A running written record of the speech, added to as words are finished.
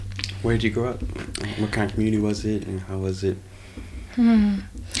Where did you grow up? What kind of community was it, and how was it?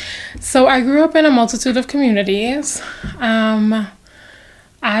 So I grew up in a multitude of communities.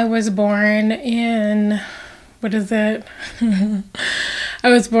 I was born in, I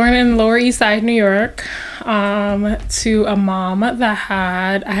was born in Lower East Side, New York, to a mom that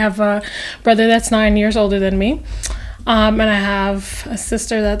I have a brother that's 9 years older than me. And I have a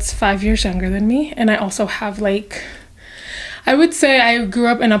sister that's 5 years younger than me. And I also have I would say I grew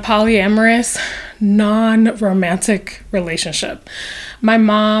up in a polyamorous, non-romantic relationship. My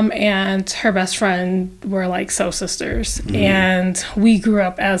mom and her best friend were soul sisters, and we grew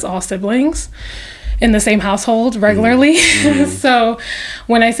up as all siblings in the same household regularly. So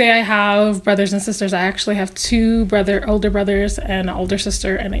when I say I have brothers and sisters, I actually have two older brothers and an older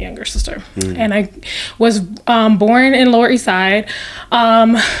sister and a younger sister. And I was born in Lower East Side.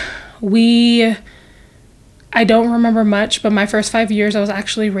 I don't remember much, but my first 5 years I was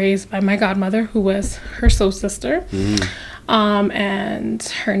actually raised by my godmother, who was her soul sister. And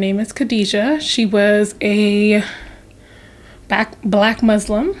her name is Khadijah. She was a black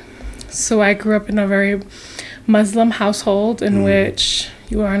Muslim. So I grew up in a very Muslim household in which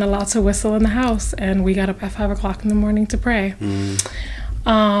you weren't allowed to whistle in the house, and we got up at 5 o'clock in the morning to pray.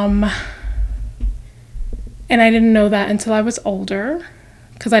 And I didn't know that until I was older,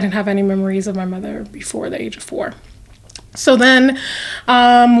 because I didn't have any memories of my mother before the age of 4. So then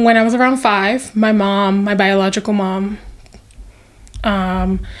when I was around 5, my biological mom,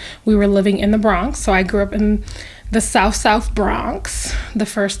 we were living in the Bronx. So I grew up in the South Bronx the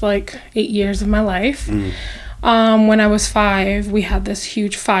first 8 years of my life. When I was 5, we had this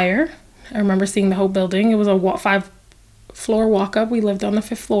huge fire. I remember seeing the whole building. It was a 5-floor walk up. We lived on the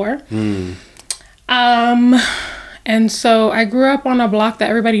 5th floor. And so I grew up on a block that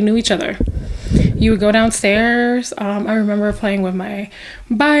everybody knew each other. You would go downstairs. I remember playing with my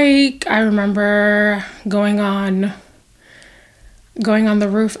bike. I remember going on the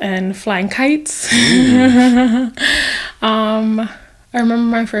roof and flying kites. I remember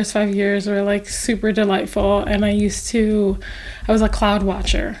my first 5 years were super delightful, and I was a cloud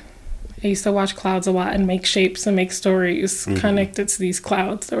watcher. I used to watch clouds a lot and make shapes and make stories connected to these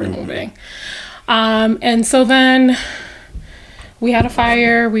clouds that were moving. And so then we had a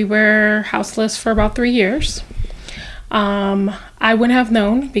fire. We were houseless for about 3 years. I wouldn't have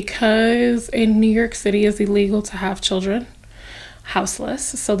known, because in New York City it's illegal to have children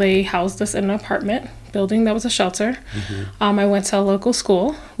houseless. So they housed us in an apartment building that was a shelter. I went to a local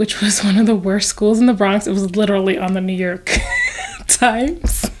school, which was one of the worst schools in the Bronx. It was literally on the New York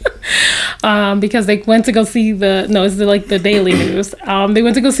Times. Because they went to go see the Daily News. They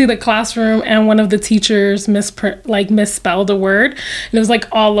went to go see the classroom, and one of the teachers misspelled a word, and it was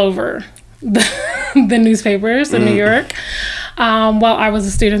all over the newspapers in New York. While I was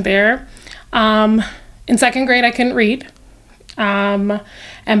a student there, in 2nd grade I couldn't read, and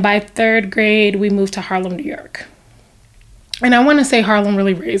by 3rd grade we moved to Harlem, New York. And I want to say Harlem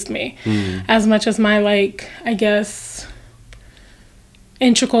really raised me, as much as my I guess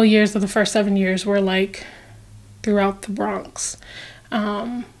integral years of the first 7 years were throughout the Bronx.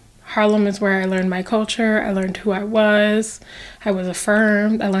 Harlem is where I learned my culture. I learned who I was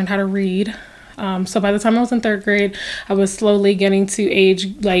affirmed. I learned how to read. So by the time I was in 3rd grade, I was slowly getting to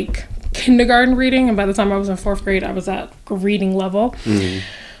age kindergarten reading, and by the time I was in 4th grade, I was at reading level,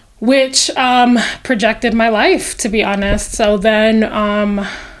 which projected my life, to be honest. So then I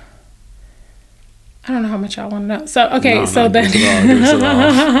don't know how much y'all want to know. So, okay, so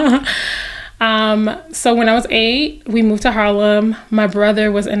when I was 8, we moved to Harlem. My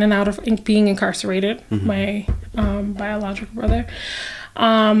brother was in and out of being incarcerated, my biological brother.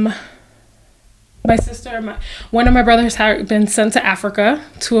 My sister, one of my brothers had been sent to Africa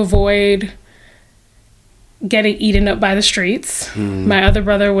to avoid getting eaten up by the streets. My other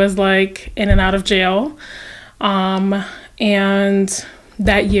brother was in and out of jail. And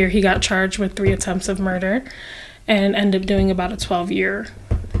that year he got charged with 3 attempts of murder and ended up doing about a 12-year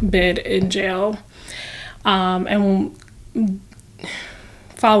bid in jail. And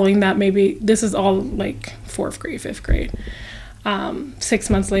following that, maybe this is all 4th grade, 5th grade. 6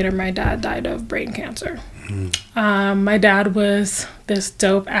 months later, my dad died of brain cancer. My dad was this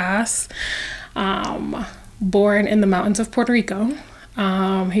dope ass, born in the mountains of Puerto Rico.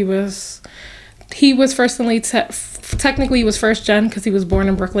 He was technically he was first gen because he was born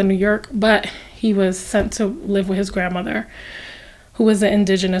in Brooklyn, New York, but he was sent to live with his grandmother, who was an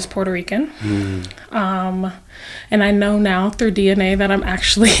indigenous Puerto Rican. And I know now through DNA that I'm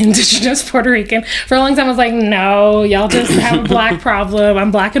actually indigenous Puerto Rican. For a long time, I was like, no, y'all just have a black problem. I'm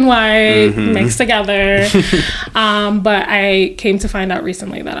black and white mixed together. But I came to find out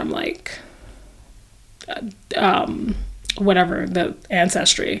recently that I'm like, whatever the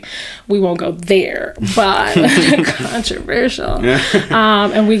ancestry, we won't go there, but controversial.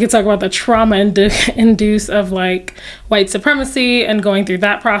 And we could talk about the trauma induced of like white supremacy and going through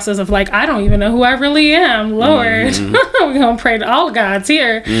that process of like, I don't even know who I really am, Lord. We're gonna pray to all gods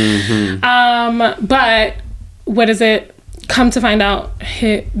here. But what is it, come to find out,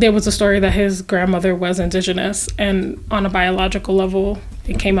 there was a story that his grandmother was indigenous, and on a biological level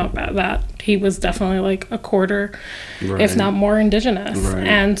it came up that he was definitely like a quarter, if not more, indigenous.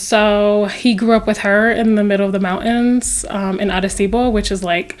 And so he grew up with her in the middle of the mountains in Arecibo, which is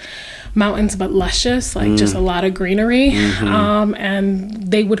like mountains but luscious, like just a lot of greenery.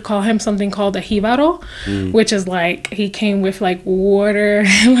 And they would call him something called a jibaro, which is like he came with like water,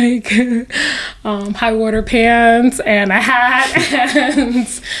 like high water pants and a hat and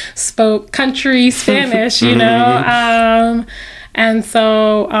spoke country Spanish, you know. And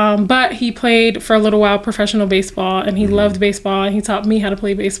so, but he played for a little while professional baseball, and he loved baseball, and he taught me how to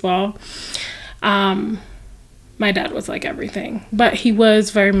play baseball. My dad was like everything, but he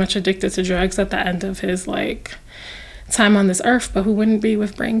was very much addicted to drugs at the end of his like time on this earth. But who wouldn't be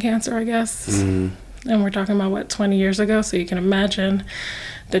with brain cancer, I guess? And we're talking about what, 20 years ago, so you can imagine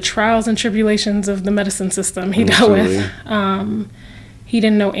the trials and tribulations of the medicine system he dealt with. He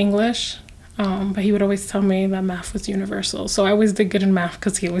didn't know English, but he would always tell me that math was universal. So I always did good in math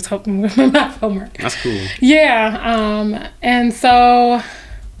because he always helped me with my math homework. That's cool. Yeah. And so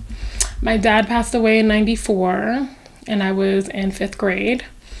my dad passed away in 94, and I was in 5th grade,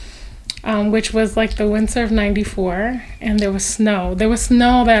 which was like the winter of 94, and there was snow. There was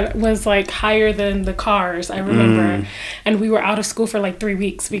snow that was like higher than the cars, I remember. And we were out of school for like 3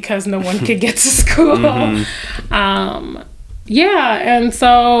 weeks because no one could get to school. Yeah, and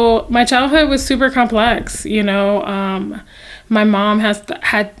so my childhood was super complex, you know. My mom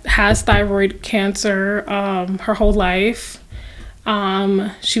has thyroid cancer her whole life.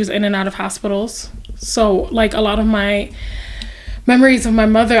 She was in and out of hospitals. So like a lot of my memories of my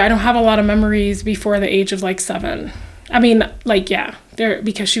mother, I don't have a lot of memories before the age of like 7. I mean, like, yeah,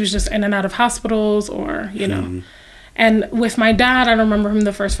 because she was just in and out of hospitals, or, you know. And with my dad, I don't remember him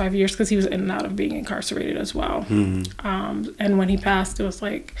the first 5 years because he was in and out of being incarcerated as well. And when he passed, it was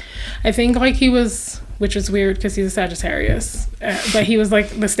like, I think like he was, which is weird because he's a Sagittarius, but he was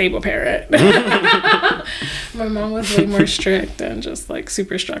like the stable parent. My mom was way more strict and just like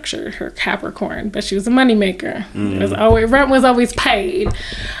super structured, her Capricorn, but she was a moneymaker. Rent was always paid.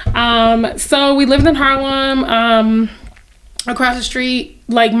 So we lived in Harlem. Across the street,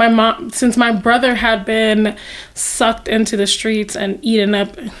 like my mom, since my brother had been sucked into the streets and eaten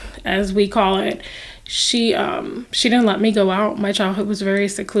up, as we call it, she didn't let me go out. My childhood was very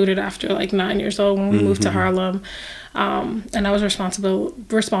secluded after like 9 years old when we moved to Harlem. And I was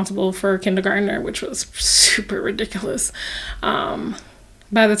responsible for kindergartner, which was super ridiculous. By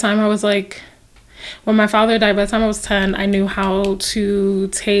the time I was like, when my father died, by the time I was 10, I knew how to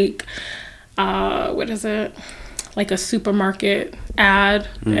take, like a supermarket ad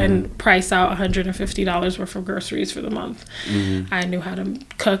and price out $150 worth of groceries for the month. I knew how to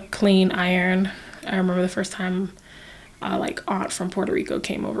cook, clean, iron. I remember the first time like aunt from Puerto Rico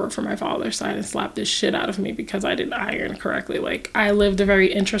came over for my father's side and slapped the shit out of me because I didn't iron correctly. Like, I lived a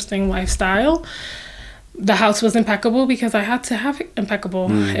very interesting lifestyle. The house was impeccable because I had to have it impeccable.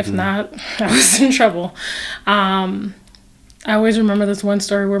 If not, I was in trouble. I always remember this one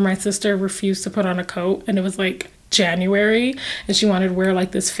story where my sister refused to put on a coat, and it was like January, and she wanted to wear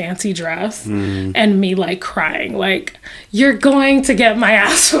like this fancy dress, and me like crying, like, you're going to get my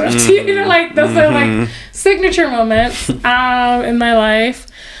ass whipped. You know, like those are like signature moments in my life.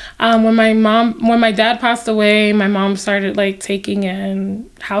 When my dad passed away, my mom started like taking in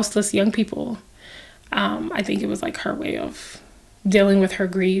houseless young people. I think it was like her way of dealing with her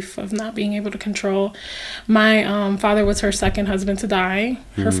grief of not being able to control. My father was her second husband to die.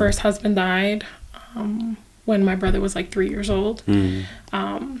 Her first husband died when my brother was like 3 years old.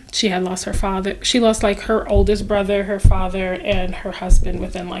 She had lost her father. She lost like her oldest brother, her father, and her husband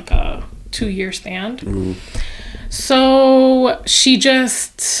within like a 2-year stand. So she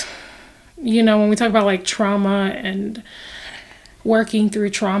just, you know, when we talk about like trauma and working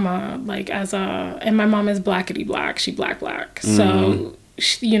through trauma, like and my mom is blackity black, she black. So,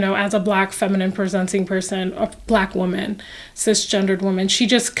 you know, as a black feminine presenting person, a black woman, cisgendered woman, she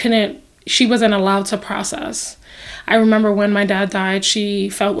just couldn't, she wasn't allowed to process I remember when my dad died, she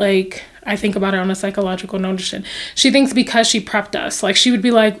felt like, I think about it on a psychological notion, she thinks because she prepped us, like she would be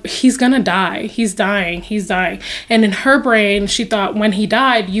like, he's gonna die, he's dying. And in her brain, she thought when he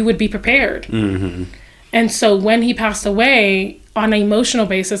died, you would be prepared. Mm-hmm. And so when he passed away, on an emotional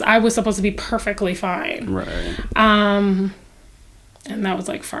basis, I was supposed to be perfectly fine. Right. And that was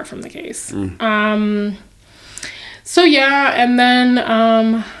like far from the case. So yeah, and then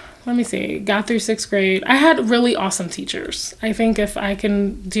let me see, got through 6th grade. I had really awesome teachers. I think if I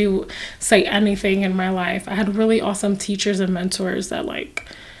can say anything in my life, I had really awesome teachers and mentors that, like,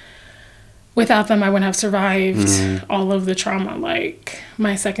 without them, I wouldn't have survived all of the trauma. Like,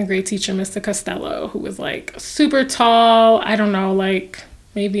 my 2nd grade teacher, Mr. Costello, who was, like, super tall. I don't know, like,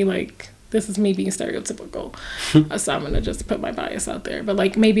 maybe, like, this is me being stereotypical. So I'm going to just put my bias out there. But,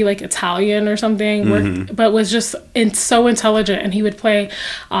 like, maybe, like, Italian or something. But was just so intelligent. And he would play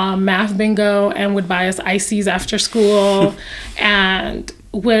math bingo and would buy us ices after school. And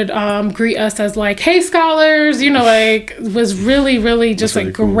would greet us as, like, hey, scholars, you know, like, was really, really just a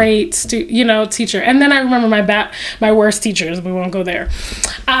great, teacher. And then I remember my worst teachers. We won't go there.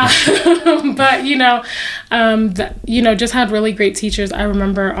 But, just had really great teachers. I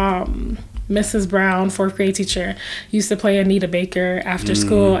remember Mrs. Brown, 4th grade teacher, used to play Anita Baker after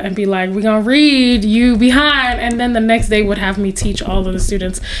school and be like, we're going to read, you behind. And then the next day would have me teach all of the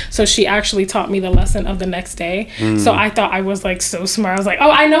students. So she actually taught me the lesson of the next day. So I thought I was, like, so smart. I was like, oh,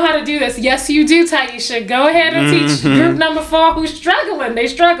 I know how to do this. Yes, you do, Tyescha. Go ahead and teach group number 4 who's struggling. They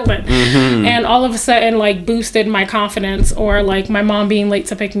struggling. And all of a sudden, like, boosted my confidence, or, like, my mom being late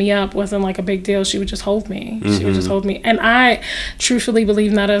to pick me up wasn't, like, a big deal. She would just hold me. She would just hold me. And I truthfully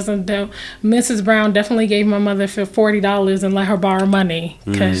believe that as a Mrs. Brown definitely gave my mother $40 and let her borrow money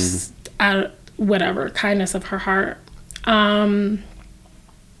because kindness of her heart. So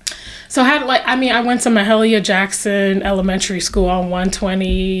I went to Mahalia Jackson Elementary School on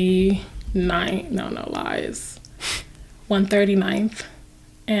 139th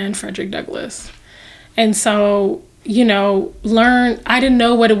and Frederick Douglass. And so, I didn't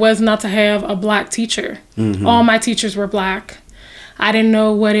know what it was not to have a Black teacher. All my teachers were Black. I didn't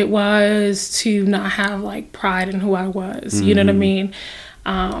know what it was to not have, like, pride in who I was. You know what I mean?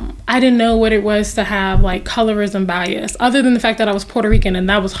 I didn't know what it was to have, like, colorism bias, other than the fact that I was Puerto Rican, and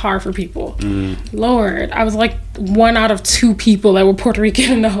that was hard for people. Lord, I was, like, 1 out of 2 people that were Puerto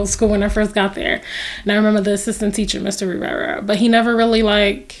Rican in the whole school when I first got there. And I remember the assistant teacher, Mr. Rivera, but he never really,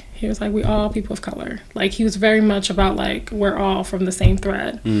 like, he was like, we all people of color. Like, he was very much about, like, we're all from the same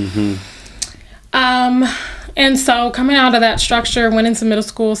thread. And so coming out of that structure, went into middle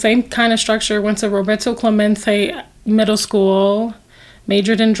school, same kind of structure, went to Roberto Clemente Middle School,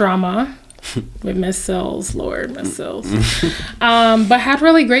 majored in drama with Miss Sills, Lord, Miss Sills. But had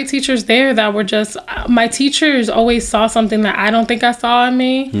really great teachers there that were just, my teachers always saw something that I don't think I saw in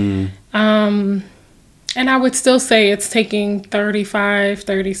me. And I would still say it's taking 35,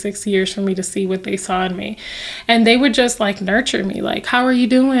 36 years for me to see what they saw in me. And they would just, like, nurture me. Like, how are you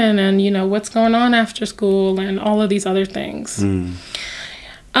doing? And, what's going on after school? And all of these other things.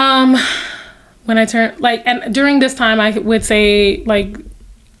 When I turned, like, and during this time, I would say, like,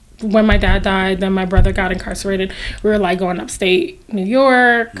 when my dad died, then my brother got incarcerated. We were, like, going upstate New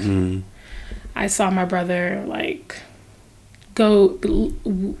York. I saw my brother, like, go,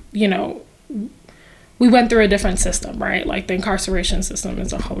 we went through a different system, right? Like, the incarceration system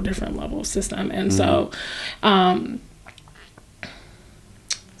is a whole different level of system. And so,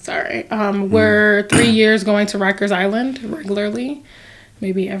 we're 3 years going to Rikers Island regularly,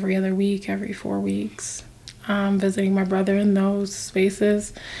 maybe every other week, every 4 weeks, visiting my brother in those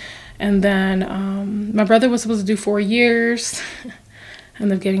spaces. And then my brother was supposed to do 4 years,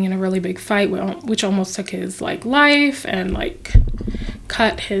 ended up getting in a really big fight, which almost took his, like, life, and, like,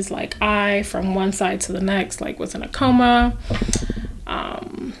 cut his, like, eye from one side to the next, like, was in a coma.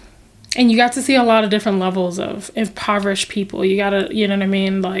 And you got to see a lot of different levels of impoverished people. You gotta, you know what I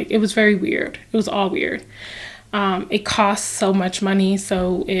mean? Like, it was very weird. It was all weird. It cost so much money,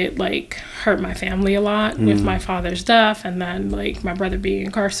 so it, like, hurt my family a lot with my father's death, and then, like, my brother being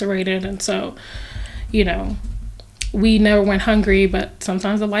incarcerated. And so, we never went hungry, but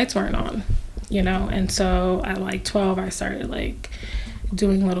sometimes the lights weren't on, and so at, like, 12 I started, like,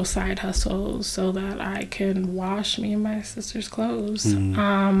 doing little side hustles so that I can wash me and my sister's clothes.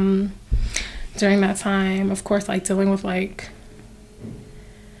 During that time, of course, like, dealing with, like,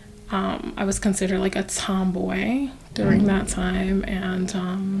 I was considered, like, a tomboy during that time,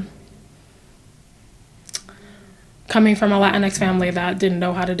 and coming from a Latinx family that didn't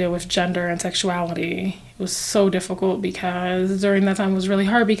know how to deal with gender and sexuality, it was so difficult, because during that time it was really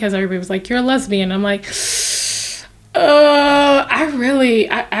hard, because everybody was like, you're a lesbian. I'm like,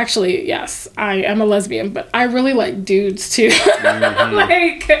 Actually, yes, I am a lesbian, but I really like dudes too.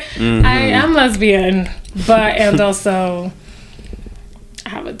 Mm-hmm. I am lesbian, and also I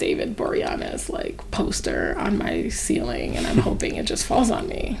have a David Boreanaz poster on my ceiling, and I'm hoping it just falls on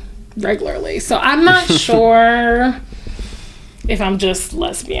me regularly. So I'm not sure if I'm just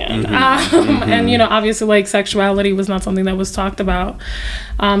lesbian. And obviously and was not something that was talked about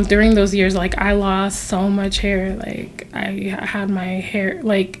during those years. I lost so much hair. I had my hair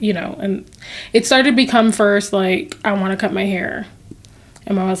and it started to become first I want to cut my hair,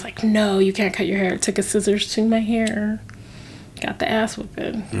 and Mom was like, no, you can't cut your hair. Took a scissors to my hair, got the ass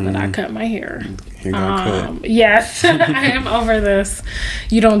whipping, but I cut my hair. Hair got cut. Yes. I am over this.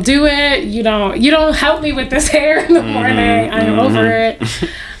 You don't do it. You don't help me with this hair in the morning. I am over it.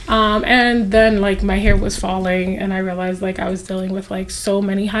 And then my hair was falling, and I realized I was dealing with so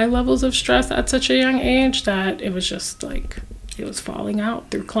many high levels of stress at such a young age that it was just it was falling out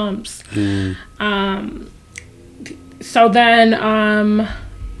through clumps. So then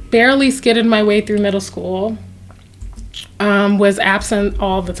barely skidded my way through middle school. Was absent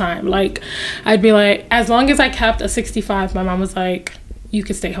all the time. I'd be as long as I kept a 65, my mom was like, you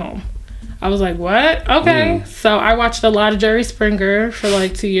could stay home. I was like, what? Okay. So I watched a lot of Jerry Springer for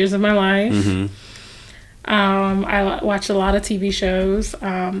 2 years of my life. I watched a lot of TV shows.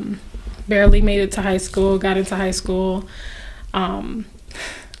 Barely made it to high school, got into high school.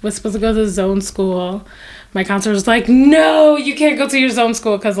 Was supposed to go to the zone school. My counselor was like, no, you can't go to your zone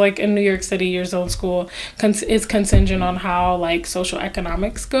school, because in New York City, your zone school is contingent on how social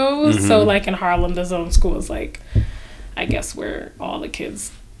economics goes. So in Harlem, the zone school is I guess where all the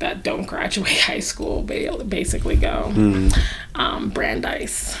kids that don't graduate high school basically go.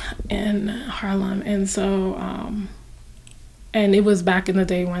 Brandeis in Harlem. And so and it was back in the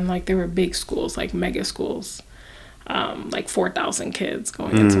day when there were big schools, mega schools. 4,000 kids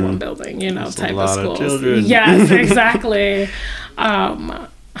going into one building, That's type a lot of schools. Of children. Yes, exactly.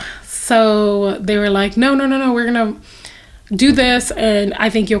 So they were like, no, we're gonna do this, and I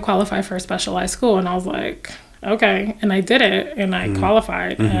think you'll qualify for a specialized school. And I was like, okay. And I did it, and I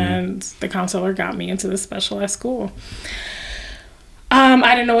qualified, and the counselor got me into this specialized school.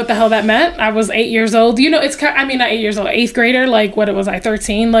 I didn't know what the hell that meant. I was 8 years old. Not 8 years old, 8th grader. What was I,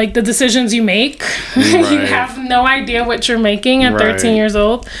 13? The decisions you make, you have no idea what you're making at 13 years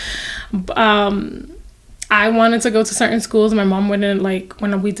old. I wanted to go to certain schools. My mom wouldn't,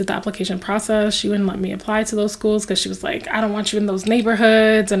 when we did the application process, she wouldn't let me apply to those schools because she was like, I don't want you in those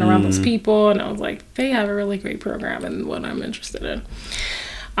neighborhoods and around those people. And I was like, they have a really great program and what I'm interested in.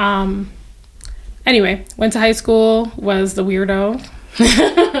 Anyway, went to high school, was the weirdo.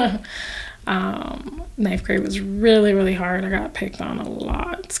 9th grade was really, really hard. I got picked on a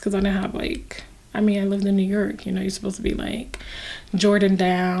lot because I didn't have I lived in New York. You're supposed to be Jordan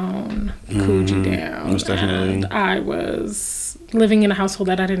down, Coogee down. Most definitely. And I was living in a household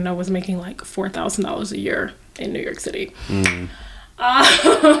that I didn't know was making $4,000 a year in New York City,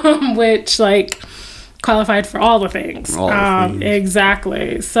 which qualified for all the things.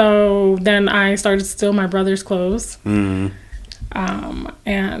 Exactly. So then I started to steal my brother's clothes.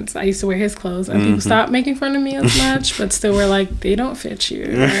 And I used to wear his clothes, and people stopped making fun of me as much, but still were they don't fit you,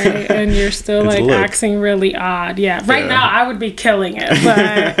 right? And you're still acting really odd. Yeah. Right now I would be killing it,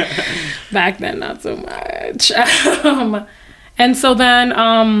 but back then not so much. And so then,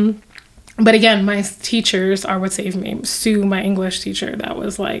 but again, my teachers are what saved me. Sue, my English teacher, that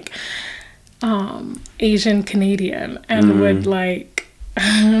was Asian Canadian, and would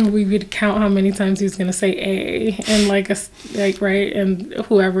we would count how many times he was gonna say A, and right, and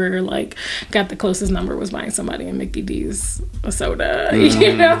whoever got the closest number was buying somebody in Mickey D's a soda,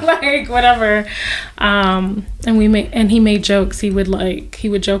 whatever. And he made jokes. He would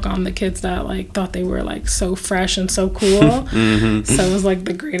joke on the kids that thought they were so fresh and so cool. So it was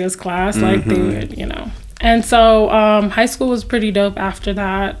the greatest class. They would, And so high school was pretty dope after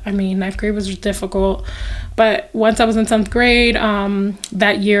that. 9th grade was difficult. But once I was in 10th grade,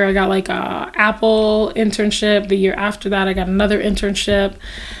 that year I got a Apple internship. The year after that, I got another internship.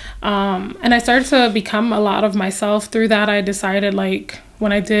 And I started to become a lot of myself through that. I decided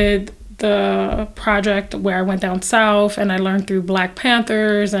when I did the project where I went down south and I learned through Black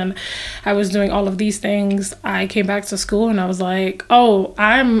Panthers and I was doing all of these things, I came back to school and I was like,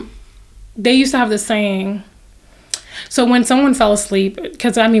 they used to have this saying. So when someone fell asleep,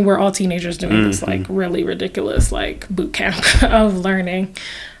 because we're all teenagers doing this really ridiculous boot camp of learning.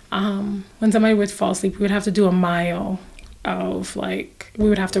 When somebody would fall asleep, we would have to do a mile of we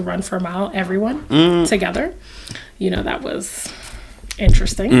would have to run for a mile, everyone together. That was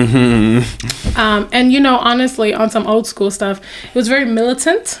interesting. And, you know, honestly, on some old school stuff, it was very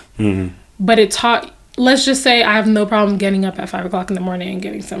militant, but it taught, let's just say I have no problem getting up at 5 o'clock in the morning and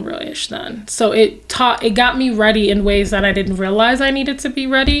getting some real ish done. So it got me ready in ways that I didn't realize I needed to be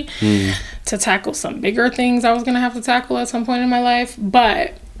ready to tackle some bigger things I was going to have to tackle at some point in my life.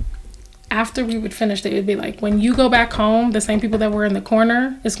 But after we would finish, they would be like, when you go back home, the same people that were in the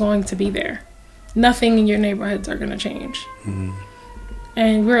corner is going to be there. Nothing in your neighborhoods are going to change.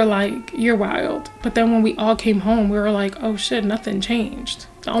 And we were like, you're wild. But then when we all came home, we were like, oh shit, nothing changed.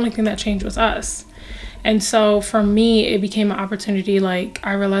 The only thing that changed was us. And so for me, it became an opportunity. Like,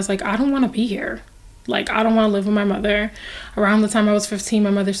 I realized, like, I don't want to be here. Like, I don't want to live with my mother. Around the time I was 15,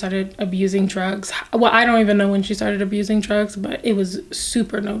 my mother started abusing drugs. Well, I don't even know when she started abusing drugs, but it was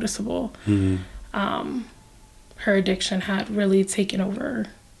super noticeable. Her addiction had really taken over.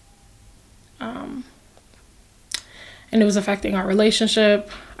 And it was affecting our relationship.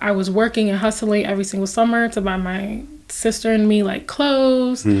 I was working and hustling every single summer to buy my sister and me like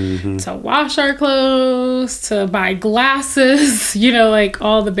clothes, to wash our clothes, to buy glasses, you know, like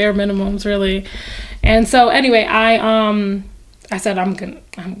all the bare minimums really. And so anyway, I said, I'm going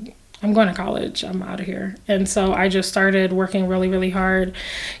to college. I'm out of here. And so I just started working really, really hard,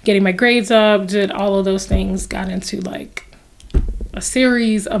 getting my grades up, did all of those things, got into like a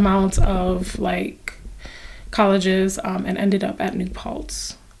series amount of like colleges, and ended up at New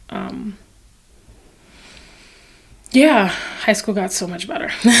Paltz. Yeah, high school got so much better.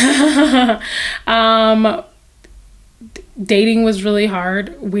 Dating was really hard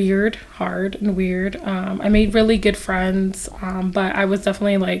and weird. I made really good friends, but I was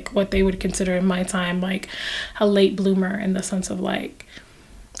definitely like what they would consider in my time like a late bloomer, in the sense of like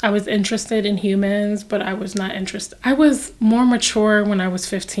I was interested in humans, but I was not interested. I was more mature when I was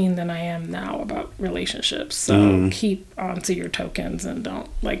 15 than I am now about relationships. So keep on to your tokens and don't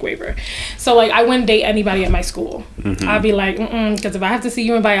like waver. So like I wouldn't date anybody at my school. I'd be like, because if I have to see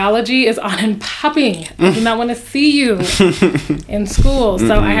you in biology, it's on and popping. I do not want to see you in school.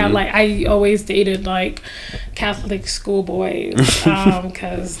 So I always dated like Catholic school boys,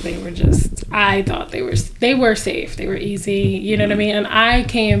 because they were just, I thought they were safe. They were easy. You know what I mean? And I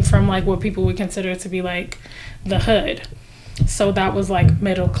came from like what people would consider to be like the hood, so that was like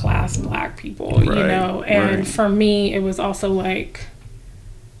middle class Black people, you know. And for me, it was also like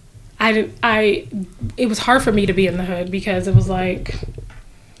it was hard for me to be in the hood, because it was like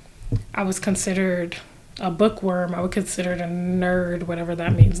I was considered a bookworm. I was considered a nerd, whatever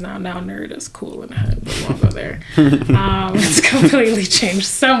that means now. Now nerd is cool in the hood, but we won't go there. It's completely changed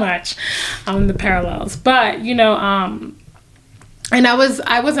so much, the parallels. But you know, and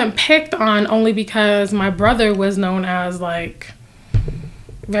I wasn't picked on only because my brother was known as like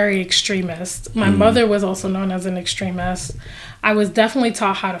very extremist. My mother was also known as an extremist. I was definitely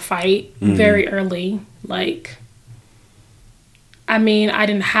taught how to fight very early. Like, I mean, I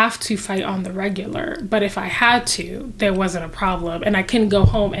didn't have to fight on the regular, but if I had to, there wasn't a problem. And I couldn't go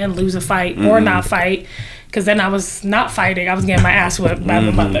home and lose a fight or not fight, because then I was not fighting. I was getting my ass whipped by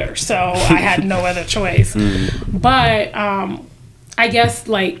the mother. So I had no other choice. But I guess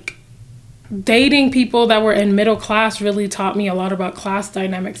like dating people that were in middle class really taught me a lot about class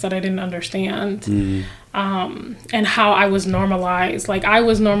dynamics that I didn't understand. And how I was normalized. Like I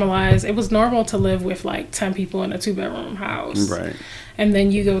was normalized. It was normal to live with like 10 people in a 2-bedroom house. Right. And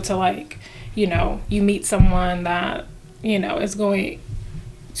then you go to like, you know, you meet someone that, you know, is going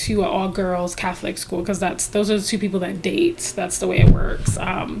to an all-girls Catholic school, because those are the two people that date. That's the way it works.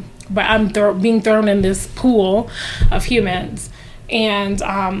 But I'm being thrown in this pool of humans. And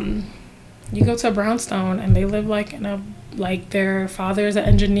you go to a brownstone and they live like in a, like their father's an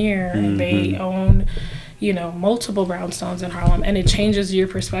engineer and they own, you know, multiple brownstones in Harlem, and it changes your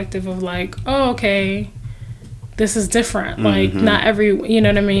perspective of like, oh, okay, this is different. Like not you know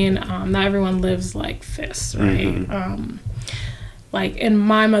what I mean? Not everyone lives like this, right? Like in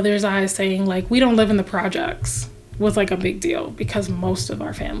my mother's eyes, saying like, we don't live in the projects was like a big deal, because most of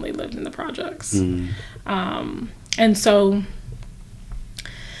our family lived in the projects. And so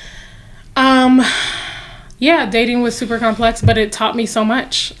yeah, dating was super complex, but it taught me so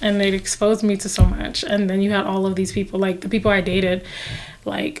much and it exposed me to so much. And then you had all of these people, like the people I dated,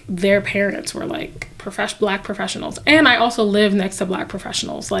 like their parents were like Black professionals. And I also lived next to Black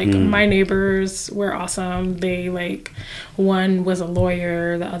professionals. Like my neighbors were awesome. They like, one was a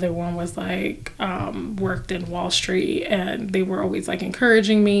lawyer, the other one was like worked in Wall Street, and they were always like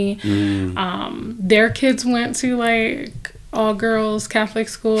encouraging me. Their kids went to like all girls Catholic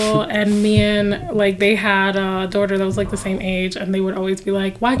school, and me and like they had a daughter that was like the same age, and they would always be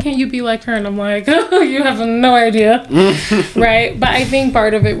like, why can't you be like her? And I'm like, oh, you have no idea. Right? But I think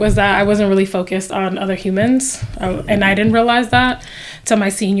part of it was that I wasn't really focused on other humans, and I didn't realize that till my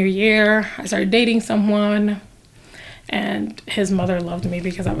senior year. I started dating someone, and his mother loved me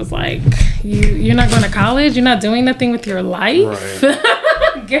because I was like, you're not going to college, you're not doing nothing with your life.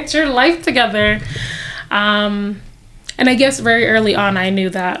 Right. Get your life together. And I guess very early on, I knew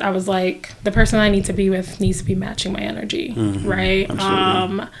that I was like, the person I need to be with needs to be matching my energy, right?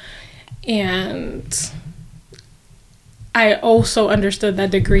 Absolutely. And I also understood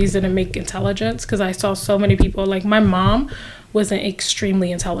that degrees didn't make intelligence, because I saw so many people, like my mom was an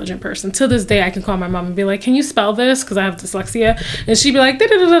extremely intelligent person. To this day, I can call my mom and be like, can you spell this? Because I have dyslexia. And she'd be like,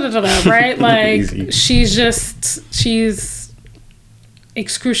 da-da-da-da-da-da, right? Like, she's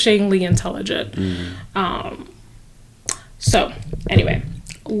excruciatingly intelligent. So anyway,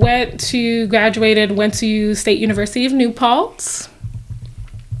 went to State University of New Paltz.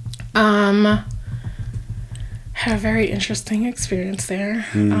 Had a very interesting experience there.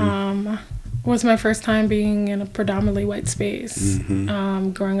 Was my first time being in a predominantly white space.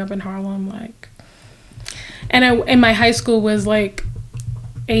 Growing up in Harlem, like, and in my high school was like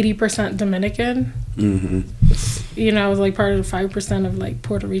 80% Dominican. You know, I was like part of the 5% of like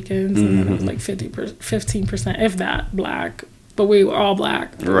Puerto Ricans, and then it was like 15%, if that, black. But we were all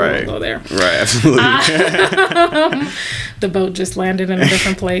black. Right. We'll go there. Right, absolutely. The boat just landed in a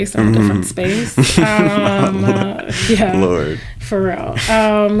different place, in a different space. Yeah. Lord. For real.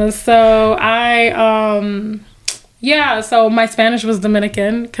 So so my Spanish was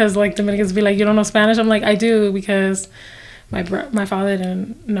Dominican, because like Dominicans be like, you don't know Spanish? I'm like, I do, because my father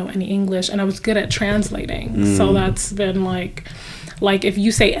didn't know any English, and I was good at translating. So that's been like if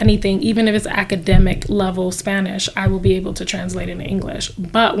you say anything, even if it's academic level Spanish, I will be able to translate it in English.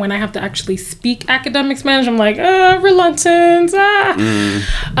 But when I have to actually speak academic Spanish, I'm like, reluctant.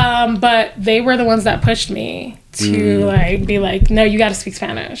 But they were the ones that pushed me to like be like, no, you got to speak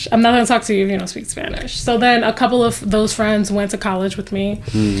Spanish. I'm not going to talk to you if you don't speak Spanish. So then a couple of those friends went to college with me,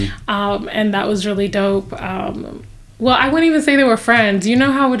 and that was really dope. Well, I wouldn't even say they were friends. You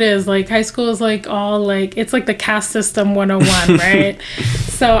know how it is. Like, high school is, like, all, like, it's like the caste system 101, right?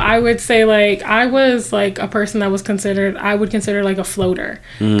 So I would say, like, I was, like, a person that was I would consider, like, a floater.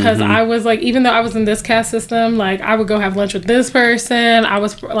 Because I was, like, even though I was in this caste system, like, I would go have lunch with this person. I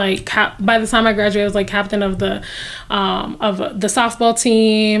was, like, by the time I graduated, I was, like, captain of the softball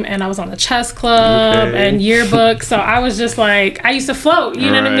team. And I was on the chess club and yearbook. So I was just, like, I used to float,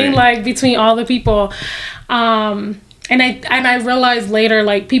 you know what I mean? Like, between all the people. And I realized later,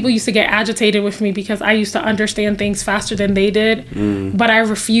 like, people used to get agitated with me because I used to understand things faster than they did, but I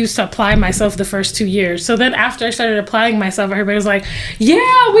refused to apply myself the first 2 years. So then after I started applying myself, everybody was like,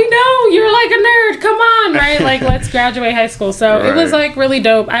 yeah, we know, you're like a nerd, come on, right? Like, let's graduate high school. So it was, like, really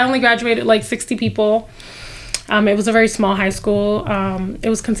dope. I only graduated, like, 60 people. It was a very small high school. It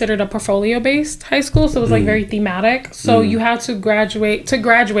was considered a portfolio-based high school, so it was, like, very thematic. So you had to graduate.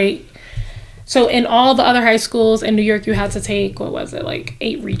 So in all the other high schools in New York, you had to take,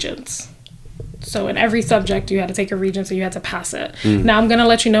 8 regents. So in every subject, you had to take a regent, so you had to pass it. Now, I'm going to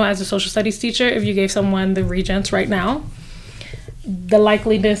let you know, as a social studies teacher, if you gave someone the regents right now, the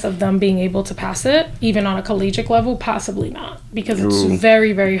likeliness of them being able to pass it, even on a collegiate level, possibly not. Because it's a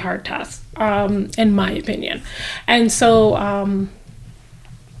very, very hard test, in my opinion. And so,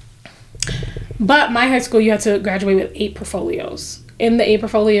 but my high school, you had to graduate with 8 portfolios. In the 8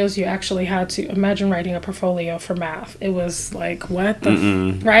 portfolios, you actually had to imagine writing a portfolio for math. It was like, what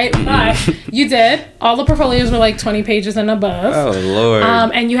the right? But you did. All the portfolios were like 20 pages and above. Oh, Lord.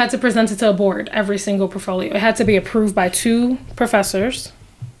 And you had to present it to a board, every single portfolio. It had to be approved by 2 professors.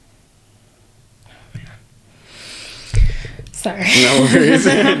 Sorry. No worries.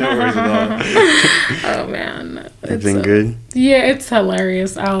 No worries at all. Oh, man. It's been good? Yeah, it's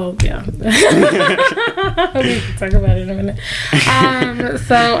hilarious. We can talk about it in a minute.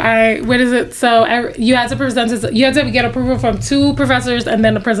 You had to present it. You had to get approval from 2 professors and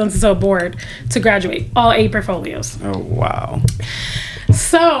then present it to a board to graduate. All 8 portfolios. Oh, wow.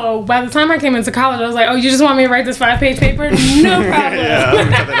 So by the time I came into college, I was like, oh, you just want me to write this 5-page paper? No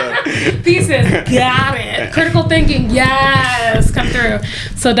problem. Thesis, got it. Critical thinking, yes, come through.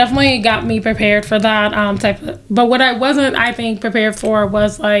 So definitely got me prepared for that but what I wasn't, I think, prepared for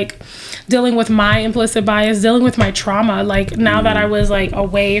was like dealing with my implicit bias, dealing with my trauma. Like now that I was like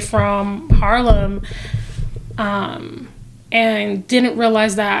away from Harlem, and didn't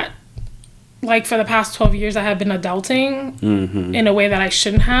realize that, like, for the past 12 years, I have been adulting in a way that I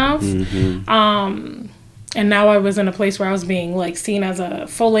shouldn't have. And now I was in a place where I was being like seen as a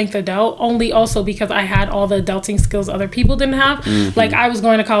full-length adult, only also because I had all the adulting skills other people didn't have. Like I was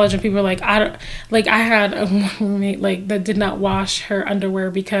going to college and people were like, I had a roommate like that did not wash her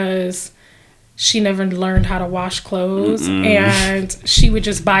underwear because she never learned how to wash clothes, and she would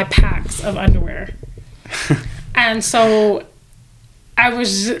just buy packs of underwear. And so it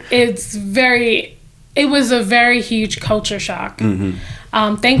was a very huge culture shock.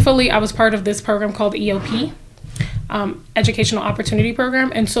 Thankfully, I was part of this program called EOP, Educational Opportunity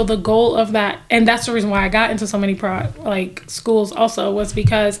Program. And so the goal of that, and that's the reason why I got into so many schools also, was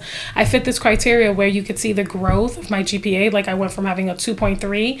because I fit this criteria where you could see the growth of my GPA. Like I went from having a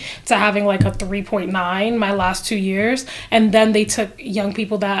 2.3 to having like a 3.9 my last 2 years. And then they took young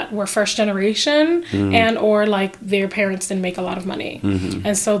people that were first generation and or like their parents didn't make a lot of money.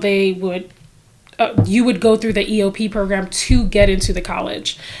 And so they would you would go through the EOP program to get into the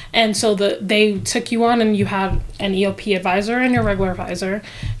college. And so they took you on, and you had an EOP advisor and your regular advisor.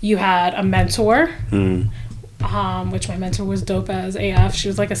 You had a mentor, which my mentor was dope as AF. She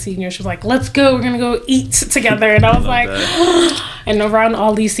was like a senior. She was like, let's go. We're going to go eat together. And I was like, and around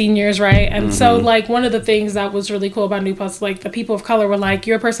all these seniors, right? And so like one of the things that was really cool about New Plus, like the people of color were like,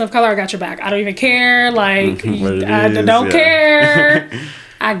 you're a person of color, I got your back. I don't even care. Like, I don't care.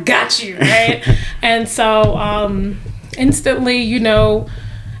 I got you, right? And so instantly, you know,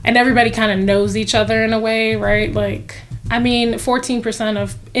 and everybody kind of knows each other in a way, right? Like, I mean,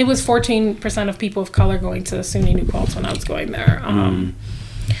 14% of people of color going to SUNY New Paltz when I was going there.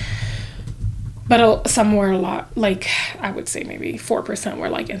 But some were a lot, like, I would say maybe 4% were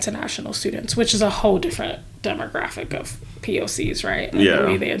like international students, which is a whole different demographic of POCs, right? And the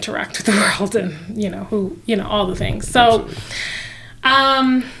way they interact with the world and, you know, all the things. So,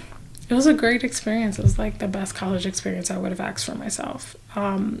 it was a great experience. It was like the best college experience I would have asked for myself.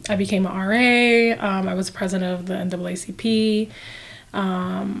 I became an RA. I was president of the NAACP.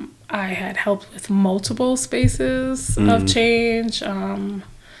 I had helped with multiple spaces of change.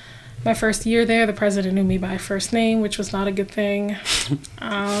 My first year there, the president knew me by first name, which was not a good thing.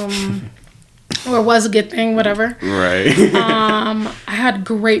 Or was a good thing, whatever. Right. I had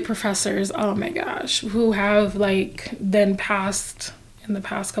great professors, oh my gosh, who have like then passed in the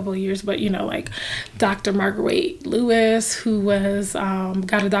past couple of years, but you know, like Dr. Marguerite Lewis, who was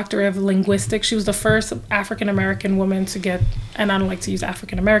got a doctorate of linguistics. She was the first African-American woman to get, and I don't like to use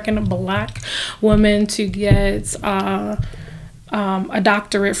African-American, Black woman to get a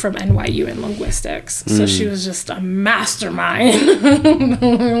doctorate from NYU in linguistics. So she was just a mastermind.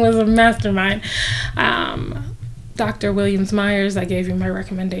 Was a mastermind. Dr. Williams-Myers, I gave you my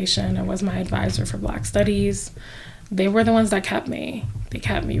recommendation and was my advisor for Black Studies. They were the ones that kept me. They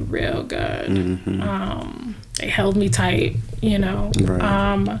kept me real good. They held me tight, you know.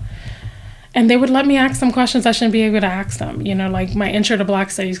 Right. And they would let me ask them questions I shouldn't be able to ask them. You know, like my Intro to Black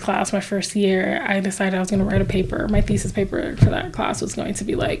Studies class, my first year, I decided I was going to write a paper. My thesis paper for that class was going to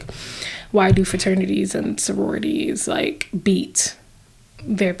be like, why do fraternities and sororities like beat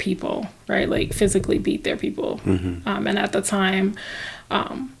their people, right? Like physically beat their people. And at the time,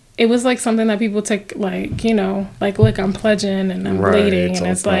 it was like something that people took like, you know, like, look, I'm pledging and I'm bleeding. And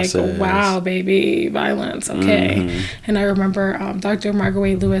it's like, wow, baby, violence. Okay. And I remember Dr.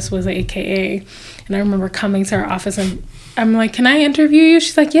 Marguerite Lewis was an AKA. And I remember coming to her office and I'm like, can I interview you?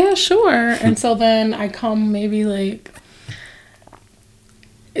 She's like, yeah, sure. And so then I come maybe like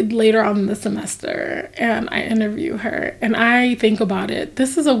later on in the semester and I interview her and I think about it.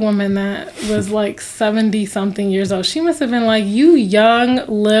 This is a woman that was like 70 something years old. She must have been like, you young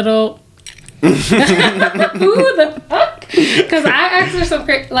little who the fuck? Because I asked her some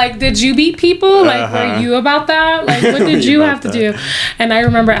great, like, did you beat people? Like, were you about that? Like, what did you have to do? And I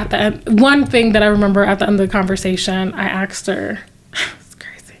remember at the end, one thing that I remember at the end of the conversation, I asked her, it's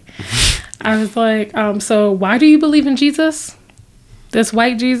crazy. I was like, so why do you believe in Jesus? This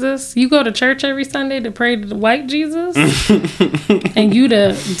white Jesus? You go to church every Sunday to pray to the white Jesus? And you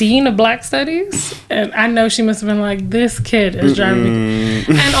the dean of Black Studies? And I know she must have been like, this kid is driving me.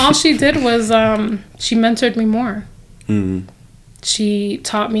 And all she did was she mentored me more. She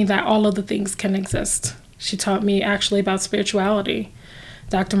taught me that all of the things can exist. She taught me actually about spirituality.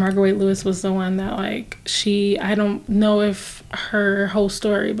 Dr. Marguerite Lewis was the one that, like, I don't know if her whole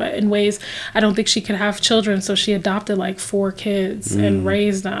story, but in ways, I don't think she could have children, so she adopted, like, 4 kids and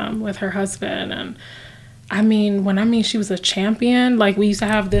raised them with her husband. And, I mean, she was a champion. Like, we used to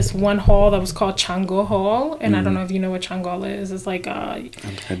have this one hall that was called Chango Hall, and I don't know if you know what Chango is. It's like, I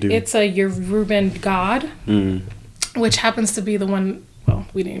do. It's a Yoruban god, which happens to be the one, well,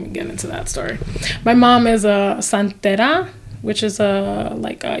 we didn't even get into that story. My mom is a santera, which is a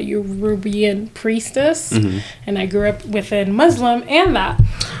Yoruban priestess, and I grew up within Muslim and that,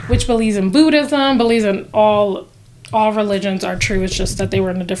 which believes in Buddhism, believes in all religions are true. It's just that they were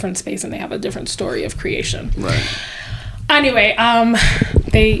in a different space and they have a different story of creation. Right. Anyway,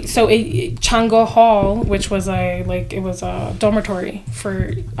 Chango Hall, which was it was a dormitory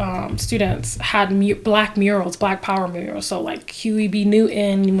for students, had black murals, Black Power murals. So like Huey B.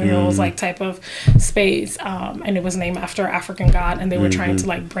 Newton murals, like type of space. And it was named after an African god, and they were trying to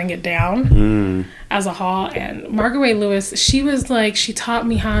like bring it down as a hall. And Margaret Wade Lewis, she was like, she taught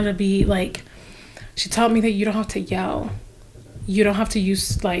me how to be like, she taught me that you don't have to yell. You don't have to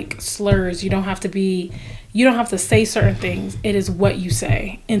use like slurs. You don't have to say certain things. It is what you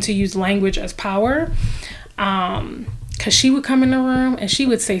say, and to use language as power. Cause she would come in the room and she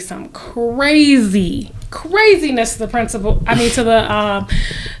would say some craziness to the principal. I mean, to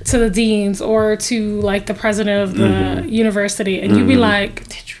the deans or to like the president of the university, and you'd be like,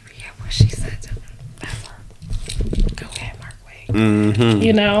 "Did you hear what she said to them? Go ahead, Mark.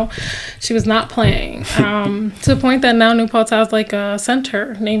 You know, she was not playing. To the point that now New Paltz has like a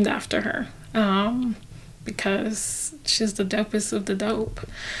center named after her. Because she's the dopest of the dope.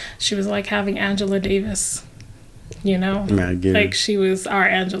 She was like having Angela Davis, you know? Like she was our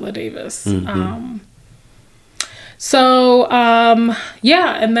Angela Davis. Yeah,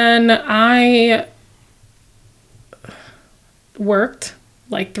 and then I worked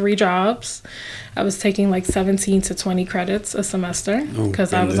like 3 jobs. I was taking like 17 to 20 credits a semester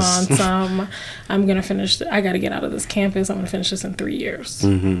because I was on some, I got to get out of this campus. I'm going to finish this in 3 years.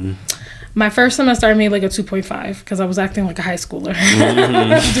 My first semester, I made like a 2.5 because I was acting like a high schooler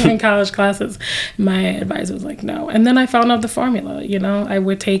doing college classes. My advisor was like, no. And then I found out the formula, you know. I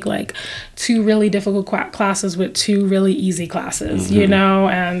would take like 2 really difficult classes with 2 really easy classes, you know,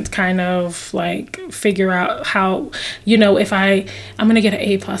 and kind of like figure out how, you know, if I'm going to get an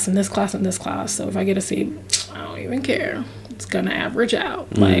A+ in this class and this class. So if I get a C, I don't even care. It's going to average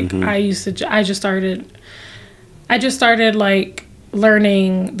out. Like I just started like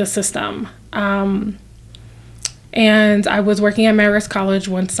learning the system. And I was working at Marist College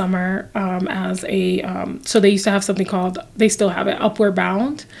one summer as a, so they used to have something called, they still have it, Upward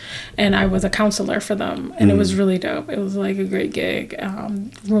Bound. And I was a counselor for them. And it was really dope. It was like a great gig.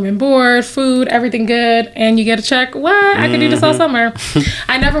 Room and board, food, everything good. And you get a check. What? I could do this all summer.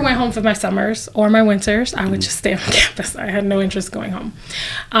 I never went home for my summers or my winters. I would just stay on campus. I had no interest going home.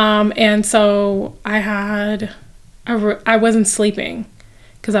 And so I wasn't sleeping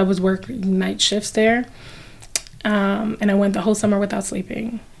because I was working night shifts there. And I went the whole summer without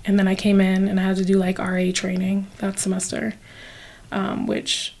sleeping. And then I came in and I had to do like RA training that semester,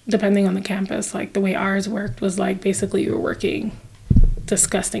 which depending on the campus, like the way ours worked was like basically you were working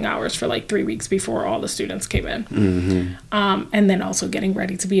disgusting hours for like 3 weeks before all the students came in. And then also getting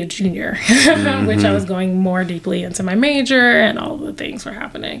ready to be a junior, which I was going more deeply into my major and all the things were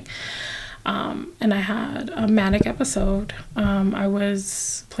happening. And I had a manic episode. I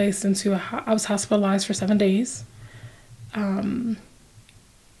was placed into I was hospitalized for 7 days.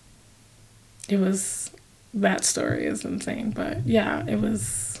 That story is insane, but yeah, it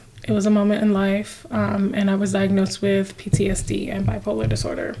was a moment in life. And I was diagnosed with PTSD and bipolar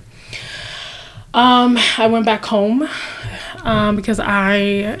disorder. I went back home, because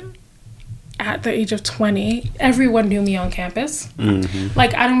at the age of 20, everyone knew me on campus.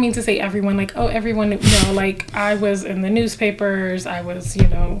 Like, I don't mean to say everyone, like, oh, everyone knew, no, like, I was in the newspapers, I was, you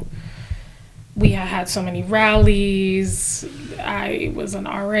know, we had so many rallies, I was an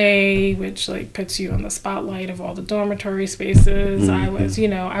RA, which, like, puts you on the spotlight of all the dormitory spaces, I was, you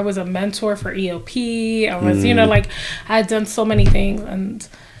know, I was a mentor for EOP, I was, you know, like, I had done so many things, and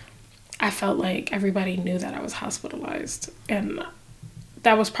I felt like everybody knew that I was hospitalized, and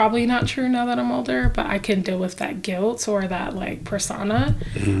that was probably not true now that I'm older, but I can deal with that guilt or that like persona.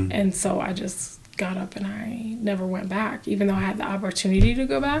 And so I just got up and I never went back, even though I had the opportunity to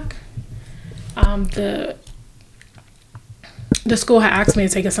go back. The school had asked me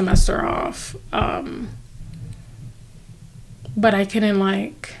to take a semester off. But I couldn't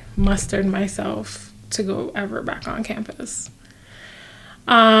like muster myself to go ever back on campus.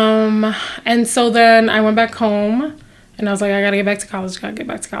 And so then I went back home. And I was like, I gotta get back to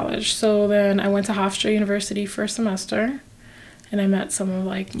college. So then I went to Hofstra University for a semester. And I met some of,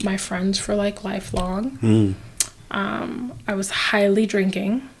 like, my friends for, like, lifelong. I was highly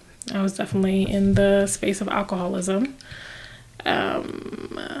drinking. I was definitely in the space of alcoholism.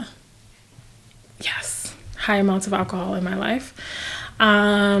 Yes, high amounts of alcohol in my life.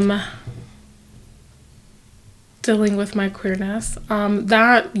 dealing with my queerness.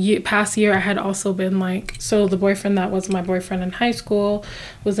 Past year I had also been like, so the boyfriend that was my boyfriend in high school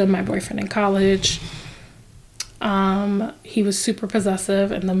was then my boyfriend in college. He was super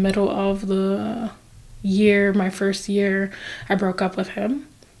possessive. In the middle of the year, my first year, I broke up with him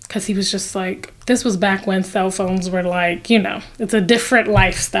because he was just like, this was back when cell phones were like, you know, it's a different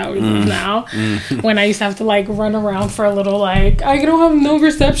lifestyle now. When I used to have to like run around for a little, like, I don't have no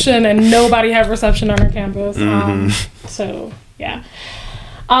reception, and nobody had reception on our campus. So yeah.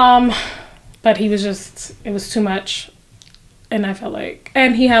 But he was just, it was too much. And I felt like,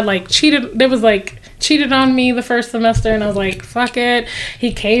 and he had like cheated on me the first semester, and I was like, fuck it.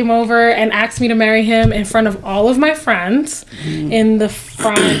 He came over and asked me to marry him in front of all of my friends in the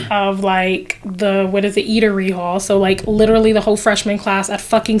front of like the, eatery hall. So like literally the whole freshman class at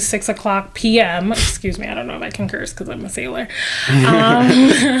fucking 6:00 p.m. Excuse me, I don't know if I can curse because I'm a sailor.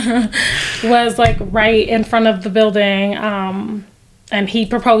 Was like right in front of the building. And he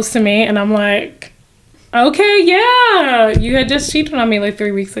proposed to me, and I'm like, okay, yeah, you had just cheated on me like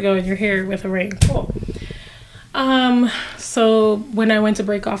 3 weeks ago, and you're here with a ring. Cool. So when I went to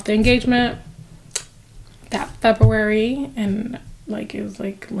break off the engagement that February, and like it was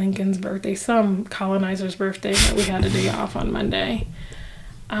like Lincoln's birthday, some colonizer's birthday, that we had a day off on Monday.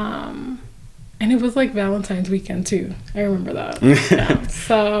 And it was like Valentine's weekend too. I remember that. Yeah.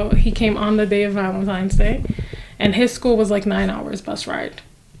 So he came on the day of Valentine's Day, and his school was like 9 hours bus ride.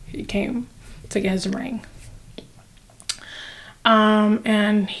 He came to get his ring.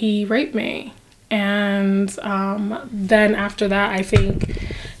 And he raped me. And then after that, I think,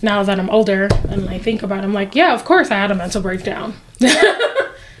 now that I'm older and I think about it, I'm like, yeah, of course I had a mental breakdown.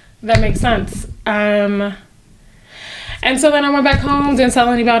 That makes sense. And so then I went back home, didn't tell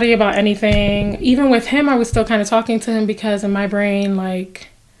anybody about anything. Even with him, I was still kind of talking to him because in my brain, like,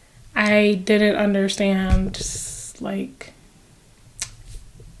 I didn't understand, like,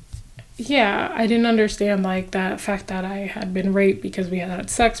 yeah, I didn't understand like that fact that I had been raped because we had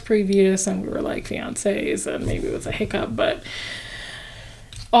sex previous and we were like fiancés, and maybe it was a hiccup, but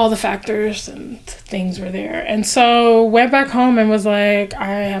all the factors and things were there. And so went back home and was like, I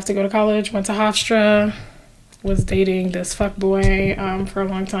have to go to college. Went to Hofstra, was dating this fuck boy for a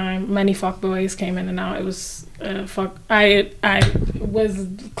long time. Many fuck boys came in and out. It was I was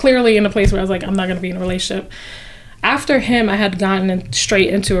clearly in a place where I was like, I'm not gonna be in a relationship. After him, I had gotten straight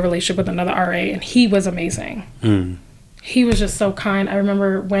into a relationship with another RA, and he was amazing. He was just so kind. I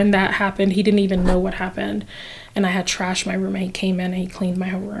remember when that happened, he didn't even know what happened, and I had trashed my roommate. He came in and he cleaned my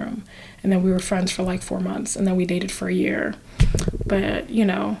whole room, and then we were friends for like 4 months, and then we dated for a year. But, you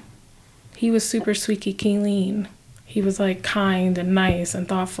know, he was super squeaky clean. He was like kind and nice and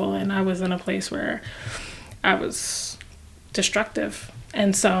thoughtful, and I was in a place where I was destructive.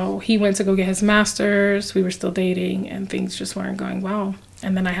 And so he went to go get his master's. We were still dating, and things just weren't going well.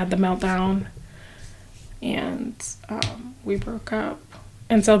 And then I had the meltdown, and we broke up.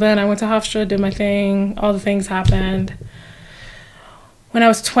 And so then I went to Hofstra, did my thing. All the things happened. When I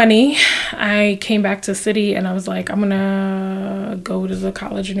was 20, I came back to the city, and I was like, I'm going to go to the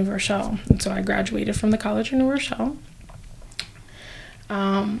College Universal. And so I graduated from the College Universal.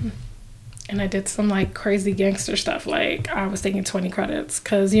 And I did some like crazy gangster stuff. Like I was taking 20 credits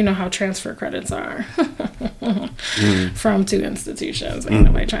because you know how transfer credits are from two institutions. Ain't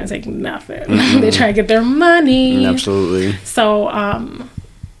nobody trying to take nothing. They try to get their money. Absolutely. So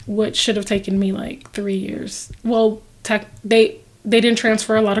what should have taken me like 3 years. Well, they didn't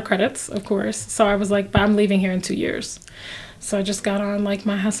transfer a lot of credits, of course. So I was like, but I'm leaving here in 2 years. So I just got on like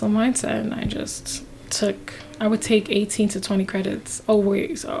my hustle mindset, and I just I would take 18 to 20 credits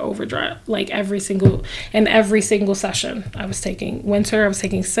always overdrive, like every single session I was taking. Winter I was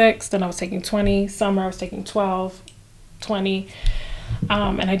taking 6, then I was taking 20. Summer I was taking 12, 20.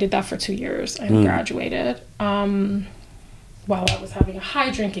 And I did that for 2 years and graduated while I was having a high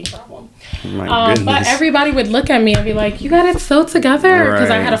drinking problem. But everybody would look at me and be like, you got it so together, because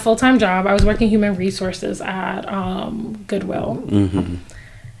I had a full-time job. I was working human resources at Goodwill.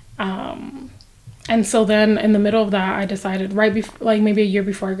 And so then in the middle of that, I decided right before, like maybe a year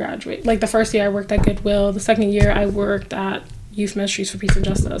before I graduated, like the first year I worked at Goodwill, the second year I worked at Youth Ministries for Peace and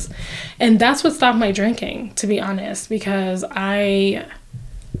Justice. And that's what stopped my drinking, to be honest, because I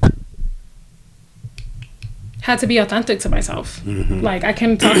had to be authentic to myself. Like I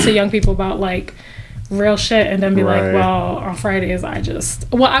can talk to young people about like real shit and then be like, well, on Fridays I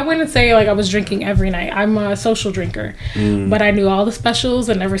wouldn't say like I was drinking every night. I'm a social drinker, but I knew all the specials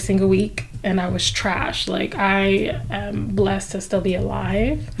and every single week, and I was trash. Like I am blessed to still be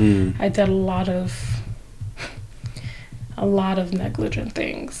alive. I did a lot of a lot of negligent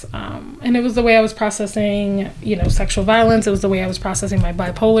things. And it was the way I was processing, sexual violence. It was the way I was processing my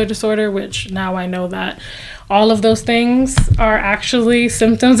bipolar disorder, which now I know that all of those things are actually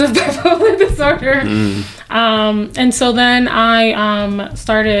symptoms of bipolar disorder. And so then I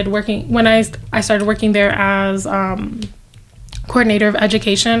started working, when I started working there as coordinator of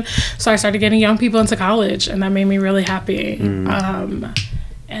education. So I started getting young people into college, and that made me really happy.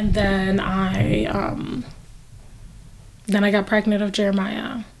 And then I got pregnant of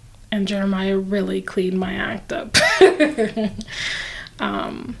Jeremiah, and Jeremiah really cleaned my act up.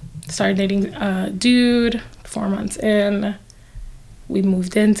 Started dating a dude 4 months in. We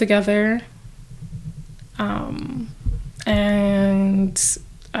moved in together. And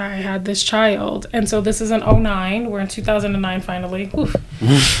I had this child. And so this is in 2009. We're in 2009 finally. Take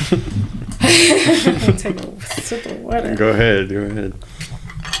a sip of water. Go ahead.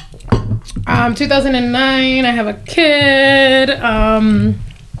 2009, I have a kid.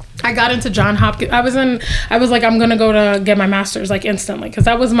 I got into John Hopkins. I was like, I'm gonna go to get my master's like instantly, because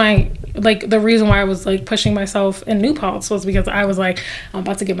that was my, like, the reason why I was like pushing myself in New Paltz was because I was like, I'm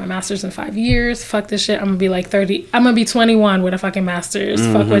about to get my master's in 5 years. Fuck this shit. I'm gonna be like 30. I'm gonna be 21 with a fucking master's.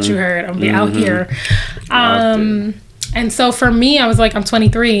 Fuck what you heard. I'm gonna be out here. And so for me, I was like, I'm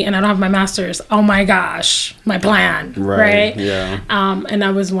 23 and I don't have my master's. Oh my gosh, my plan, right? Yeah. And I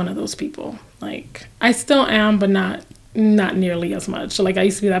was one of those people. Like, I still am, but not nearly as much. So like, I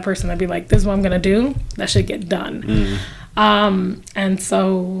used to be that person that'd be like, this is what I'm gonna do. That should get done. And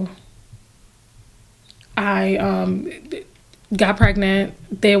so I got pregnant.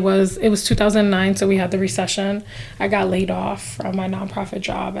 It was 2009, so we had the recession. I got laid off from my nonprofit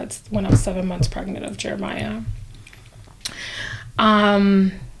job when I was 7 months pregnant of Jeremiah.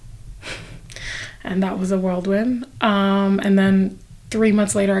 And that was a whirlwind. And then 3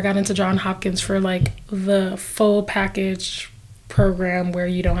 months later, I got into John Hopkins for like the full package program where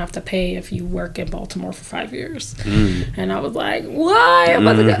you don't have to pay if you work in Baltimore for 5 years. And I was like, why? I'm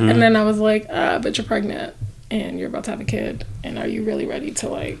about to go. And then I was like, but you're pregnant and you're about to have a kid. And are you really ready to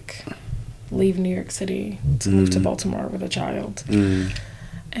like leave New York City to move to Baltimore with a child?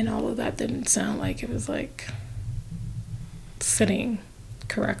 And all of that didn't sound like it was like sitting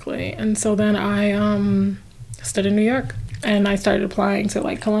correctly. And so then I stayed in New York, and I started applying to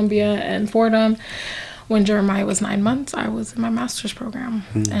like Columbia and Fordham. When Jeremiah was 9 months, I was in my master's program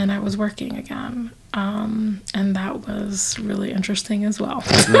and I was working again. And that was really interesting as well.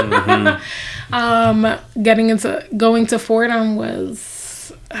 Going to Fordham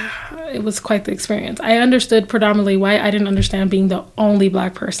was quite the experience. I understood predominantly why I didn't understand being the only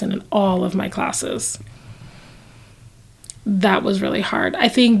Black person in all of my classes. That was really hard. I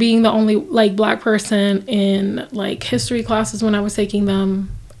think being the only like Black person in like history classes when I was taking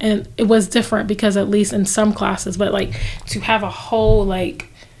them, and it was different because at least in some classes, but like to have a whole like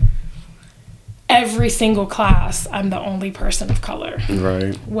every single class I'm the only person of color,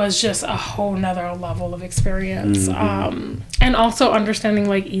 right, was just a whole nother level of experience. And also understanding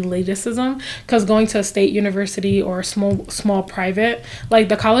like elitism, because going to a state university or a small private, like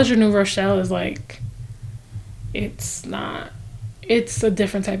the College of New Rochelle is like, it's a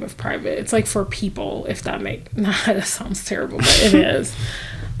different type of private. It's like for people, if that that sounds terrible, but it is.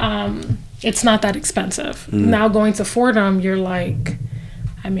 It's not that expensive. Now going to Fordham, you're like,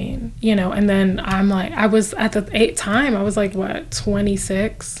 I mean, and then I'm like, I was at the time, I was like, what,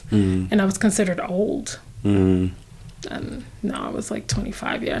 26? And I was considered old. And no, I was like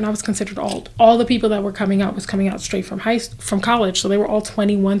 25, and I was considered old. All the people that were coming out was coming out straight from college, so they were all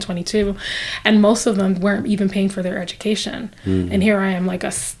 21, 22, and most of them weren't even paying for their education. And here I am like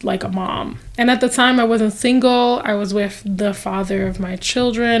a mom. And at the time I wasn't single. I was with the father of my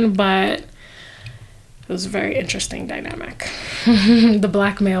children, but it was a very interesting dynamic. The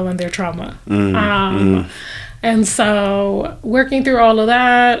Black male and their trauma. And so working through all of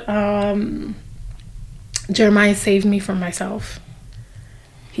that, Jeremiah saved me from myself.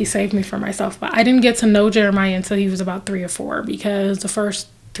 He saved me from myself. But I didn't get to know Jeremiah until he was about 3 or 4, because the first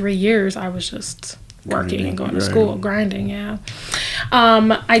 3 years I was just working and going to school, grinding,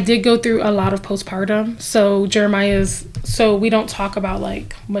 I did go through a lot of postpartum. So we don't talk about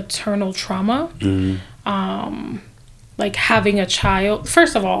like maternal trauma. Like having a child,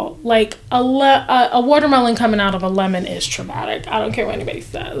 first of all, like a watermelon coming out of a lemon is traumatic. I don't care what anybody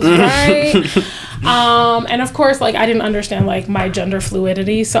says, right? And of course, like I didn't understand like my gender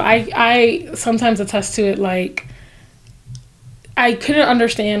fluidity, so I sometimes attest to it. Like I couldn't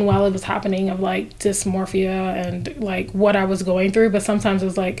understand while it was happening of like dysmorphia and like what I was going through, but sometimes it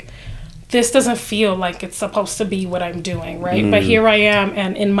was like this doesn't feel like it's supposed to be what I'm doing, right? But here I am,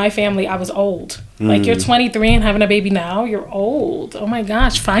 and in my family, I was old. Like, you're 23 and having a baby now? You're old. Oh my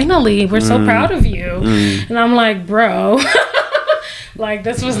gosh, finally, we're so proud of you. And I'm like, bro, like,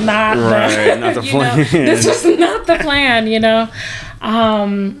 this was not not the plan. This was not the plan, you know?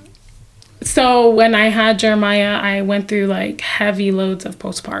 So when I had Jeremiah, I went through like heavy loads of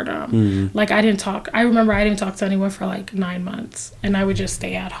postpartum. Like, I remember I didn't talk to anyone for like 9 months, and I would just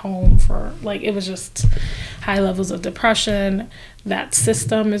stay at home for like, it was just high levels of depression. That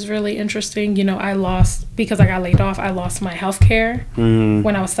system is really interesting. You know, because I got laid off, I lost my health care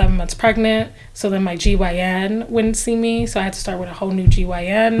when I was 7 months pregnant. So then my GYN wouldn't see me. So I had to start with a whole new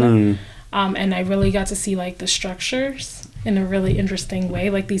GYN. And I really got to see like the structures in a really interesting way,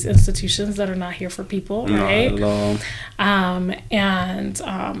 like these institutions that are not here for people, right? Then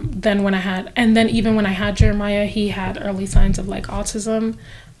even when I had Jeremiah, he had early signs of like autism,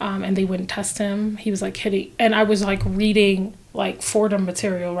 and they wouldn't test him. He was like hitting, and I was like reading like Fordham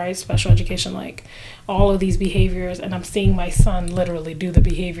material, right? Special education, like all of these behaviors, and I'm seeing my son literally do the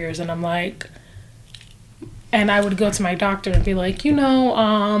behaviors, and I'm like, and I would go to my doctor and be like,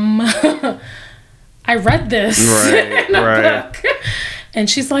 I read this in a book. And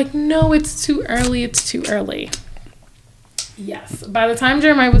she's like, no, it's too early. It's too early. Yes. By the time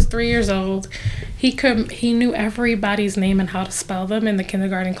Jeremiah was 3 years old, he knew everybody's name and how to spell them in the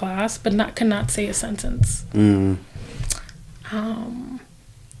kindergarten class, but could not say a sentence. That's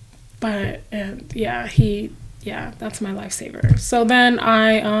my lifesaver. So then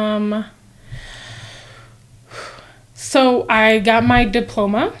I got my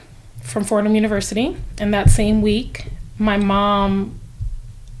diploma from Fordham University, and that same week my mom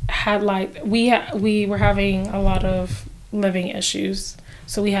had like we were having a lot of living issues,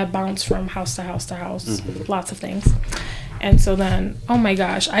 so we had bounced from house to house to house, lots of things. And so then, oh my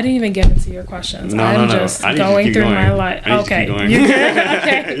gosh, I didn't even get into your questions. I'm just going through my life. Okay. You good?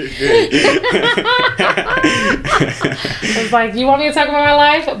 Okay. I was like, you want me to talk about my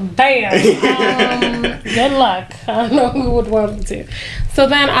life? Bam. Good luck. I don't know who would want me to. So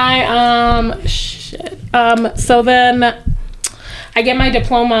then so then I get my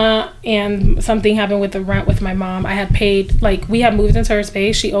diploma, and something happened with the rent with my mom. I had paid, like, we had moved into her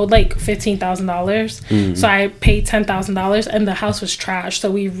space. She owed like $15,000. So I paid $10,000, and the house was trash. So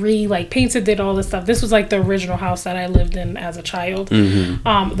we painted, did all this stuff. This was like the original house that I lived in as a child,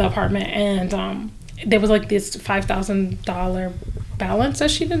 the apartment. And there was like this $5,000 balance that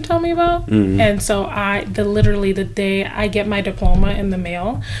she didn't tell me about. And so literally the day I get my diploma in the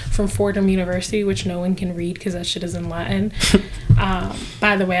mail from Fordham University, which no one can read because that shit is in Latin.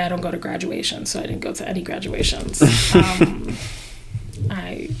 By the way, I don't go to graduation, so I didn't go to any graduations.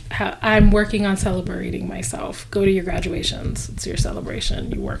 I'm working on celebrating myself. Go to your graduations. It's your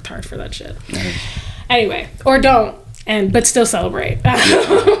celebration. You worked hard for that shit. Anyway, or don't, but still celebrate.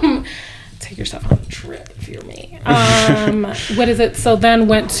 Take yourself on a trip if you're me. What is it? So then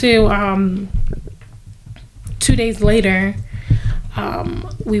went to 2 days later,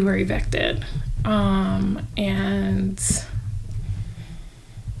 we were evicted, and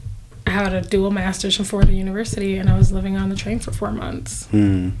I had a dual master's from Fordham University, and I was living on the train for 4 months.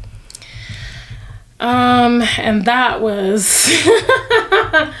 And that was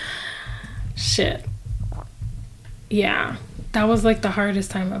shit. Yeah, that was like the hardest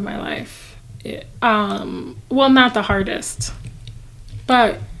time of my life. Well, not the hardest,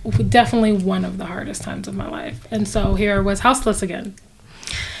 but definitely one of the hardest times of my life. And so here I was, houseless again,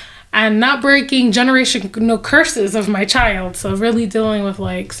 and not breaking generational curses of my child. So really dealing with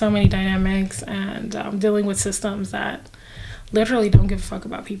like so many dynamics, and dealing with systems that literally don't give a fuck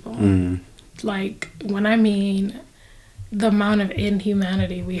about people. Like, when I mean the amount of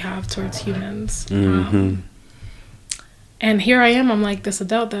inhumanity we have towards humans. And here I am, I'm like this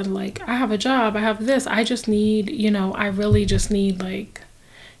adult that like, I have a job, I have this, I just need, I really just need like,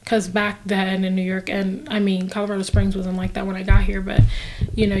 because back then in New York, and I mean, Colorado Springs wasn't like that when I got here, but,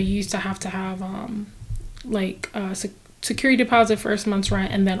 you used to have security deposit, first month's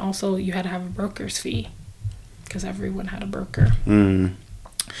rent, and then also you had to have a broker's fee, because everyone had a broker.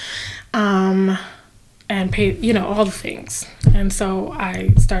 And pay, all the things. And so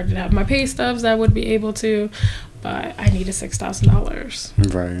I started to have my pay stubs that would be able to, but I needed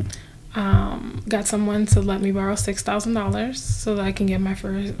 $6,000. Right. Got someone to let me borrow $6,000 so that I can get my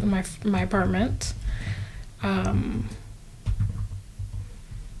apartment. I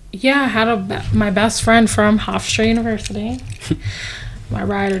had my best friend from Hofstra University, my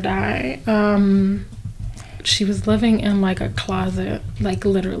ride or die. She was living in like a closet, like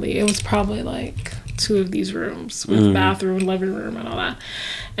literally. It was probably like 2 of these rooms with bathroom, living room, and all that.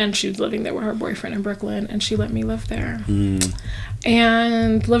 And she was living there with her boyfriend in Brooklyn, and she let me live there.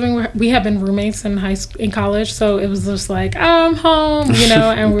 And we had been roommates in college, so it was just like, oh, I'm home, you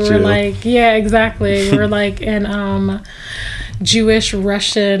know. And we were like, yeah, exactly. We were like in Jewish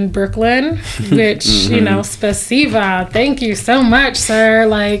Russian Brooklyn, which you know, spasiba, thank you so much, sir.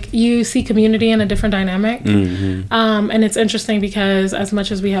 Like, you see community in a different dynamic. And it's interesting because as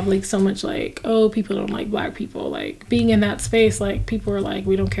much as we have like so much like, oh, people don't like black people, like being in that space, like people are like,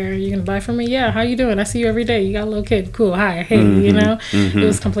 we don't care, you're gonna buy from me, yeah, how you doing, I see you every day, you got a little kid, cool, hi, hey, you know. It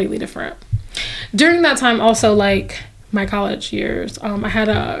was completely different. During that time also, like my college years, I had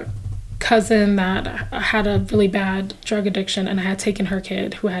a cousin that had a really bad drug addiction, and I had taken her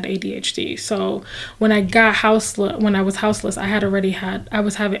kid who had ADHD. So when I was houseless, I had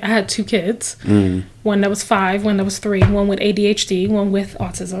 2 kids, one that was 5, one that was 3, one with ADHD, one with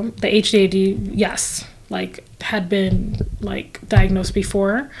autism. The ADHD, yes, like had been like diagnosed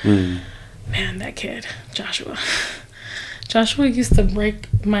before. Man, that kid, Joshua used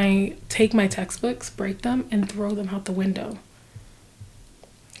to take my textbooks, break them, and throw them out the window.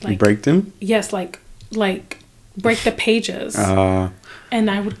 Like, break them? Yes, like break the pages.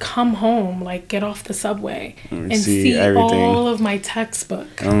 And I would come home, like get off the subway and see everything. All of my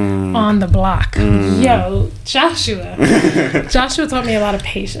textbook on the block. Yo, Joshua taught me a lot of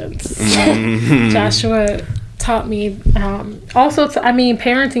patience. Joshua taught me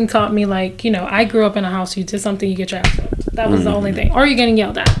parenting taught me, like, you know, I grew up in a house, you did something, you get your ass whipped. That was the only thing, or you're getting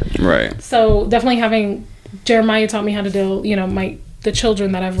yelled at. Right. So definitely having Jeremiah taught me how to deal, you know, the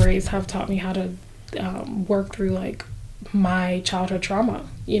children that I've raised have taught me how to work through like my childhood trauma,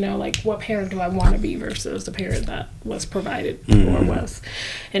 you know, like what parent do I want to be versus the parent that was provided or was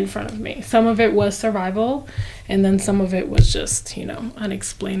in front of me. Some of it was survival, and then some of it was just, you know,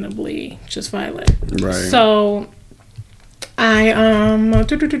 unexplainably just violent. Right. So I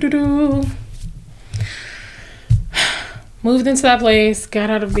moved into that place,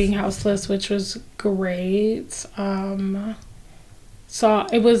 got out of being houseless, which was great. So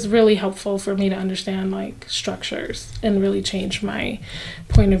it was really helpful for me to understand like structures and really change my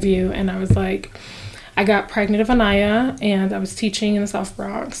point of view. And I was like, I got pregnant of Anaya, and I was teaching in the South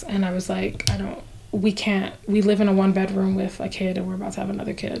Bronx, and I was like, we live in a 1-bedroom with a kid, and we're about to have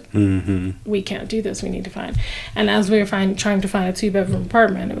another kid. We can't do this. We need to find. And as we were trying to find a 2-bedroom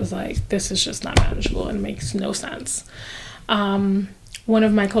apartment, it was like, this is just not manageable and makes no sense. One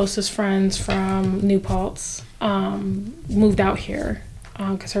of my closest friends from New Paltz moved out here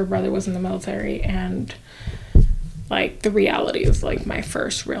because her brother was in the military, and like the reality is like my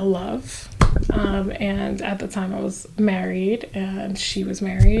first real love. And at the time I was married and she was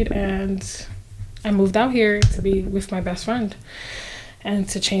married, and I moved out here to be with my best friend and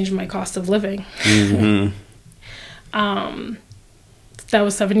to change my cost of living. That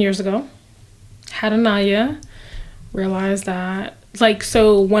was 7 years ago. Had Anaya, realized that, like,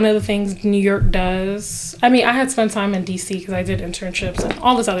 so one of the things New York does, I mean, I had spent time in DC because I did internships and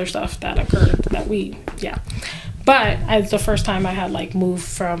all this other stuff that occurred but it's the first time I had like moved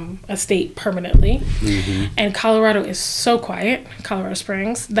from a state permanently. And Colorado is so quiet, Colorado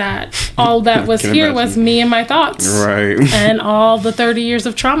Springs, that all that was here was me and my thoughts, right? And all the 30 years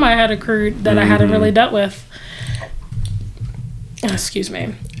of trauma I had accrued that I hadn't really dealt with. Excuse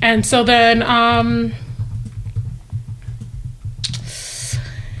me. And so then I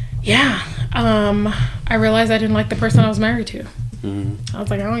realized I didn't like the person I was married to. I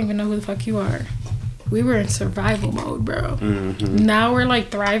was like, I don't even know who the fuck you are. We were in survival mode, bro. Now we're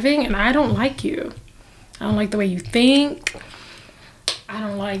like thriving, and I don't like you. I don't like the way you think. I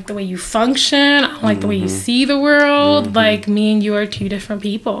don't like the way you function. I don't like the way you see the world. Like, me and you are 2 different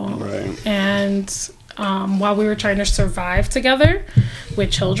people. Right. And while we were trying to survive together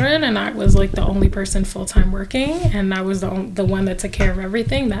with children, and I was like the only person full-time working, and I was the one that took care of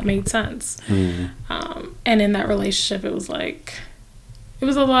everything, that made sense. And in that relationship, it was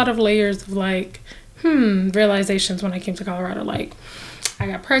a lot of layers of like realizations when I came to Colorado. Like, I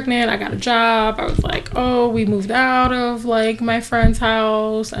got pregnant, I got a job, I was like, oh, we moved out of like my friend's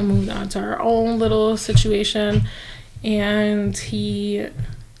house and moved on to our own little situation, and he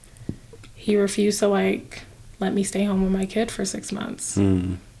refused to like let me stay home with my kid for 6 months.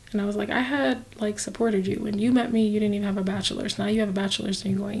 And I was like, I had like supported you. When you met me, you didn't even have a bachelor's. Now you have a bachelor's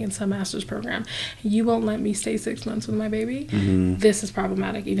and you're going into a master's program. And you won't let me stay 6 months with my baby. This is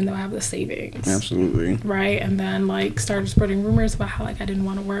problematic, even though I have the savings. Absolutely. Right? And then like started spreading rumors about how like I didn't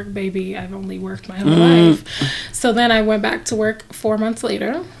want to work. Baby, I've only worked my whole life. So then I went back to work 4 months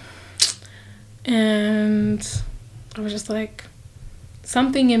later. And I was just like,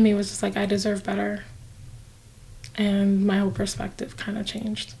 something in me was just like, I deserve better. and my whole perspective kind of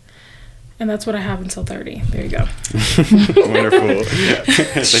changed. And that's what I have until 30. There you go. Wonderful.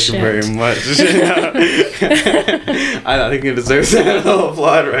 Thank you very much. I think it deserves a little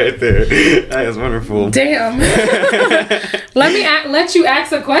applaud right there. That is wonderful. Damn. Let you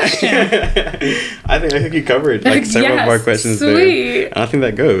ask a question. I think you covered like several of our questions sweet. there. I don't think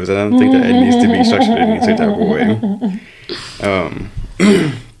that goes. I don't think that it needs to be structured in any type of way.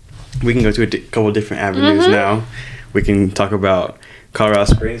 We can go to a couple of different avenues now. We can talk about Colorado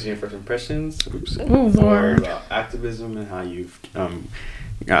Springs, your first impressions. Oh, Lord. Or about activism and how you've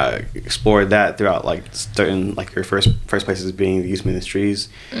explored that throughout like certain like your first places being the youth ministries,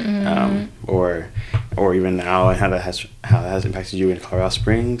 or even now, and how that has impacted you in Colorado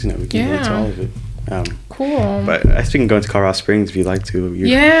Springs. You know, we can go into all of it. Cool. But I think going to Colorado Springs if you like to.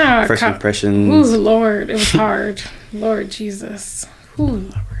 Your first impressions. Oh Lord, it was hard. Lord Jesus. Oh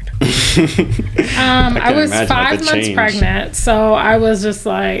Lord. I was 5 months pregnant, so I was just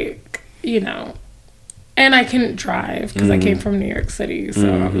like, you know, and I couldn't drive because I came from New York City,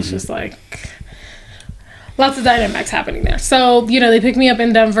 so I was just like, lots of dynamics happening there. So, you know, they picked me up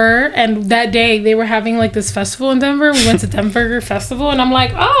in Denver, and that day they were having like this festival in Denver. We went to Denver Festival, and I'm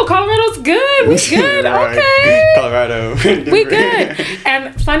like, oh, Colorado's good. We good. Right. Okay. Colorado. We good.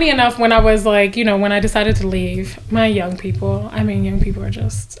 And funny enough, when I was like, you know, when I decided to leave, young people are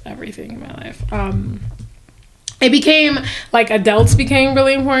just everything in my life. It became like adults became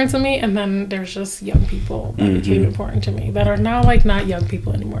really important to me, and then there's just young people that became important to me that are now like not young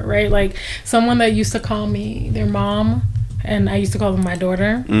people anymore, right? Like someone that used to call me their mom, and I used to call them my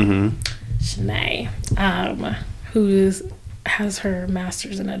daughter, Shanae, who has her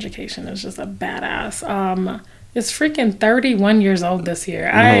master's in education, is just a badass. Is freaking 31 years old this year.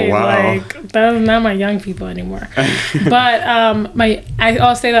 That's not my young people anymore. But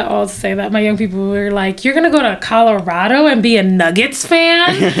I'll say that all to say that my young people were like, you're gonna go to Colorado and be a Nuggets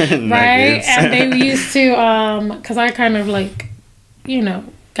fan, right? And they used to, because I kind of like, you know,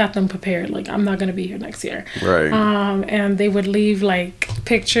 got them prepared. Like, I'm not gonna be here next year, right? And they would leave like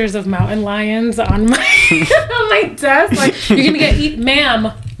pictures of mountain lions on my on my desk. Like, you're gonna get eaten,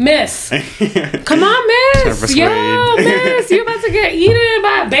 ma'am. Miss, come on, miss. Yo, miss, you're about to get eaten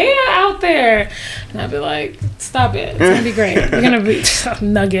by a bear out there. And I'd be like, stop it. It's going to be great. We're going to be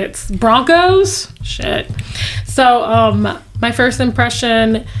Nuggets. Broncos? Shit. So my first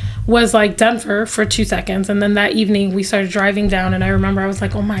impression was like Denver for 2 seconds. And then that evening we started driving down. And I remember I was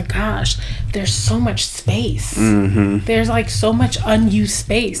like, oh my gosh, there's so much space. There's like so much unused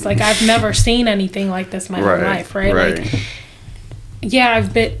space. Like I've never seen anything like this in my whole life, right? Like, yeah,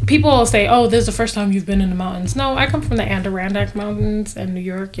 people will say, oh, this is the first time you've been in the mountains. No, I come from the Adirondack Mountains in New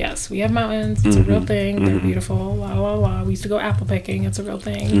York. Yes, we have mountains. It's a real thing. They're beautiful. La, la, la. We used to go apple picking. It's a real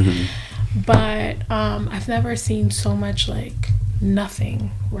thing. But I've never seen so much, like,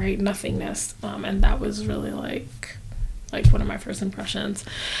 nothing, right? Nothingness. And that was really, like one of my first impressions.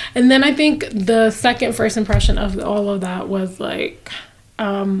 And then I think the second first impression of all of that was, like...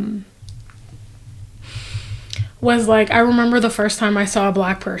 I remember the first time I saw a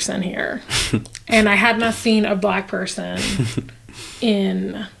black person here. And I had not seen a black person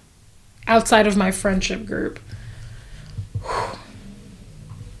outside of my friendship group,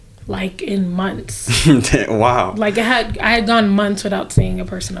 like in months. Wow. Like I had gone months without seeing a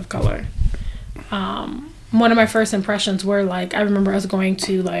person of color. One of my first impressions were like, I remember I was going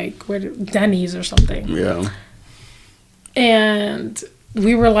to like Denny's or something. Yeah. And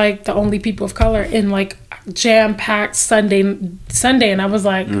we were like the only people of color in like jam-packed Sunday, and I was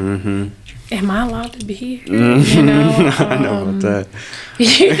like, am I allowed to be here? You know, I know about that.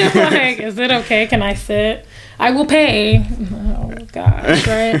 You know, like, is it okay? Can I sit? I will pay. Oh gosh,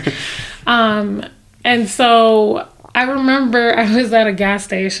 right? And so I remember I was at a gas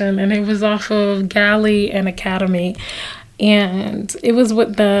station, and it was off of Galley and Academy. And it was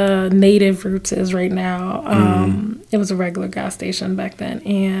what the Native Roots is right now. It was a regular gas station back then.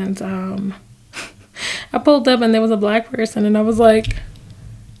 And I pulled up and there was a black person and I was like,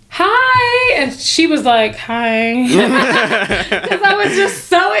 hi. And she was like, hi. Because I was just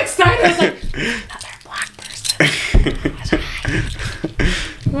so excited. I was like, another black person.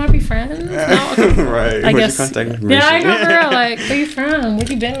 You want to be friends? No? Okay. Right. I guess. Contact information? Yeah, I know, girl. Like, where you from? Where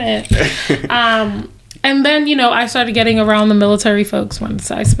you been at? And then, you know, I started getting around the military folks once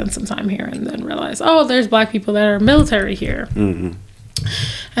I spent some time here and then realized, oh, there's black people that are military here. And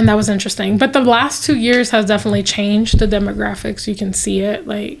that was interesting. But the last 2 years has definitely changed the demographics. You can see it.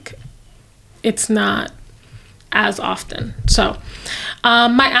 Like, it's not as often. So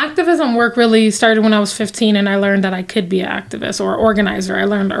my activism work really started when I was 15, and I learned that I could be an activist or organizer. I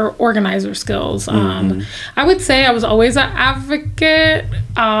learned organizer skills. I would say I was always an advocate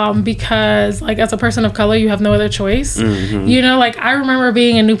because, like, as a person of color, you have no other choice. You know, like, I remember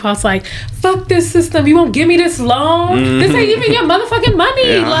being in New Paltz, like, fuck this system. You won't give me this loan. This ain't even your motherfucking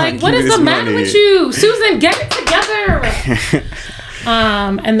money. Yeah, like, what is the matter with you? Susan, get it together.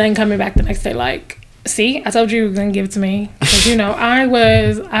 And then coming back the next day, like, see, I told you you were going to give it to me. Because, you know,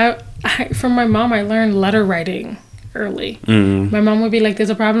 I from my mom, I learned letter writing early. My mom would be like, there's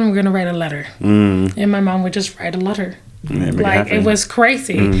a problem, we're going to write a letter. And my mom would just write a letter. Like, it was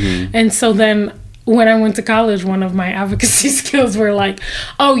crazy. And so then when I went to college, one of my advocacy skills were like,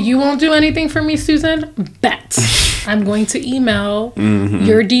 oh, you won't do anything for me, Susan? Bet. I'm going to email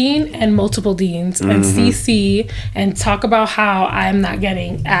your dean and multiple deans and CC and talk about how I'm not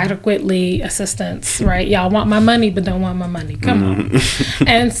getting adequately assistance, right? Y'all want my money, but don't want my money. Come on.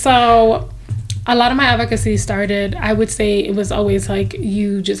 And so a lot of my advocacy started, I would say it was always like,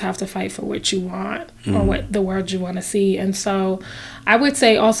 you just have to fight for what you want or what the world you want to see. And so I would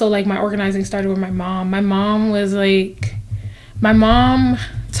say also, like, my organizing started with my mom. My mom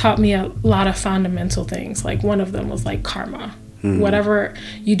taught me a lot of fundamental things. Like, one of them was like karma. Whatever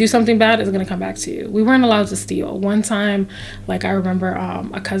you do, something bad is going to come back to you. We weren't allowed to steal. One time, like, I remember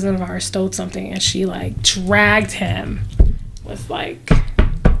a cousin of ours stole something, and she, like, dragged him with, like,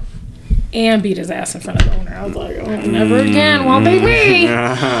 and beat his ass in front of the owner. I was like, oh, never again. Won't be me.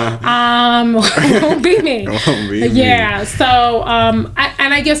 Won't be me. Yeah. So,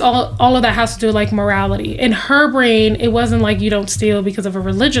 I guess all of that has to do with, like, morality. In her brain, it wasn't like you don't steal because of a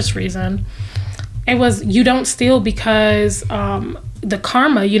religious reason. It was, you don't steal because the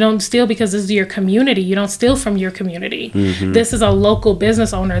karma. You don't steal because this is your community. You don't steal from your community. This is a local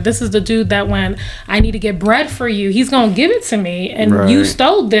business owner. This is the dude that when I need to get bread for you, he's going to give it to me, and you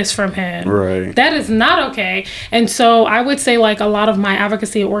stole this from him. That is not okay. And so I would say, like, a lot of my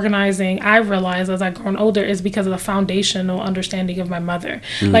advocacy and organizing, I realized as I've grown older, is because of the foundational understanding of my mother.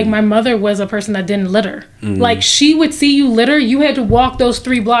 Like, my mother was a person that didn't litter. Like, she would see you litter, you had to walk those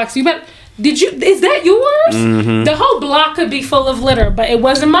 3 blocks. Is that yours? The whole block could be full of litter, but it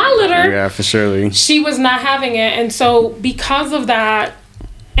wasn't my litter. Yeah, for surely. She was not having it. And so because of that,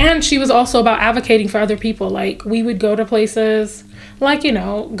 and she was also about advocating for other people. Like, we would go to places like, you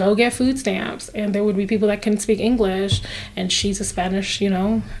know, go get food stamps, and there would be people that couldn't speak English, and she's a Spanish, you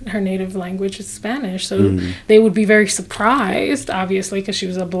know, her native language is Spanish. So they would be very surprised, obviously, because she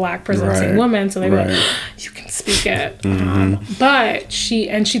was a Black presenting woman. So they were like, you can speak it. But she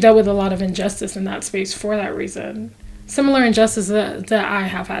dealt with a lot of injustice in that space for that reason. Similar injustice that I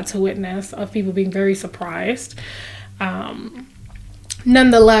have had to witness, of people being very surprised.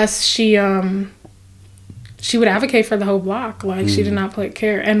 Nonetheless, she would advocate for the whole block. Like, she did not put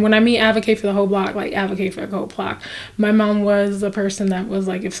care. And when I mean advocate for the whole block, like, advocate for the whole block. My mom was the person that was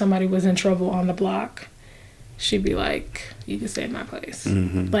like, if somebody was in trouble on the block, she'd be like, you can stay in my place.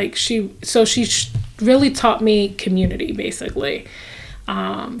 Like, she really taught me community, basically.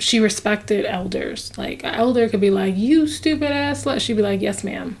 She respected elders. Like, an elder could be like, you stupid ass slut. She'd be like, yes,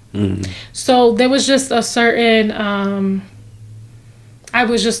 ma'am. So there was just a certain, I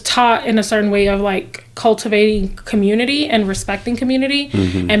was just taught in a certain way of, like, cultivating community and respecting community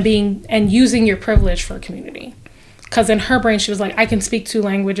and using your privilege for community. Because in her brain, she was like, I can speak 2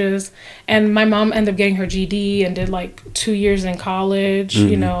 languages. And my mom ended up getting her GD and did, like, 2 years in college,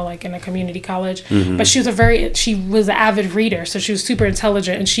 you know, like, in a community college. But she was an avid reader, so she was super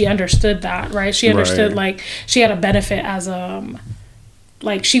intelligent, and she understood that, right? She understood, like, she had a benefit as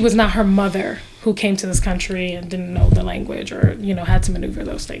like, she was not her mother who came to this country and didn't know the language or, you know, had to maneuver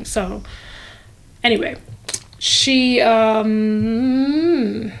those things. So anyway,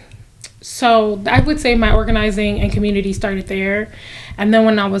 so I would say my organizing and community started there. And then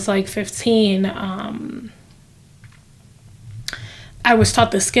when I was like 15, I was taught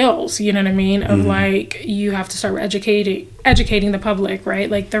the skills, you know what I mean? Of like, you have to start educating the public, right?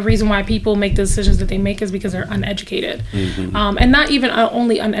 Like, the reason why people make the decisions that they make is because they're uneducated. And not even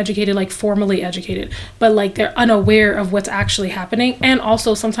only uneducated, like formally educated, but like they're unaware of what's actually happening. And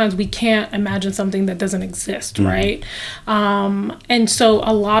also sometimes we can't imagine something that doesn't exist, right? And so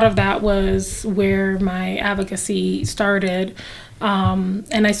a lot of that was where my advocacy started.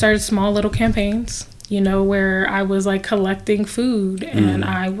 And I started small little campaigns, you know, where I was like collecting food and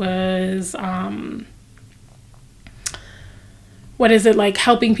I was, like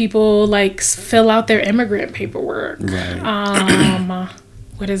helping people like fill out their immigrant paperwork.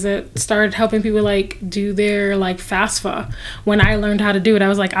 started helping people like do their like FAFSA. When I learned how to do it, I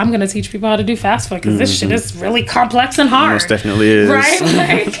was like, I'm gonna teach people how to do FAFSA because this shit is really complex and hard. Most definitely is. Right?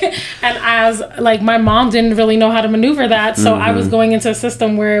 Like, and as like my mom didn't really know how to maneuver that, so I was going into a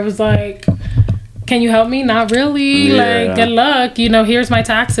system where it was like, can you help me? Not really. Like, good luck. You know, here's my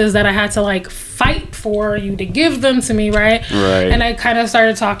taxes that I had to like fight for you to give them to me, right? And I kind of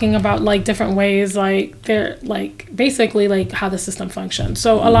started talking about like different ways, like they're like basically like how the system functions.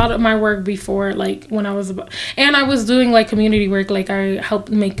 So a lot of my work before, like when I was and I was doing like community work, like I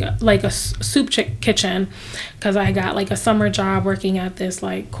helped make like a soup kitchen because I got like a summer job working at this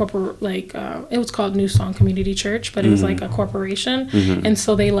like corporate, like it was called New Song Community Church, but it was like a corporation, and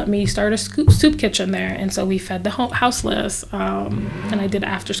so they let me start a soup kitchen there, and so we fed the houseless, and I did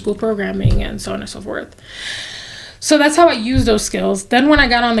after school programming and so on and so forth. So that's how I used those skills. Then when I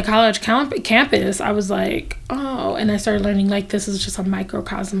got on the college campus, I was like, oh, and I started learning like this is just a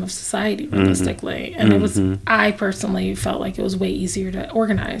microcosm of society realistically. And it was, I personally felt like it was way easier to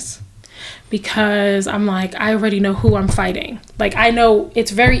organize because I'm like, I already know who I'm fighting. Like I know it's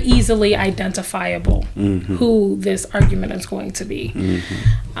very easily identifiable who this argument is going to be,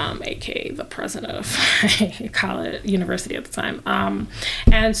 aka the president of college, university at the time.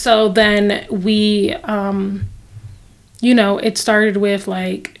 And so then we, you know, it started with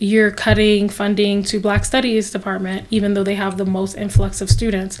like, you're cutting funding to Black Studies department, even though they have the most influx of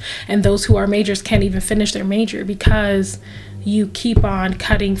students, and those who are majors can't even finish their major because you keep on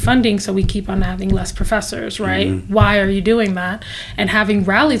cutting funding, so we keep on having less professors, right? Why are you doing that? And having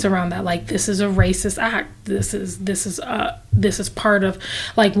rallies around that, like this is a racist act. This is part of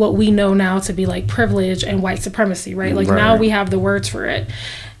like what we know now to be like privilege and white supremacy, right? Like now we have the words for it.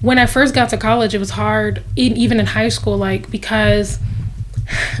 When I first got to college, it was hard, even in high school, like because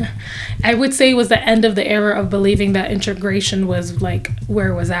I would say it was the end of the era of believing that integration was like where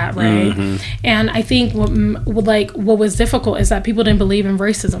it was at, right? And I think what was difficult is that people didn't believe in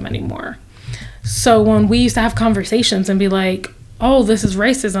racism anymore. So when we used to have conversations and be like, oh, this is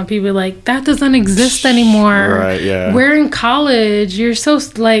racism, people be like, that doesn't exist anymore. Right, yeah. We're in college. You're so,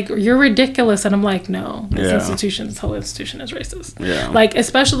 like, you're ridiculous. And I'm like, no, this whole institution is racist. Yeah. Like,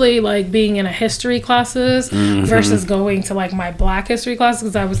 especially, like, being in a history classes versus going to, like, my Black history classes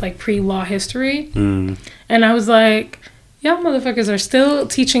because I was, like, pre-law history. And I was like, y'all motherfuckers are still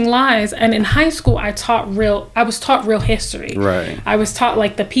teaching lies. And in high school, I was taught real history. Right. I was taught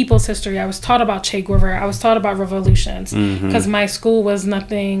like the people's history. I was taught about Che Guevara. I was taught about revolutions because my high school was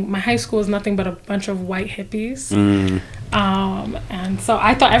nothing but a bunch of white hippies. And so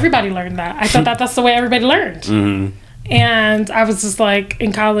I thought everybody learned that. I thought that's the way everybody learned. And I was just like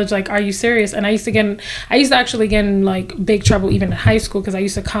in college, like, are you serious? And I used to actually get in like big trouble even in high school because I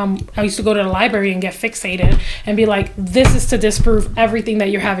used to go to the library and get fixated and be like, this is to disprove everything that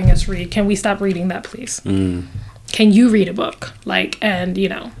you're having us read. Can we stop reading that, please? Can you read a book? Like, and you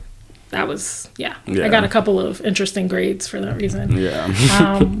know, that was, I got a couple of interesting grades for that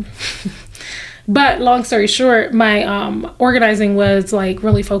reason. But long story short, my organizing was like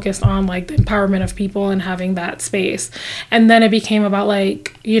really focused on like the empowerment of people and having that space. And then it became about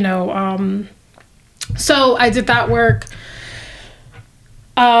like, you know, so I did that work.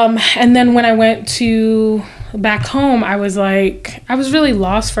 And then when I went back home, I was really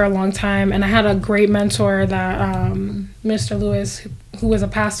lost for a long time. And I had a great mentor that Mr. Lewis, who was a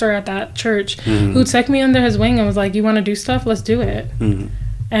pastor at that church, who took me under his wing and was like, you want to do stuff? Let's do it.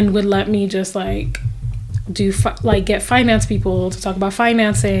 And would let me just like get finance people to talk about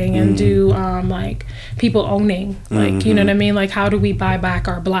financing and do like people owning, like you know what I mean, like how do we buy back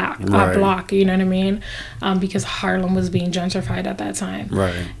our block, you know what I mean, because Harlem was being gentrified at that time,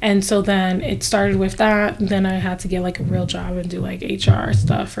 and so then it started with that. Then I had to get like a real job and do like HR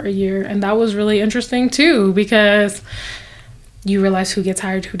stuff for a year, and that was really interesting too because you realize who gets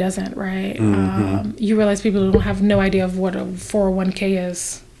hired, who doesn't, right? You realize people don't have no idea of what a 401k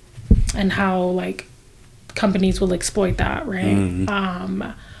is and how like companies will exploit that, right?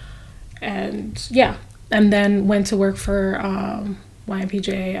 And then went to work for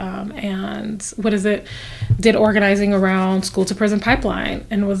YMPJ and did organizing around school to prison pipeline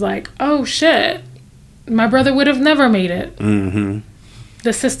and was like, oh shit, my brother would have never made it.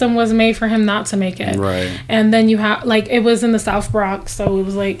 The system was made for him not to make it. Right. And then you have, like, it was in the South Bronx, so it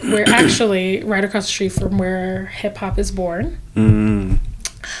was, like, we're actually right across the street from where hip-hop is born.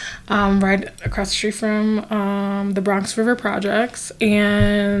 Right across the street from the Bronx River Projects.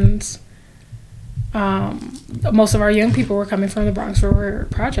 And most of our young people were coming from the Bronx River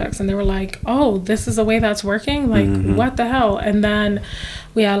Projects. And they were like, oh, this is the way that's working? Like, what the hell? And then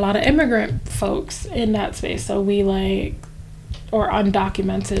we had a lot of immigrant folks in that space. So we, like... or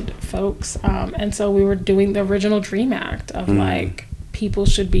undocumented folks. And so we were doing the original DREAM Act of like, people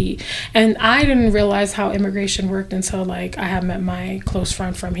should be, and I didn't realize how immigration worked until like I had met my close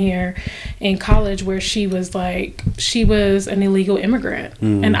friend from here in college, where she was an illegal immigrant,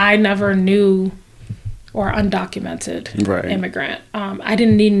 and I never knew, or undocumented immigrant. I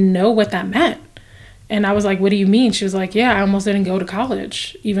didn't even know what that meant. And I was like, what do you mean? She was like, yeah, I almost didn't go to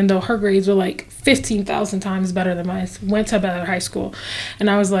college, even though her grades were like 15,000 times better than mine. Went to better high school. And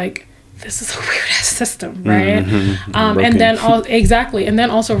I was like, this is a weird ass system, right? And then and then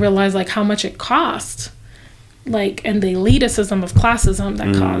also realize like how much it costs, like, and the elitism of classism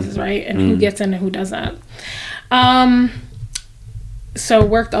that causes, right? And who gets in and who doesn't. So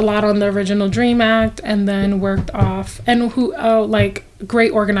worked a lot on the original DREAM Act, and then worked off, and like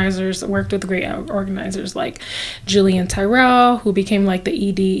great organizers, worked with great organizers like Julian Tyrell, who became like the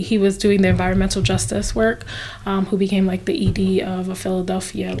ED. He was doing the environmental justice work, who became like the ED of a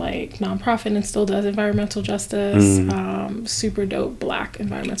Philadelphia like nonprofit and still does environmental justice. Super dope Black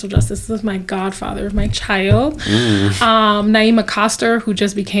environmental justice. This is my godfather of my child. Naima Coster, who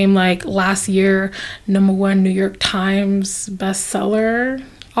just became like last year #1 New York Times bestseller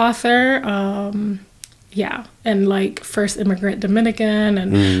author. Yeah, and like first immigrant Dominican,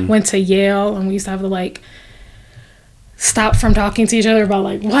 and went to Yale, and we used to have to like stop from talking to each other about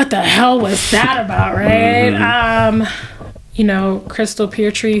like, what the hell was that about, right? You know, Crystal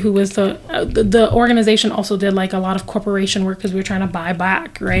Peartree, who was the organization, also did like a lot of corporation work because we were trying to buy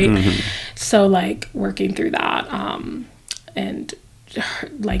back, right? So like working through that, and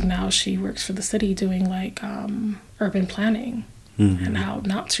like now she works for the city doing like urban planning. And how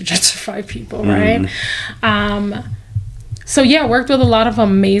not to gentrify people, right? So yeah, worked with a lot of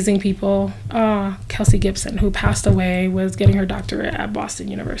amazing people. Kelsey Gibson, who passed away, was getting her doctorate at Boston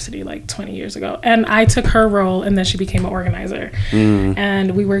University like 20 years ago. And I took her role, and then she became an organizer.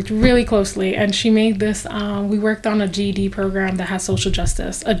 And we worked really closely. And she made this, we worked on a GED program that has social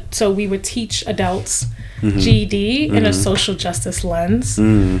justice. So we would teach adults GED in a social justice lens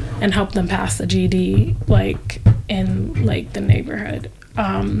and help them pass the GED like in like the neighborhood.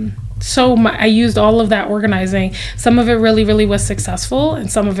 So I used all of that organizing. Some of it really, really was successful,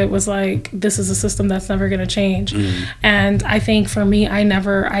 and some of it was like, this is a system that's never going to change. And I think for me,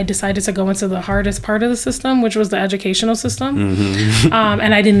 I decided to go into the hardest part of the system, which was the educational system.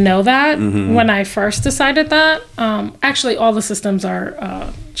 And I didn't know that when I first decided that. Actually, all the systems are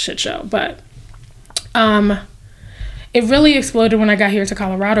a shit show, but it really exploded when I got here to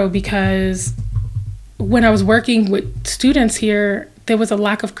Colorado, because when I was working with students here, there was a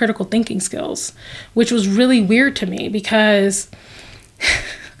lack of critical thinking skills, which was really weird to me, because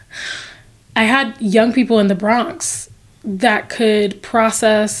I had young people in the Bronx that could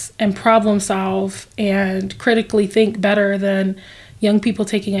process and problem solve and critically think better than young people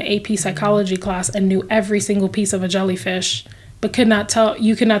taking an AP psychology class and knew every single piece of a jellyfish, but could not tell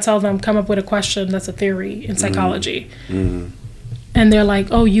them, come up with a question that's a theory in psychology. And they're like,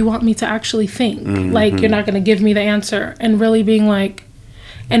 oh, you want me to actually think? Like, you're not going to give me the answer. And really being like,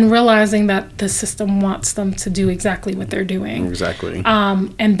 and realizing that the system wants them to do exactly what they're doing. Exactly.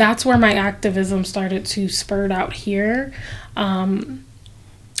 And that's where my activism started to spurt out here.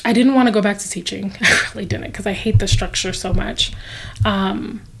 I didn't want to go back to teaching. I really didn't, because I hate the structure so much.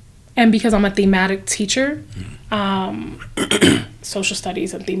 And because I'm a thematic teacher, social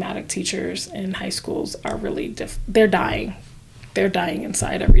studies and thematic teachers in high schools are really, they're dying. They're dying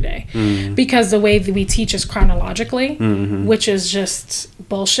inside every day, because the way that we teach is chronologically, which is just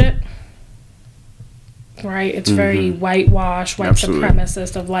bullshit, right? It's very whitewash, white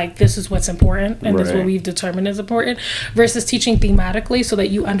supremacist of like, this is what's important and this is what we've determined is important, versus teaching thematically so that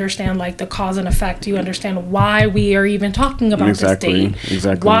you understand like the cause and effect. You understand why we are even talking about this date.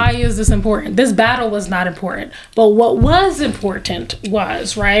 Why is this important? This battle was not important, but what was important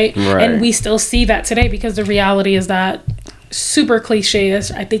was, right? And we still see that today, because the reality is that, super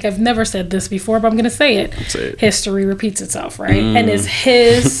cliche-ish, I think I've never said this before, but I'm going to say it. History repeats itself, right? And it's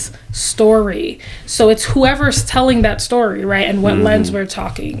his story. So it's whoever's telling that story, right? And what lens we're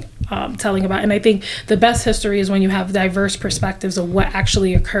telling about. And I think the best history is when you have diverse perspectives of what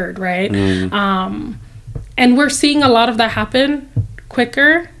actually occurred, right? And we're seeing a lot of that happen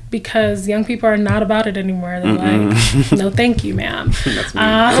quicker, because young people are not about it anymore. They're like, no, thank you, ma'am. That's me.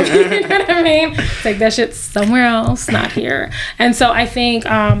 You know what I mean? Take that shit somewhere else, not here. And so I think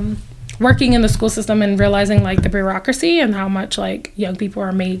working in the school system and realizing like the bureaucracy and how much like young people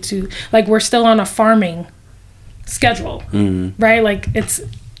are made to, like, we're still on a farming schedule, right? Like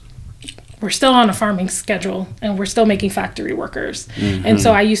we're still on a farming schedule and we're still making factory workers. And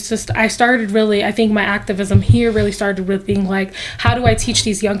so I started really, I think my activism here really started with being like, how do I teach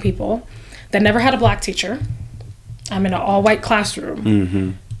these young people that never had a black teacher? I'm in an all-white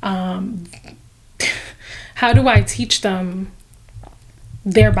classroom. How do I teach them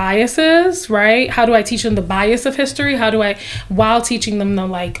their biases, right? How do I teach them the bias of history? How do I, while teaching them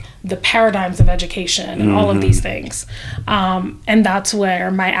the paradigms of education and all of these things? And that's where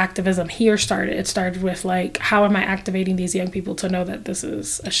my activism here started. It started with like, how am I activating these young people to know that this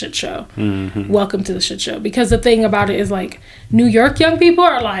is a shit show? Welcome to the shit show. Because the thing about it is like, New York young people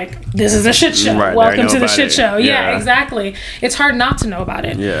are like, this is a shit show. Right, welcome to the shit show. Yeah, exactly. It's hard not to know about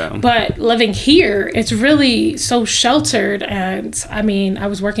it. Yeah. But living here, it's really so sheltered. And I mean, I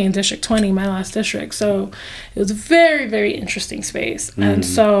was working in District 20, my last district. So it was a very, very interesting space. And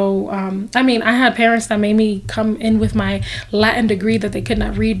so, I mean, I had parents that made me come in with my Latin degree that they could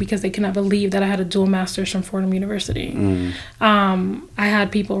not read because they could not believe that I had a dual master's from Fordham University. I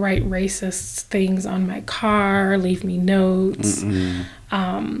had people write racist things on my car, leave me notes.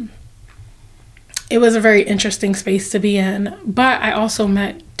 It was a very interesting space to be in. But I also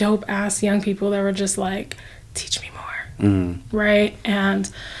met dope ass young people that were just like, teach me more. Right? And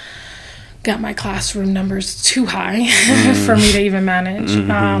got my classroom numbers too high for me to even manage.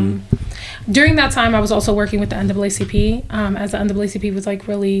 During that time, I was also working with the NAACP, as the NAACP was like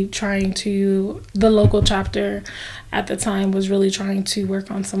really trying to, the local chapter at the time was really trying to work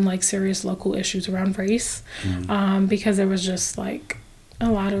on some like serious local issues around race, because there was just like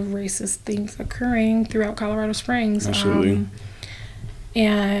a lot of racist things occurring throughout Colorado Springs. Absolutely.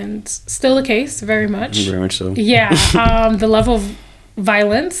 And still the case, very much. Very much so. Yeah. The level of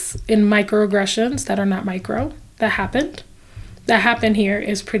violence in microaggressions that are not micro that happen here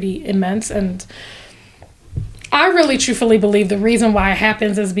is pretty immense. And I really truthfully believe the reason why it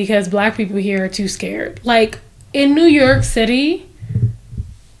happens is because black people here are too scared. Like in New York City,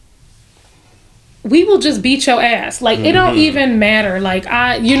 we will just beat your ass. Like it don't even matter. Like it's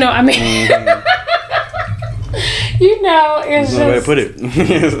That's the way to put it.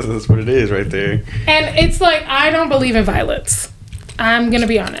 That's what it is right there. And it's like, I don't believe in violence. I'm going to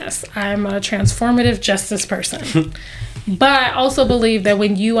be honest. I'm a transformative justice person. But I also believe that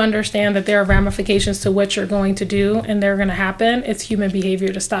when you understand that there are ramifications to what you're going to do and they're going to happen, it's human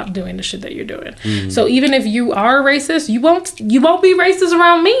behavior to stop doing the shit that you're doing. So even if you are racist, you won't be racist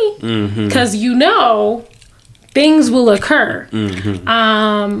around me because things will occur.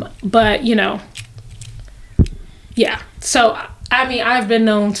 But yeah. So, I mean, I've been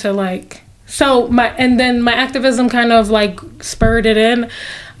known to like, my activism kind of like spurred it in.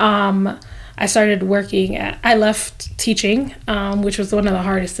 I started I left teaching, which was one of the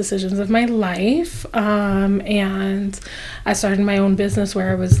hardest decisions of my life. And I started my own business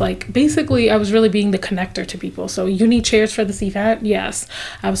where I was like, basically I was really being the connector to people. So you need chairs for this event? Yes.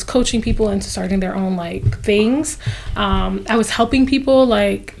 I was coaching people into starting their own like things. I was helping people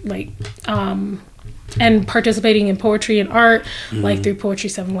and participating in poetry and art, like through Poetry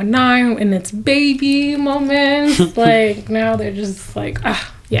 719 and its baby moments. Like now they're just like,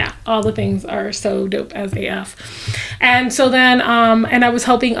 yeah, all the things are so dope as AF. And so then, and I was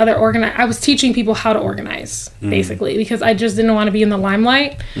helping I was teaching people how to organize, basically, because I just didn't want to be in the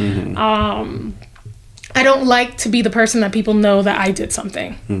limelight. I don't like to be the person that people know that I did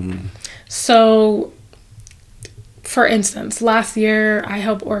something. So, for instance, last year I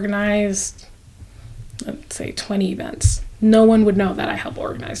helped organize, let's say 20 events. No one would know that I help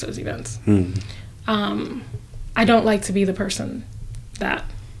organize those events. I don't like to be the person that,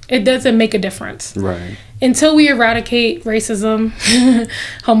 it doesn't make a difference. Right. Until we eradicate racism,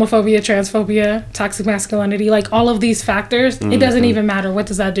 homophobia, transphobia, toxic masculinity, like all of these factors, it doesn't even matter. What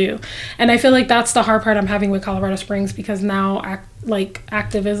does that do? And I feel like that's the hard part I'm having with Colorado Springs, because now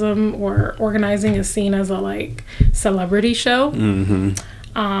activism or organizing is seen as a like celebrity show.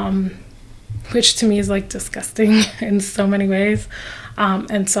 Which to me is like disgusting in so many ways.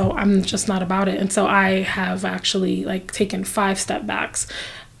 And so I'm just not about it. And so I have actually like taken 5 step backs,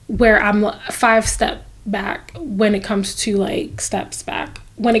 where I'm 5 step back when it comes to like steps back.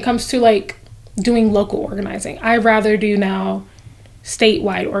 When it comes to like doing local organizing, I rather do now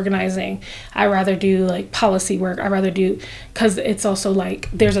statewide organizing. I rather do like policy work. I rather do, because it's also like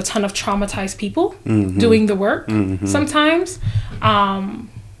there's a ton of traumatized people doing the work sometimes.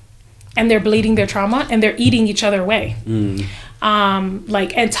 And they're bleeding their trauma and they're eating each other away.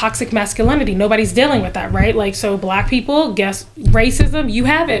 And toxic masculinity, nobody's dealing with that, right? Like, so black people, guess racism, you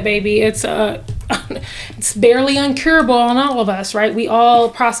have it, baby. It's a it's barely uncurable on all of us, right? We all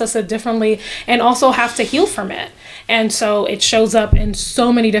process it differently and also have to heal from it. And so it shows up in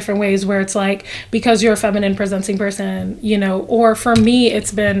so many different ways where it's like, because you're a feminine presenting person, you know, or for me,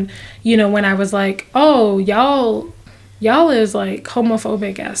 it's been, you know, when I was like, oh, y'all is like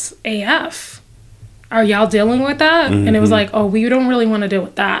homophobic as AF. Are y'all dealing with that? And it was like, oh, we don't really want to deal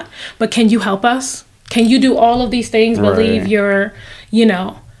with that. But can you help us? Can you do all of these things? Believe you're, you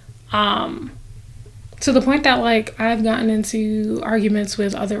know, to the point that like I've gotten into arguments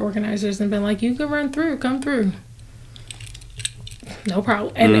with other organizers and been like, you can come through. No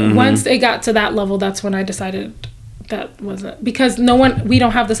problem. And once it got to that level, that's when I decided that wasn't, because we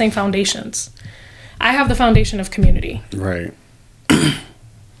don't have the same foundations. I have the foundation of community. Right.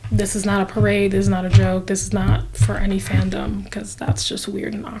 This is not a parade. This is not a joke. This is not for any fandom, because that's just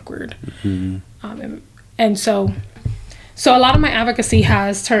weird and awkward. And so a lot of my advocacy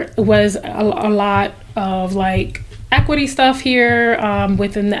was a lot of like equity stuff here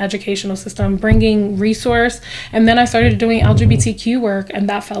within the educational system, bringing resource. And then I started doing LGBTQ work, and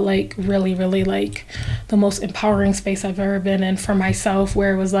that felt like really, really like the most empowering space I've ever been in for myself,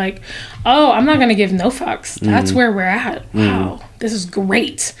 where it was like, oh, I'm not going to give no fucks. That's where we're at. Wow, this is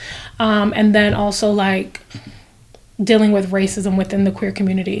great. And then also like dealing with racism within the queer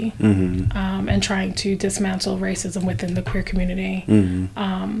community, and trying to dismantle racism within the queer community.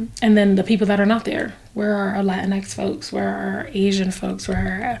 And then the people that are not there. Where are our Latinx folks? Where are our Asian folks?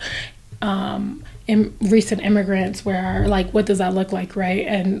 Where are recent immigrants? Where are, like, what does that look like, right?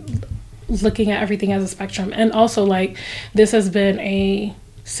 And looking at everything as a spectrum. And also, like, this has been a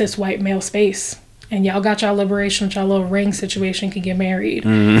cis white male space. And y'all got y'all liberation with y'all little ring situation, can get married.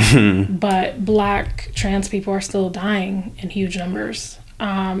 But Black trans people are still dying in huge numbers.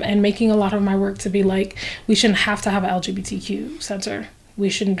 And making a lot of my work to be like, we shouldn't have to have an LGBTQ center. We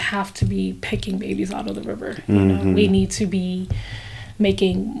shouldn't have to be picking babies out of the river. You know? We need to be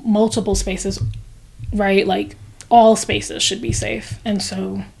making multiple spaces, right? Like, all spaces should be safe. And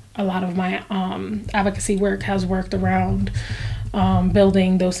so a lot of my advocacy work has worked around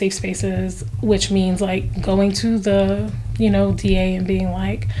building those safe spaces, which means like going to the, you know, DA and being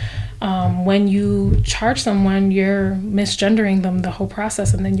like, when you charge someone, you're misgendering them the whole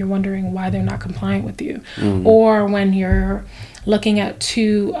process, and then you're wondering why they're not compliant with you. Or when you're looking at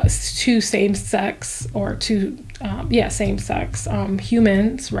two same-sex or same-sex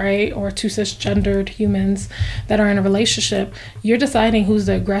humans, right, or two cisgendered humans that are in a relationship, you're deciding who's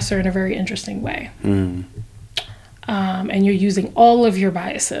the aggressor in a very interesting way. And you're using all of your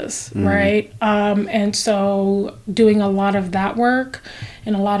biases, right? And so doing a lot of that work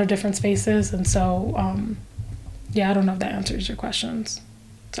in a lot of different spaces. And so, I don't know if that answers your questions.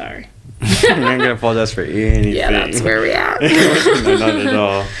 Sorry. I'm not going to apologize for anything. Yeah, that's where we're at. No, not at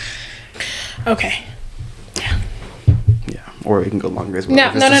all. Okay. Yeah. Or we can go longer as well. No.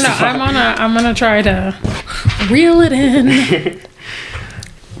 I'm gonna try to reel it in.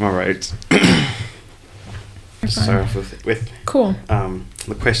 All right. Start off with cool.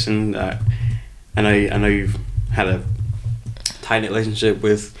 The question that I know you've had a tight relationship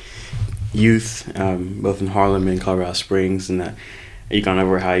with youth, both in Harlem and Colorado Springs, and that you've gone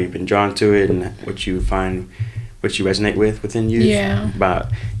over how you've been drawn to it and what you resonate with within youth. Yeah. But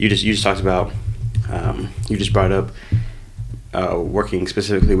you just talked about you just brought up working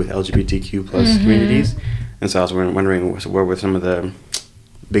specifically with LGBTQ plus communities, and so I was wondering what were some of the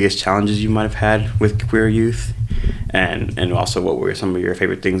biggest challenges you might have had with queer youth, and also what were some of your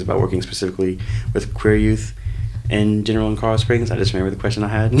favorite things about working specifically with queer youth in general in Colorado Springs. I just remember the question I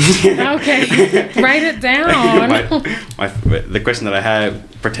had. Okay, write it down. The question that I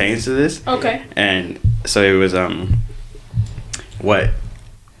had pertains to this. Okay. And so it was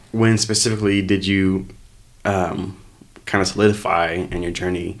when specifically did you kind of solidify in your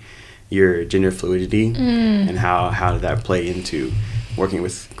journey your gender fluidity, and how did that play into working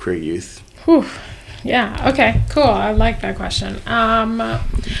with queer youth? Whew. Yeah. Okay. Cool. I like that question.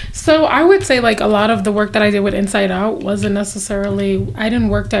 So I would say like a lot of the work that I did with Inside Out wasn't necessarily. I didn't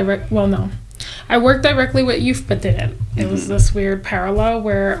work direct. Well, no, I worked directly with youth, but didn't. It was this weird parallel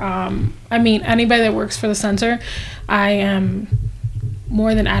where, anybody that works for the center, I am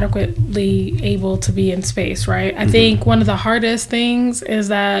more than adequately able to be in space, right? I think one of the hardest things is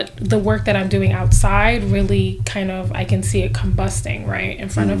that the work that I'm doing outside really kind of, I can see it combusting right in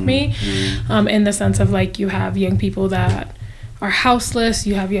front of me, in the sense of like you have young people that are houseless,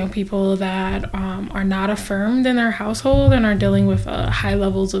 you have young people that are not affirmed in their household and are dealing with high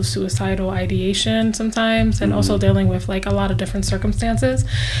levels of suicidal ideation sometimes, and also dealing with like a lot of different circumstances,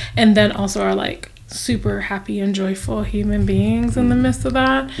 and then also are like super happy and joyful human beings in the midst of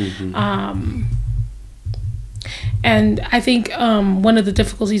that. And I think one of the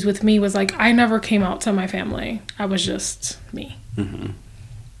difficulties with me was like, I never came out to my family. I was just me. Mm-hmm.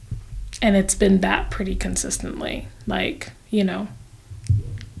 And it's been that pretty consistently. Like, you know,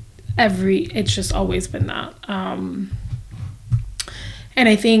 it's just always been that. And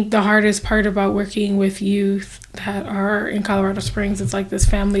I think the hardest part about working with youth that are in Colorado Springs is like this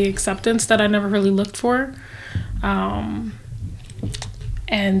family acceptance that I never really looked for. And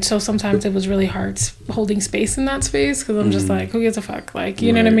so sometimes it was really hard holding space in that space because I'm just like, who gives a fuck? Like,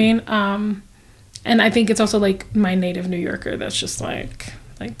 you know what I mean? And I think it's also like my native New Yorker that's just like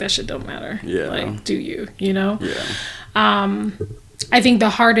that shit don't matter. Yeah. Like, do you know? Yeah. I think the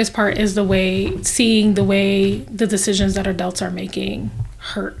hardest part is seeing the way the decisions that adults are making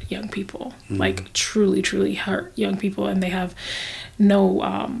hurt young people, like truly, truly hurt young people. And they have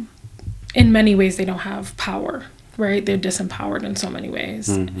no, in many ways, they don't have power, right? They're disempowered in so many ways.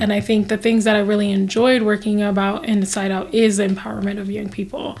 Mm-hmm. And I think the things that I really enjoyed working about Inside Out is the empowerment of young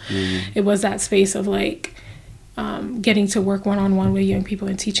people. Mm-hmm. It was that space of like, getting to work one-on-one with young people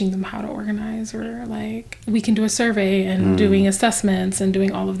and teaching them how to organize, or like we can do a survey and doing assessments and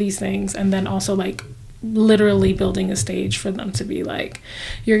doing all of these things, and then also like literally building a stage for them to be like,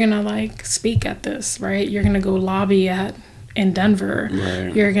 you're gonna like speak at this, right? You're gonna go lobby in Denver,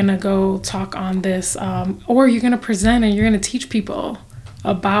 right. You're gonna go talk on this, or you're gonna present and you're gonna teach people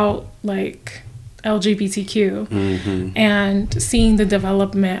about like LGBTQ, and seeing the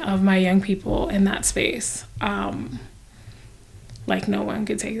development of my young people in that space. Like no one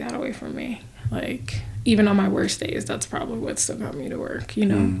could take that away from me. Like even on my worst days, that's probably what still got me to work, you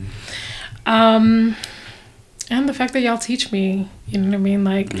know? And the fact that y'all teach me, you know what I mean?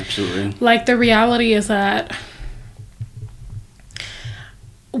 Like, absolutely. Like the reality is that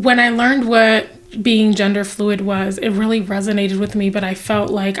when I learned what being gender fluid was, it really resonated with me, but I felt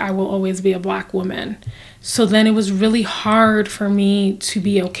like I will always be a Black woman. So then it was really hard for me to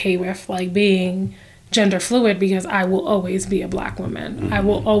be okay with like being gender fluid, because I will always be a Black woman. I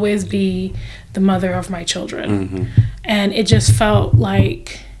will always be the mother of my children. And it just felt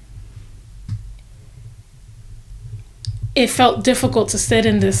like it felt difficult to sit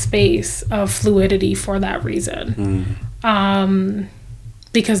in this space of fluidity for that reason.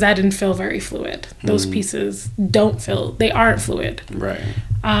 Because that didn't feel very fluid. Those pieces they aren't fluid. Right.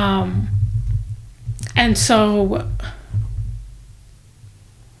 And so,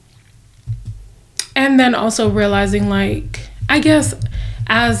 and then also realizing like, I guess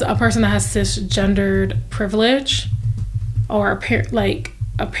as a person that has cisgendered privilege, or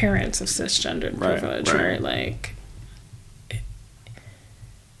appearance of cisgendered privilege, right? Like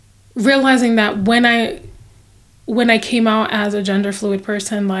realizing that when I came out as a gender fluid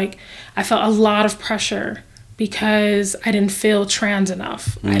person, like I felt a lot of pressure because I didn't feel trans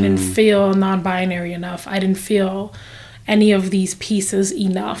enough. I didn't feel non-binary enough. I didn't feel any of these pieces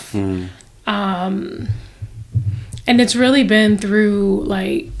enough. And it's really been through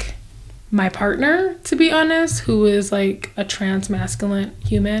like my partner, to be honest, who is like a trans masculine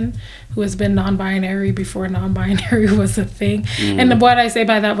human who has been non-binary before non-binary was a thing. And what I say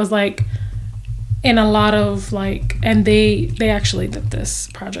by that was like, in a lot of like, and they actually did this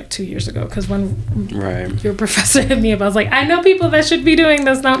project 2 years ago, because when your professor hit me up, I was like, I know people that should be doing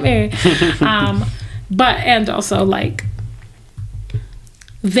this, not me. And also like,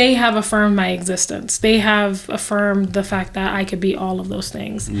 they have affirmed my existence. They have affirmed the fact that I could be all of those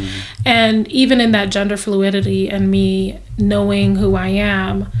things. And even in that gender fluidity and me knowing who I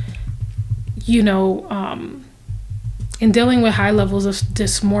am, you know, in dealing with high levels of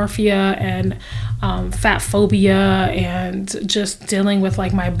dysmorphia and fat phobia, and just dealing with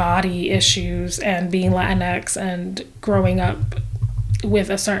like my body issues and being Latinx and growing up with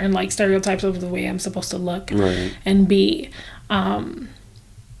a certain like stereotypes of the way I'm supposed to look and be,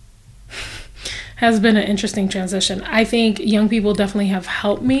 has been an interesting transition. I think young people definitely have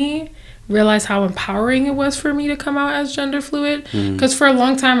helped me realize how empowering it was for me to come out as gender fluid, because for a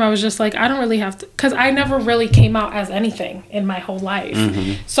long time I was just like, I don't really have to, because I never really came out as anything in my whole life.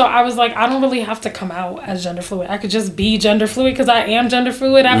 So I was like, I don't really have to come out as gender fluid. I could just be gender fluid because I am gender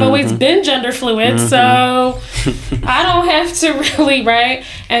fluid. I've always been gender fluid, so I don't have to really, right?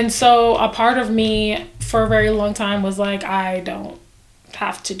 And so a part of me for a very long time was like, I don't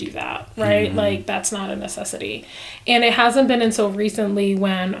have to do that, right? Like that's not a necessity. And it hasn't been until recently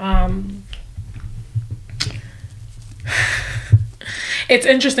when it's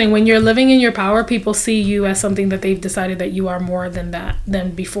interesting when you're living in your power, people see you as something that they've decided that you are more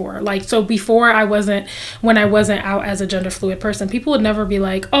than before. Like, so before when I wasn't out as a gender fluid person, people would never be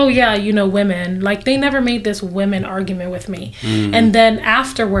like, oh yeah, you know, women. Like, they never made this women argument with me. And then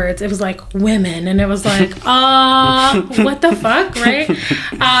afterwards it was like women, and it was like, what the fuck, right?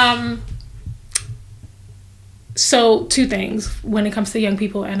 So 2 things when it comes to young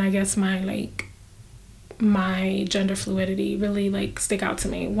people, and I guess my gender fluidity really like stick out to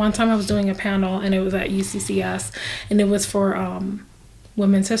me. One time I was doing a panel, and it was at UCCS, and it was for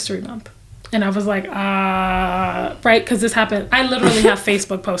Women's History Month, and I was like, right, because this happened. I literally have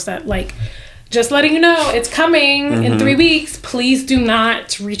Facebook posts that like, just letting you know it's coming in 3 weeks. Please do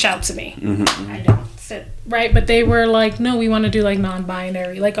not reach out to me. I don't sit right, but they were like, no, we want to do like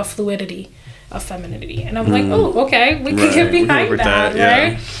non-binary, like a fluidity of femininity, and I was like, oh, okay, we can get behind that,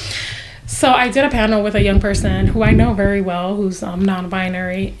 right? So I did a panel with a young person who I know very well, who's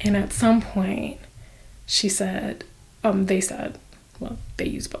non-binary, and at some point she said, they said, well, they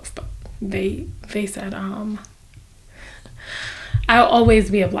use both, but they said, I'll always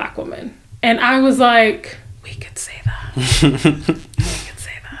be a Black woman. And I was like, we could say that.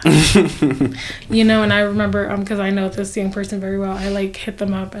 You know, and I remember, because I know this young person very well, I like hit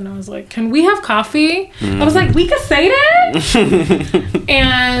them up and I was like, can we have coffee? I was like, we could say that?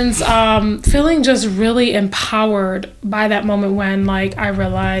 And feeling just really empowered by that moment when like I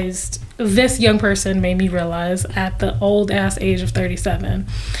realized, this young person made me realize at the old ass age of 37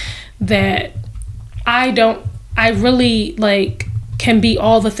 that I really like can be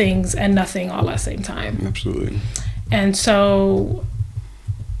all the things and nothing all at the same time. Absolutely. And so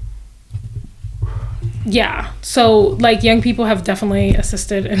yeah, so like young people have definitely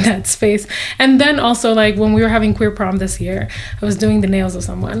assisted in that space. And then also like when we were having queer prom this year, I was doing the nails of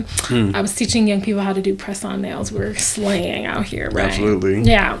someone. I was teaching young people how to do press-on nails. We're slaying out here, right? Absolutely.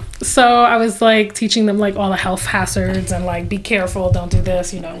 Yeah. So I was like teaching them like all the health hazards and like be careful, don't do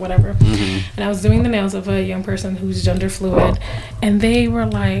this, you know, whatever. And I was doing the nails of a young person who's gender fluid, and they were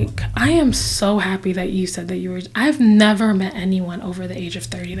like, I am so happy that you said that you were. I've never met anyone over the age of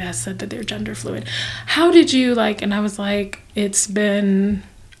 30 that has said that they're gender fluid. How did you like? And I was like, it's been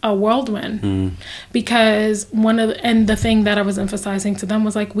a whirlwind because the thing that I was emphasizing to them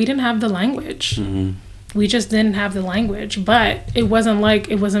was like, we didn't have the language. We just didn't have the language, but it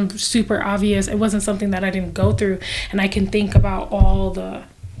wasn't super obvious. It wasn't something that I didn't go through. And I can think about all the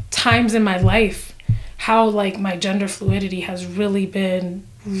times in my life, how like my gender fluidity has really been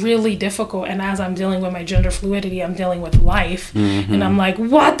really difficult, and as I'm dealing with my gender fluidity, I'm dealing with life, and I'm like,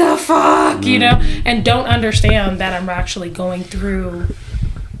 what the fuck, you know, and don't understand that I'm actually going through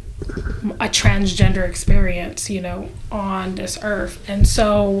a transgender experience, you know, on this earth. And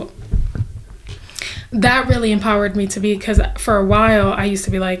so that really empowered me to be, because for a while I used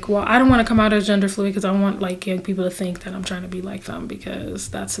to be like, well, I don't want to come out as gender fluid because I want like young people to think that I'm trying to be like them, because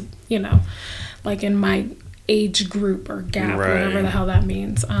that's, you know, like in my age group or gap, whatever the hell that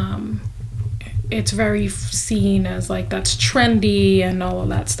means. It's very seen as like that's trendy and all of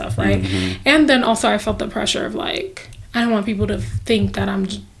that stuff, right? And then also I felt the pressure of like, I don't want people to think that I'm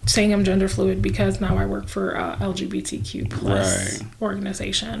saying I'm gender fluid because now I work for a LGBTQ plus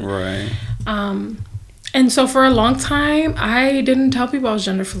organization. And so for a long time, I didn't tell people I was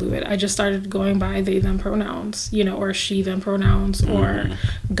gender fluid. I just started going by they, them pronouns, you know, or she, them pronouns, or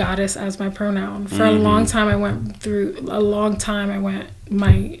goddess as my pronoun. For a long time,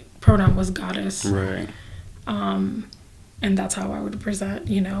 my pronoun was goddess. And that's how I would present,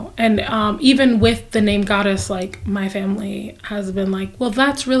 you know. And even with the name goddess, like my family has been like, well,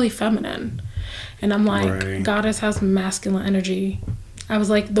 that's really feminine. And I'm like, goddess has masculine energy. I was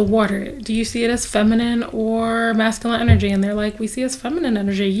like, the water, do you see it as feminine or masculine energy? And they're like, we see it as feminine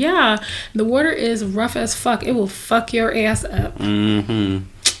energy. Yeah, the water is rough as fuck. It will fuck your ass up. It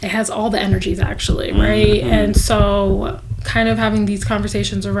has all the energies, actually, right? And so kind of having these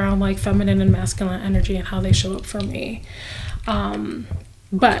conversations around like feminine and masculine energy and how they show up for me.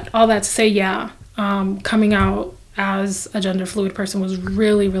 But all that to say, yeah, coming out as a gender fluid person was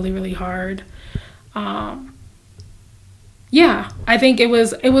really, really, really hard. Yeah, I think it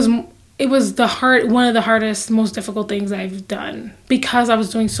was one of the hardest, most difficult things I've done, because I was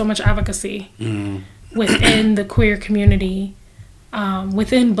doing so much advocacy within the queer community,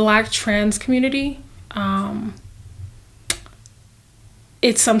 within Black trans community.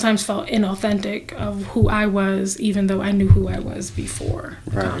 It sometimes felt inauthentic of who I was, even though I knew who I was before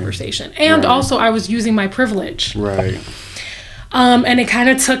the conversation. And also I was using my privilege. And it kind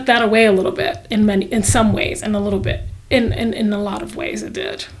of took that away a little bit in some ways, and a little bit. In a lot of ways it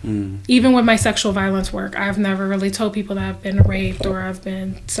did. Even with my sexual violence work, I've never really told people that I've been raped or I've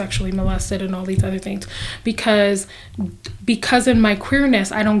been sexually molested and all these other things, because in my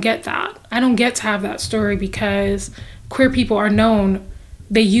queerness I don't get that. I don't get to have that story, because queer people are known,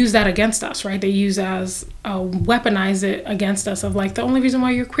 they use that against us, right? They use as weaponize it against us, of like, the only reason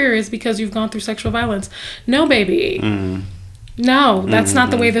why you're queer is because you've gone through sexual violence. No, baby. No, that's not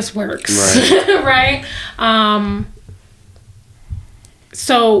the way this works. Right.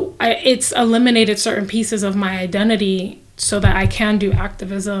 So it's eliminated certain pieces of my identity so that I can do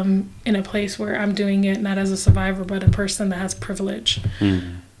activism in a place where I'm doing it not as a survivor, but a person that has privilege.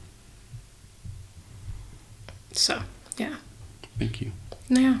 So, yeah. Thank you.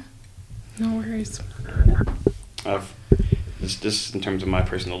 Yeah. No worries. Just in terms of my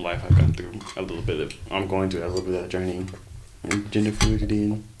personal life, I've gone through I'm going through a little bit of that journey. Gender fluidity.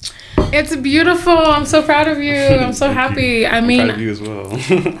 And it's beautiful. I'm so proud of you. I'm so happy. I'm proud of you as well.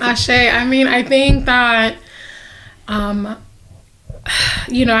 Ashe. I mean, I think that, I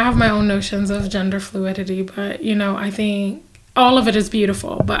have my own notions of gender fluidity, but, I think all of it is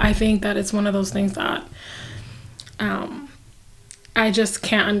beautiful. But I think that it's one of those things that I just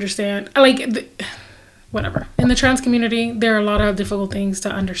can't understand. Whatever. In the trans community, there are a lot of difficult things to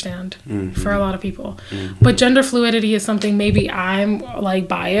understand for a lot of people. But gender fluidity is something, maybe I'm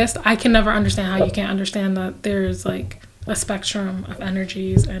biased. I can never understand how you can't understand that there's a spectrum of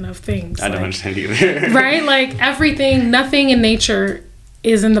energies and of things. I don't understand either. Right? Everything, nothing in nature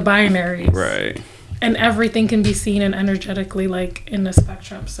is in the binaries. Right. And everything can be seen and energetically in the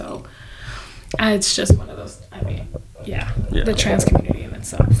spectrum. So it's just one of those, the trans community in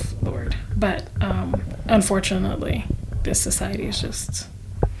itself, Lord. But unfortunately, this society is just,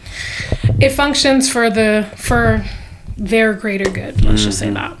 it functions for their greater good. Let's just say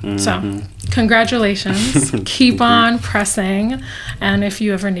that. So congratulations. Keep on pressing. And if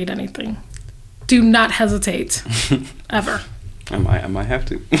you ever need anything, do not hesitate. Ever. I might have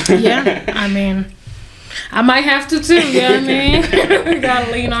to. Yeah. I mean, I might have to too. You know what I mean? We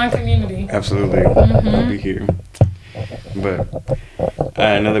gotta lean on community. Absolutely. I'll be here. But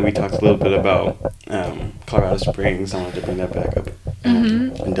I know that we talked a little bit about Colorado Springs. I wanted to bring that back up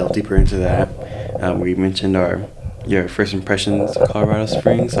and delve deeper into that. We mentioned your first impressions of Colorado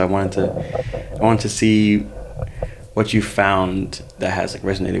Springs. So I wanted to see what you found that has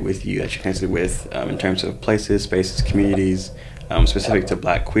resonated with you, that you connected with in terms of places, spaces, communities, specific to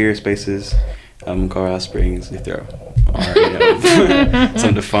Black queer spaces. Colorado Springs, if there are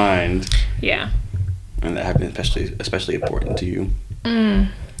some defined. Yeah. And that have been especially important to you.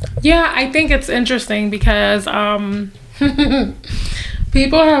 Yeah, I think it's interesting because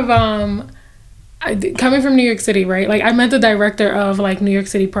people have coming from New York City, right? I met the director of New York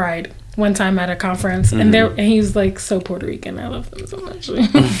City Pride one time at a conference, and he's so Puerto Rican. I love him so much.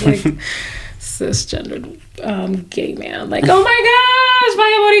 Cisgendered gay man, oh my gosh,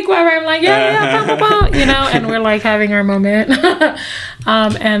 vaya boricua, right? I'm yeah, and we're having our moment.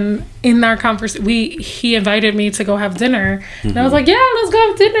 And in our conversation, he invited me to go have dinner, and I was like, yeah, let's go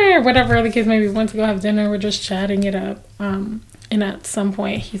have dinner, whatever the case maybe. We went to go have dinner, we're just chatting it up, and at some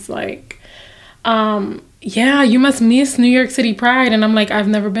point he's like, yeah, you must miss New York City Pride. And I'm like, I've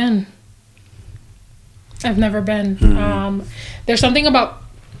never been. There's something about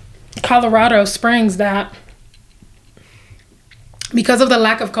Colorado Springs that, because of the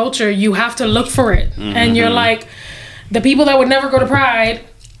lack of culture, you have to look for it. And you're the people that would never go to Pride,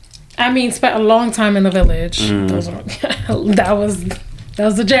 spent a long time in the village. That was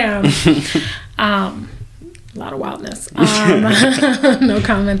the jam. A lot of wildness. No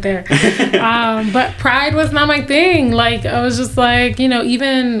comment there. But Pride was not my thing. I was just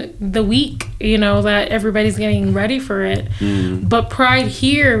even the week, that everybody's getting ready for it. But Pride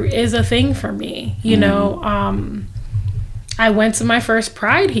here is a thing for me. I went to my first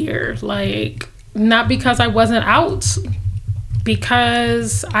Pride here, not because I wasn't out,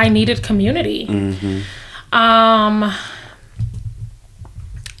 because I needed community.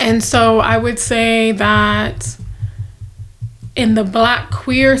 And so I would say that in the Black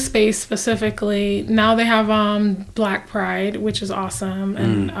queer space specifically, now they have Black Pride, which is awesome.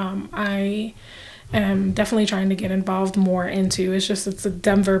 And I am definitely trying to get involved more into. It's a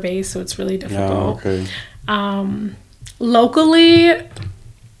Denver base, so it's really difficult. Locally,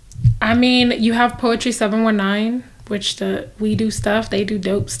 you have Poetry 719, which we do stuff, they do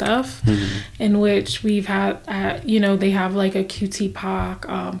dope stuff, in which we've had, they have a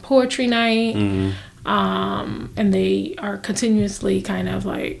QTPOC poetry night, and they are continuously kind of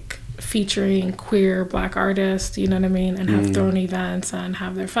featuring queer Black artists, you know what I mean, and have thrown events and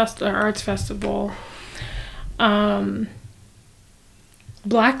have their arts festival.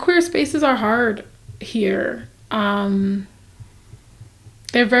 Black queer spaces are hard here. They're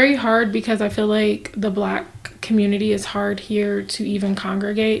very hard because I feel like the Black community is hard here to even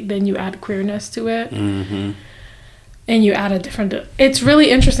congregate. Then you add queerness to it. Mm-hmm. And you add a different... It's really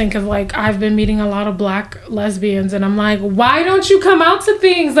interesting because, like, I've been meeting a lot of Black lesbians and I'm like, why don't you come out to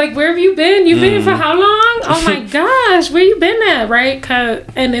things? Like, where have you been? You've been here for how long? Oh my gosh, where you been at, right?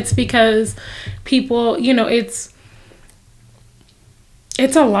 And it's because people, you know, it's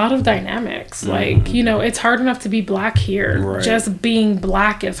a lot of dynamics. Like, you know, it's hard enough to be Black here. Right. Just being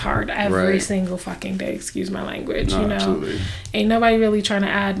Black is hard every single fucking day. Excuse my language. No, you know, absolutely. Ain't nobody really trying to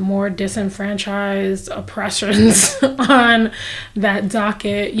add more disenfranchised oppressions on that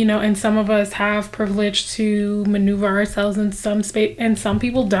docket. You know, and some of us have privilege to maneuver ourselves in some space, and some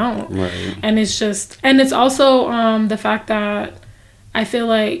people don't. Right. And it's just, and it's also the fact that I feel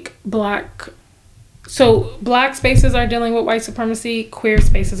like Black spaces are dealing with white supremacy, queer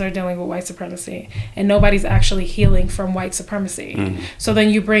spaces are dealing with white supremacy, and nobody's actually healing from white supremacy. So then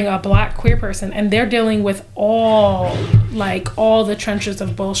you bring a Black queer person and they're dealing with all the trenches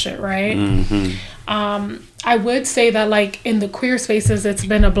of bullshit, right? I would say that, like, in the queer spaces, it's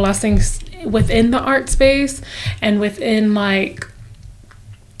been a blessing within the art space and within, like,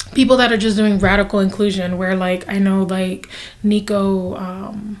 people that are just doing radical inclusion, where, like, I know, like,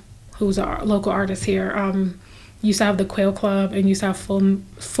 Nico, who's our local artist here, used to have the Quail Club and used to have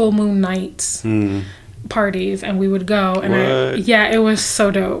full moon nights parties, and we would go, and it was so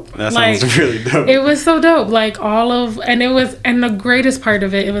dope. That sounds really dope. It was so dope. Like, and the greatest part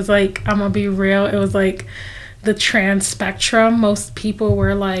of it was, like, I'm gonna be real, it was like the trans spectrum. Most people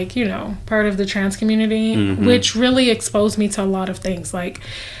were, like, you know, part of the trans community, which really exposed me to a lot of things. Like,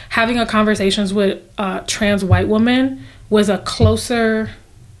 having a conversations with a trans white woman was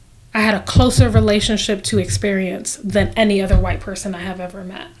I had a closer relationship to experience than any other white person I have ever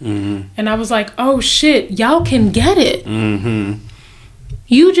met. And I was like, oh shit, y'all can get it.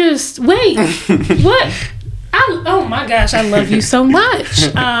 You just, wait, what? Oh my gosh, I love you so much.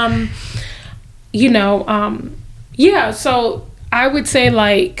 You know, yeah, so I would say,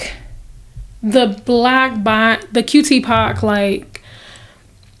 like, the QTPOC, like,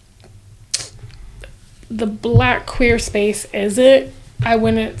 the Black queer space I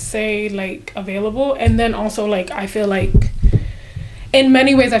wouldn't say, like, available. And then also, like, I feel like in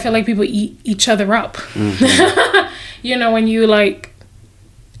many ways I feel like people eat each other up. You know, when you, like,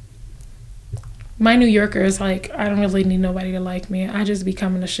 my New Yorkers, like, I don't really need nobody to like me. I just be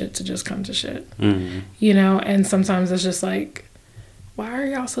coming to shit to just come to shit. You know, and sometimes it's just like, why are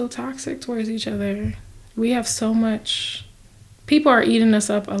y'all so toxic towards each other? We have so much, people are eating us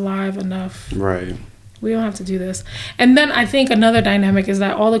up alive enough. Right. We don't have to do this. And then I think another dynamic is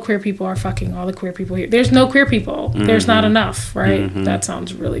that all the queer people are fucking all the queer people here. There's no queer people. There's not enough, right? That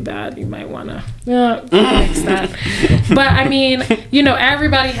sounds really bad. You might want to fix that. But I mean, you know,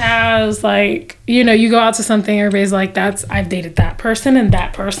 everybody has, like, you know, you go out to something, everybody's like, I've dated that person and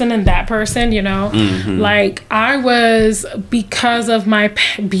that person and that person, you know? Like, I was, because of my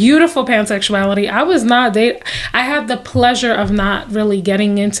beautiful pansexuality, I had the pleasure of not really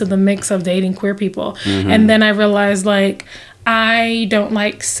getting into the mix of dating queer people. And then I realized, like, I don't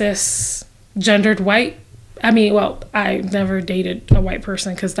like cisgendered white. I mean, well, I never dated a white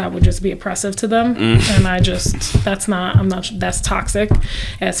person because that would just be oppressive to them. And that's toxic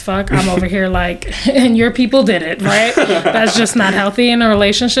as fuck. I'm over here like, and your people did it, right? That's just not healthy in a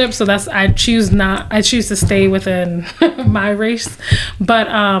relationship. So I choose to stay within my race. But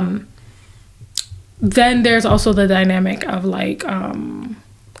then there's also the dynamic of, like,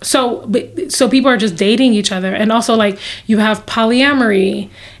 so people are just dating each other, and also, like, you have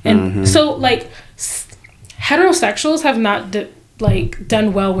polyamory, and so, like, heterosexuals have not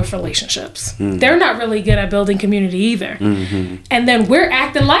done well with relationships. They're not really good at building community either, and then we're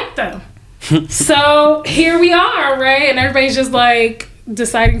acting like them. So here we are, right? And everybody's just, like,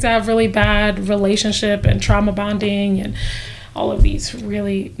 deciding to have really bad relationship and trauma bonding and all of these,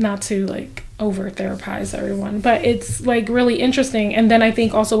 really, not to, like, over therapize everyone, but it's, like, really interesting. And then I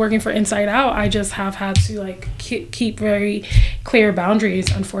think also working for Inside Out, I just have had to, like, keep very clear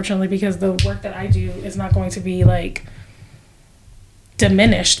boundaries, unfortunately, because the work that I do is not going to be, like,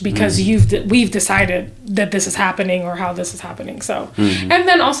 diminished because we've decided that this is happening or how this is happening. So and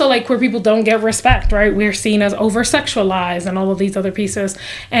then also, like, queer people don't get respect, right? We're seen as over sexualized and all of these other pieces,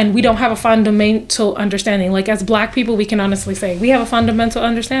 and we don't have a fundamental understanding. Like, as Black people, we can honestly say we have a fundamental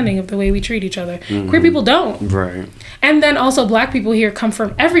understanding of the way we treat each other. Queer people don't, right? And then also, Black people here come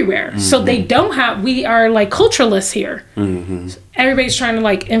from everywhere, so we are, like, culturalists here. Everybody's trying to,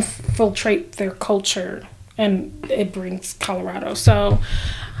 like, infiltrate their culture and it brings Colorado. So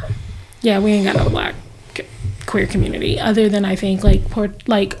yeah, we ain't got no Black queer community, other than I think like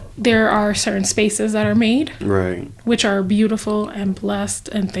there are certain spaces that are made, right, which are beautiful and blessed,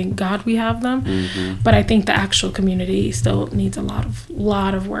 and thank God we have them. But I think the actual community still needs a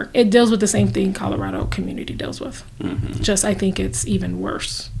lot of work. It deals with the same thing Colorado community deals with. Just I think it's even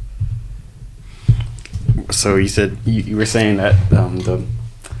worse. So you said you were saying that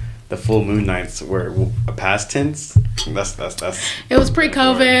the full moon nights were a past tense. That's. It was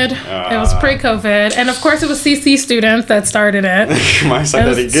pre-COVID. It was pre-COVID, and of course, it was CC students that started it. Might say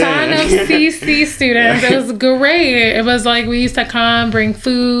that again. It was a ton of CC students. It was great. It was like we used to come, bring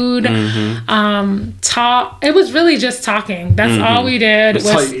food, talk. It was really just talking. That's all we did. That's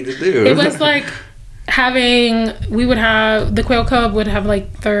all you need to do. It was like the Quail Cub would have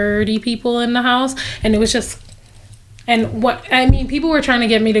like 30 people in the house, and it was just. And people were trying to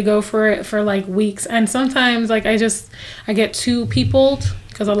get me to go for it for like weeks. And sometimes like I get too peopled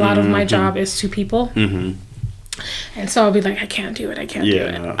because a lot of my job is two people. And so I'll be like, I can't do it. I can't do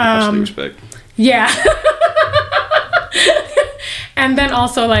it. No, I respect. Yeah. And then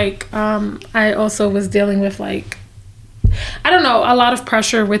also like, I also was dealing with like, I don't know, a lot of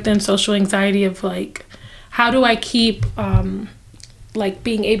pressure within social anxiety of like, how do I keep, like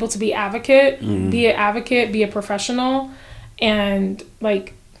being able to be be an advocate, be a professional, and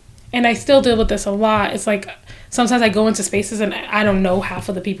like, and I still deal with this a lot. It's like sometimes I go into spaces and I don't know half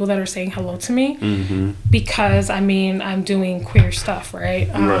of the people that are saying hello to me because I'm doing queer stuff, right?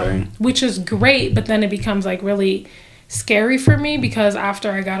 Which is great, but then it becomes like really scary for me because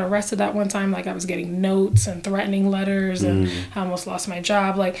after I got arrested that one time, like I was getting notes and threatening letters and I almost lost my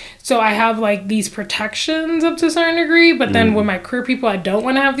job. Like, so I have like these protections up to a certain degree, but then with my queer people, I don't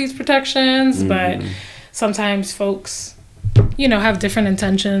want to have these protections, but sometimes folks, have different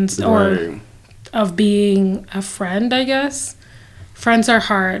intentions or of being a friend, I guess. Friends are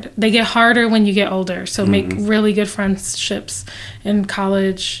hard. They get harder when you get older. So make really good friendships in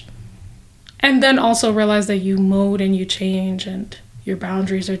college. And then also realize that you mold and you change and your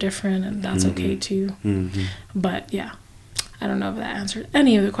boundaries are different, and that's okay too. But yeah, I don't know if that answered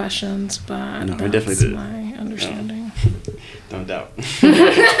any of the questions, but no, that's it definitely did. My understanding. No doubt.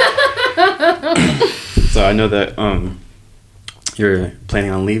 So I know that you're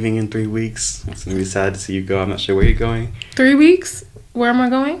planning on leaving in 3 weeks. It's going to be sad to see you go. I'm not sure where you're going. 3 weeks? Where am I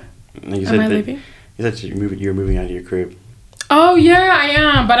going? Am I leaving? You said you're moving out of your crib. Oh, yeah, I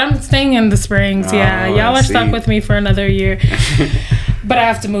am. But I'm staying in the Springs. Yeah. Y'all are stuck with me for another year. But I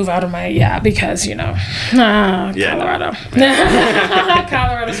have to move out of because, Colorado.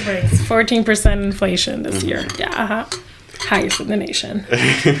 Colorado Springs. 14% inflation this year. Yeah. Highest in the nation.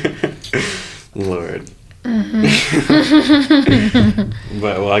 Lord.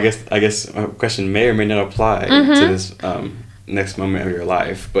 But, well, I guess a question may or may not apply to this next moment of your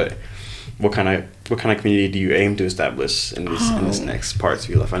life. But what kind of community do you aim to establish in this next parts of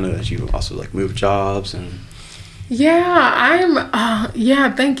your life? I know that you also like move jobs and. Yeah,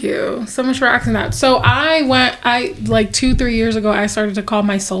 thank you so much for asking that. So I like 2-3 years ago, I started to call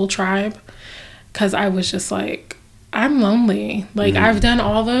my soul tribe because I was just like, I'm lonely. Like I've done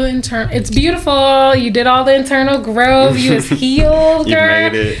all the it's beautiful. You did all the internal growth. You was healed, girl.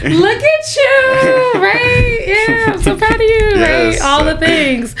 You made it. Look at you, right? Yeah, I'm so proud of you, yes. Right? All the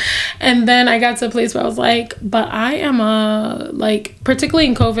things. And then I got to a place where I was like, but I am particularly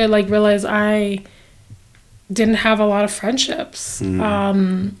in COVID, like realized I didn't have a lot of friendships.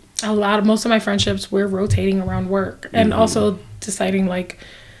 Most of my friendships were rotating around work and also deciding like,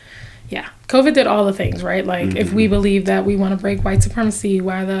 yeah, COVID did all the things, right? Like, if we believe that we want to break white supremacy,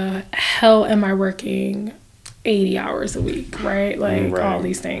 why the hell am I working 80 hours a week, right? Like, all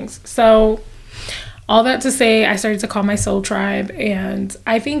these things. So, all that to say, I started to call my soul tribe. And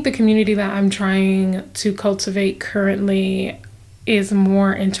I think the community that I'm trying to cultivate currently is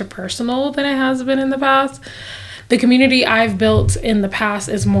more interpersonal than it has been in the past. The community I've built in the past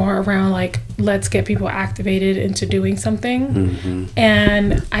is more around like, let's get people activated into doing something.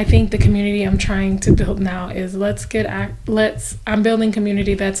 And I think the community I'm trying to build now is I'm building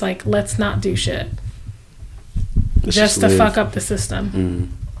community that's like, let's not do shit. Just to fuck up the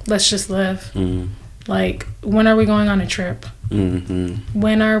system. Let's just live. Like, when are we going on a trip?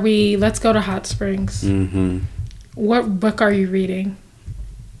 Let's go to Hot Springs. What book are you reading?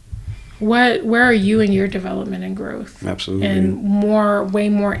 Where are you in your development and growth? Absolutely. And way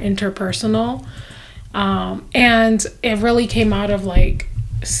more interpersonal. And it really came out of like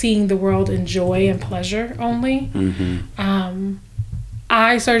seeing the world in joy and pleasure only.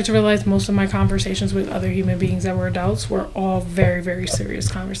 I started to realize most of my conversations with other human beings that were adults were all very, very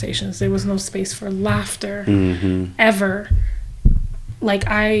serious conversations. There was no space for laughter ever. Like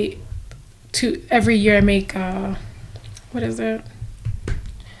every year I make, what is it?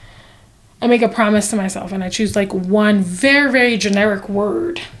 I make a promise to myself and I choose like one very, very generic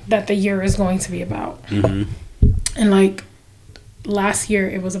word that the year is going to be about. And like last year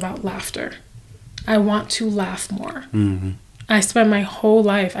it was about laughter. I want to laugh more. I spent my whole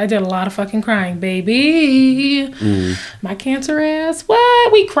life, I did a lot of fucking crying, baby. My cancer ass,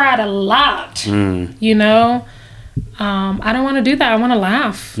 what? We cried a lot, you know? I don't want to do that. I want to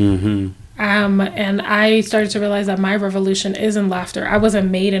laugh. And I started to realize that my revolution isn't laughter. I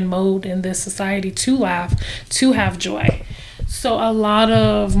wasn't made and molded in this society to laugh, to have joy. So a lot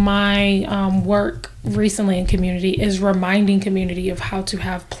of my work recently in community is reminding community of how to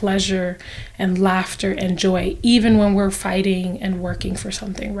have pleasure and laughter and joy, even when we're fighting and working for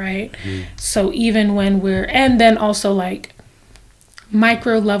something, right? So even when and then also like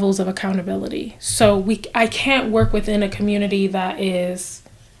micro levels of accountability. So I can't work within a community that is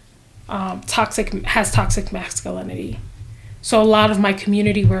has toxic masculinity. So a lot of my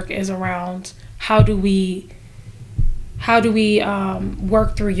community work is around how do we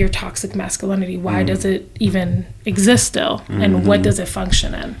work through your toxic masculinity? Why does it even exist still? And what does it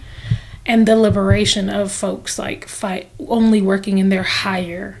function in? And the liberation of folks like only working in their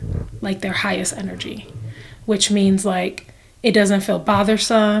highest energy, which means like it doesn't feel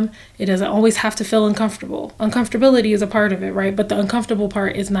bothersome. It doesn't always have to feel uncomfortable. Uncomfortability is a part of it, right? But the uncomfortable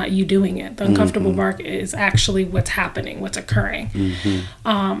part is not you doing it. The uncomfortable part is actually what's happening, what's occurring.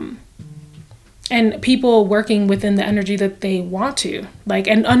 And people working within the energy that they want to, like,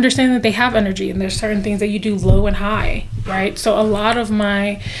 and understand that they have energy and there's certain things that you do low and high, right? So a lot of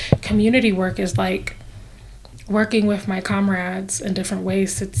my community work is like working with my comrades in different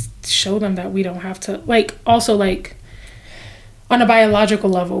ways to show them that we don't have to, like, also like on a biological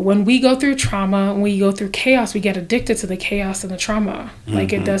level, when we go through trauma, when we go through chaos, we get addicted to the chaos and the trauma.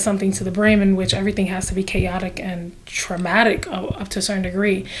 Like it does something to the brain in which everything has to be chaotic and traumatic up to a certain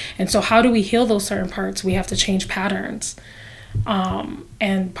degree. And so how do we heal those certain parts? We have to change patterns.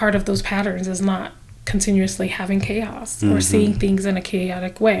 And part of those patterns is not continuously having chaos or seeing things in a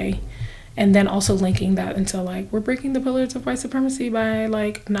chaotic way. And then also linking that into like, we're breaking the pillars of white supremacy by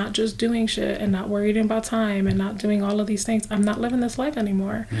like not just doing shit and not worrying about time and not doing all of these things. I'm not living this life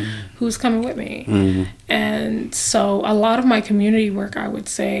anymore. Who's coming with me? And so a lot of my community work, I would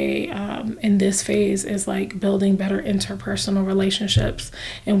say, in this phase is like building better interpersonal relationships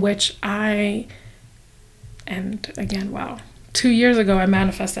in which and again, wow. 2 years ago, I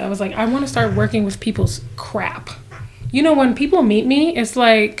manifested. I was like, I want to start working with people's crap. You know, when people meet me, it's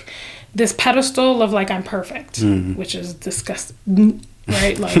like this pedestal of like I'm perfect, which is disgusting,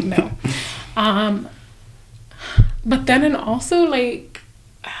 right? Like no. But then and also like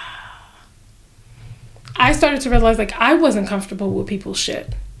I started to realize like I wasn't comfortable with people's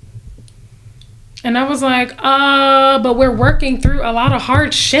shit. And I was like, but we're working through a lot of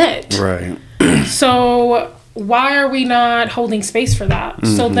hard shit. Right. So why are we not holding space for that?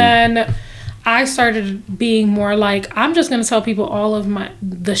 So then I started being more like, I'm just going to tell people all of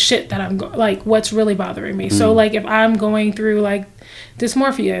the shit that I'm like, what's really bothering me. So like if I'm going through like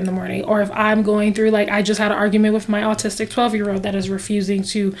dysmorphia in the morning, or if I'm going through like, I just had an argument with my autistic 12-year-old that is refusing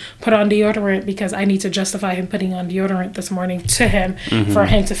to put on deodorant because I need to justify him putting on deodorant this morning to him for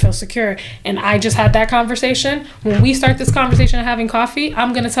him to feel secure. And I just had that conversation. When we start this conversation of having coffee,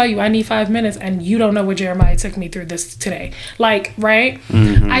 I'm going to tell you I need 5 minutes and you don't know what Jeremiah took me through this today. Like, right?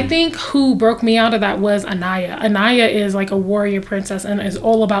 I think who broke me out of that was Anaya. Anaya is like a warrior princess and is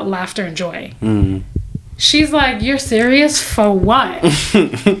all about laughter and joy. She's like, you're serious? For what?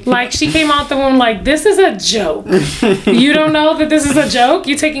 Like, she came out the womb like, this is a joke. You don't know that this is a joke?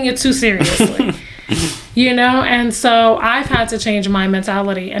 You're taking it too seriously. You know? And so I've had to change my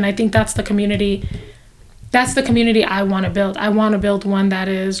mentality. And I think that's the community. That's the community I want to build. I want to build one that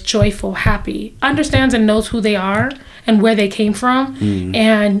is joyful, happy, understands and knows who they are and where they came from,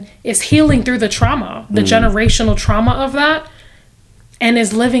 and is healing through the trauma, the generational trauma of that, and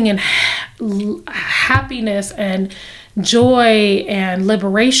is living in happiness and joy and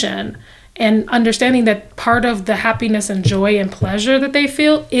liberation, and understanding that part of the happiness and joy and pleasure that they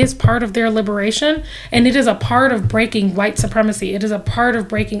feel is part of their liberation, and it is a part of breaking white supremacy. It is a part of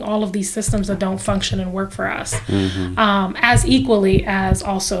breaking all of these systems that don't function and work for us, as equally as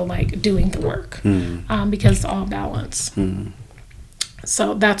also like doing the work, because it's all balance.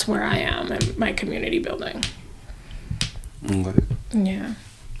 So that's where I am in my community building. Yeah.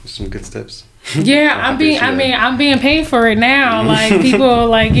 Some good steps. Yeah, I'm being paid for it now. Like, people,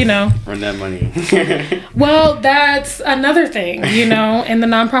 like, you know. Earn that money. Well, that's another thing, you know. In the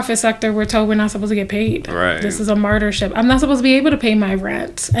nonprofit sector, we're told we're not supposed to get paid. Right. This is a martyrship. I'm not supposed to be able to pay my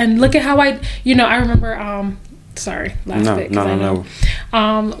rent. And look at how I remember, sorry, last bit. No.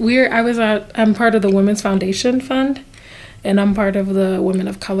 I'm part of the Women's Foundation Fund, and I'm part of the Women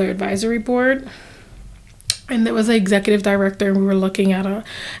of Color Advisory Board. And there was an executive director, and we were looking at a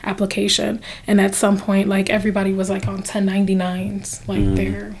application. And at some point, like, everybody was like on 1099s.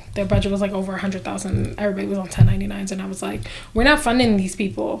 Like, their budget was like over 100,000. Everybody was on 1099s, and I was like, we're not funding these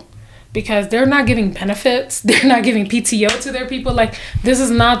people because they're not giving benefits. They're not giving PTO to their people. Like, this is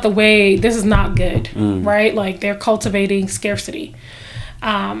not the way. This is not good, right? Like, they're cultivating scarcity.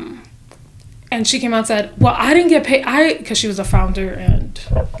 And she came out and said, well, I didn't get paid. Because she was a founder and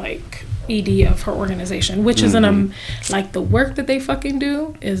like ED of her organization, which isn't like, the work that they fucking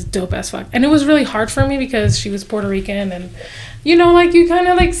do is dope as fuck. And it was really hard for me because she was Puerto Rican, and you know, like, you kind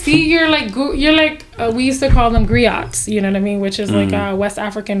of like see you're like we used to call them griots, you know what I mean, which is like a West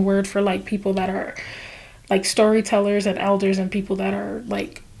African word for like people that are like storytellers and elders and people that are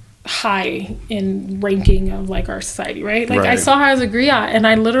like high in ranking of like our society, right? Like, I saw her as a griot, and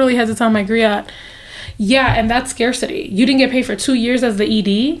I literally had to tell my griot, yeah, and that's scarcity. You didn't get paid for 2 years as the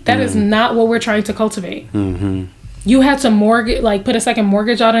ED. That is not what we're trying to cultivate. You had to put a second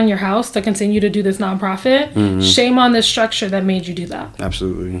mortgage out on your house to continue to do this nonprofit. Shame on the structure that made you do that.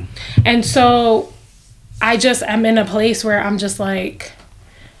 Absolutely. And so I just am in a place where I'm just like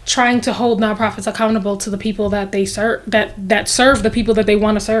trying to hold nonprofits accountable to the people that they serve, that serve the people that they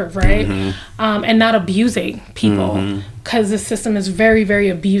want to serve, right? And not abusing people, because the system is very, very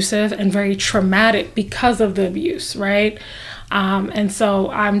abusive and very traumatic because of the abuse, right? And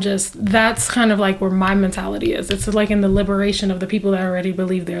so that's kind of like where my mentality is. It's like in the liberation of the people that already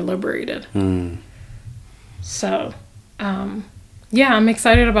believe they're liberated. So, yeah, I'm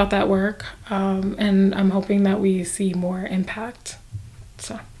excited about that work. And I'm hoping that we see more impact.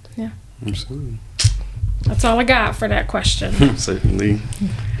 So, yeah. Absolutely. That's all I got for that question. Certainly.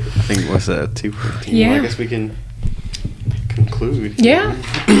 I think, what's that, 2:14? Yeah. Well, I guess we can conclude. Yeah.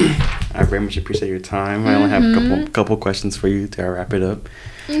 I very much appreciate your time. I only have a couple questions for you to wrap it up.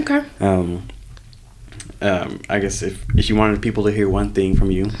 Okay. I guess if you wanted people to hear one thing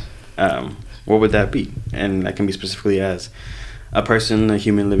from you, what would that be? And that can be specifically as a person, a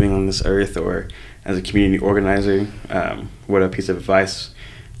human living on this earth, or as a community organizer. What a piece of advice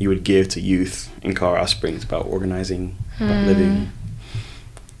you would give to youth in Colorado Springs about organizing, about living,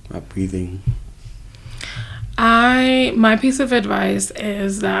 about breathing? My piece of advice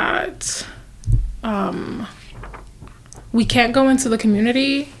is that we can't go into the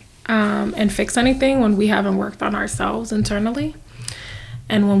community and fix anything when we haven't worked on ourselves internally.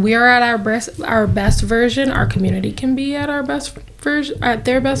 And when we are at our best version, our community can be at their best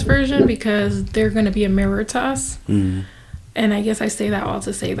version, because they're going to be a mirror to us. And I guess I say that all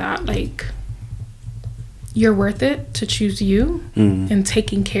to say that, like, you're worth it to choose you and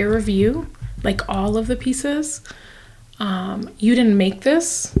taking care of you, like all of the pieces. You didn't make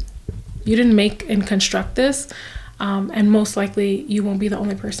this. You didn't make and construct this. And most likely you won't be the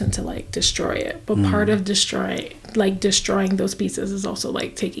only person to like destroy it. But part of destroying those pieces is also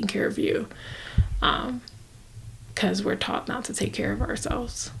like taking care of you. Because we're taught not to take care of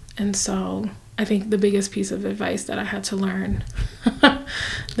ourselves. And so I think the biggest piece of advice that I had to learn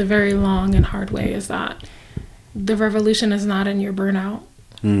the very long and hard way is that the revolution is not in your burnout.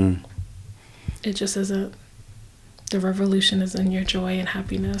 It just isn't. The revolution is in your joy and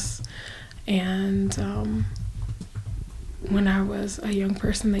happiness. And when I was a young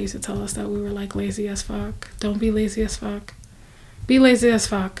person, they used to tell us that we were like lazy as fuck. Don't be lazy as fuck. Be lazy as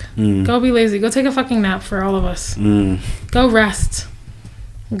fuck. Go be lazy. Go take a fucking nap for all of us. Go rest.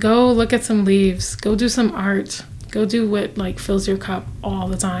 Go look at some leaves. Go do some art. Go do what like fills your cup all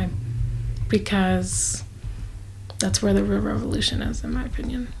the time, because that's where the real revolution is, in my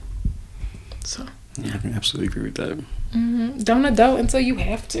opinion. So yeah, I can absolutely agree with that. Don't adult until you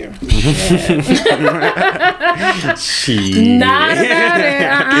have to. Not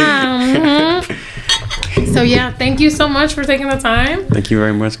about it. So yeah, thank you so much for taking the time. Thank you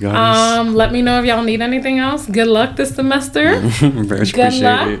very much, guys. Let me know if y'all need anything else. Good luck this semester. Very Good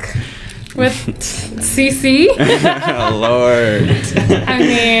luck with CC. Lord. I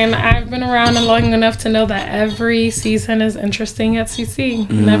mean, I've been around long enough to know that every season is interesting at CC.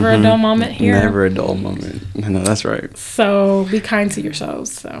 Never a dull moment here. Never a dull moment. No, that's right. So be kind to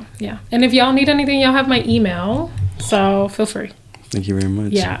yourselves. So yeah. And if y'all need anything, y'all have my email. So feel free. Thank you very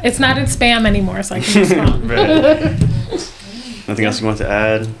much. Yeah. It's not in spam anymore, so I can respond. Nothing else you want to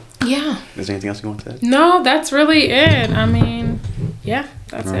add? Yeah. Is there anything else you want to add? No, that's really it. I mean, yeah,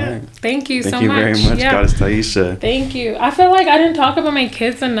 that's All it. right. Thank you so much. Thank you very much, Yeah. Goddess Tyescha. Thank you. I feel like I didn't talk about my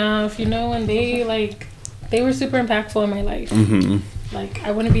kids enough, you know, and they were super impactful in my life. Mm-hmm. Like,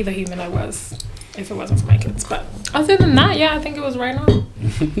 I wouldn't be the human I was if it wasn't for my kids. But other than that, yeah, I think it was right on.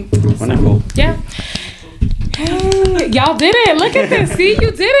 Wonderful. Yeah. Hey, y'all did it. Look at this. See,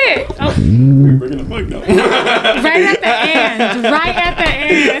 you did it. Oh. We're bringing the mic now. Right at the end. Right at the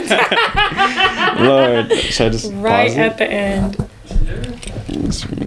end. Lord, should I just Right pause at the end. it?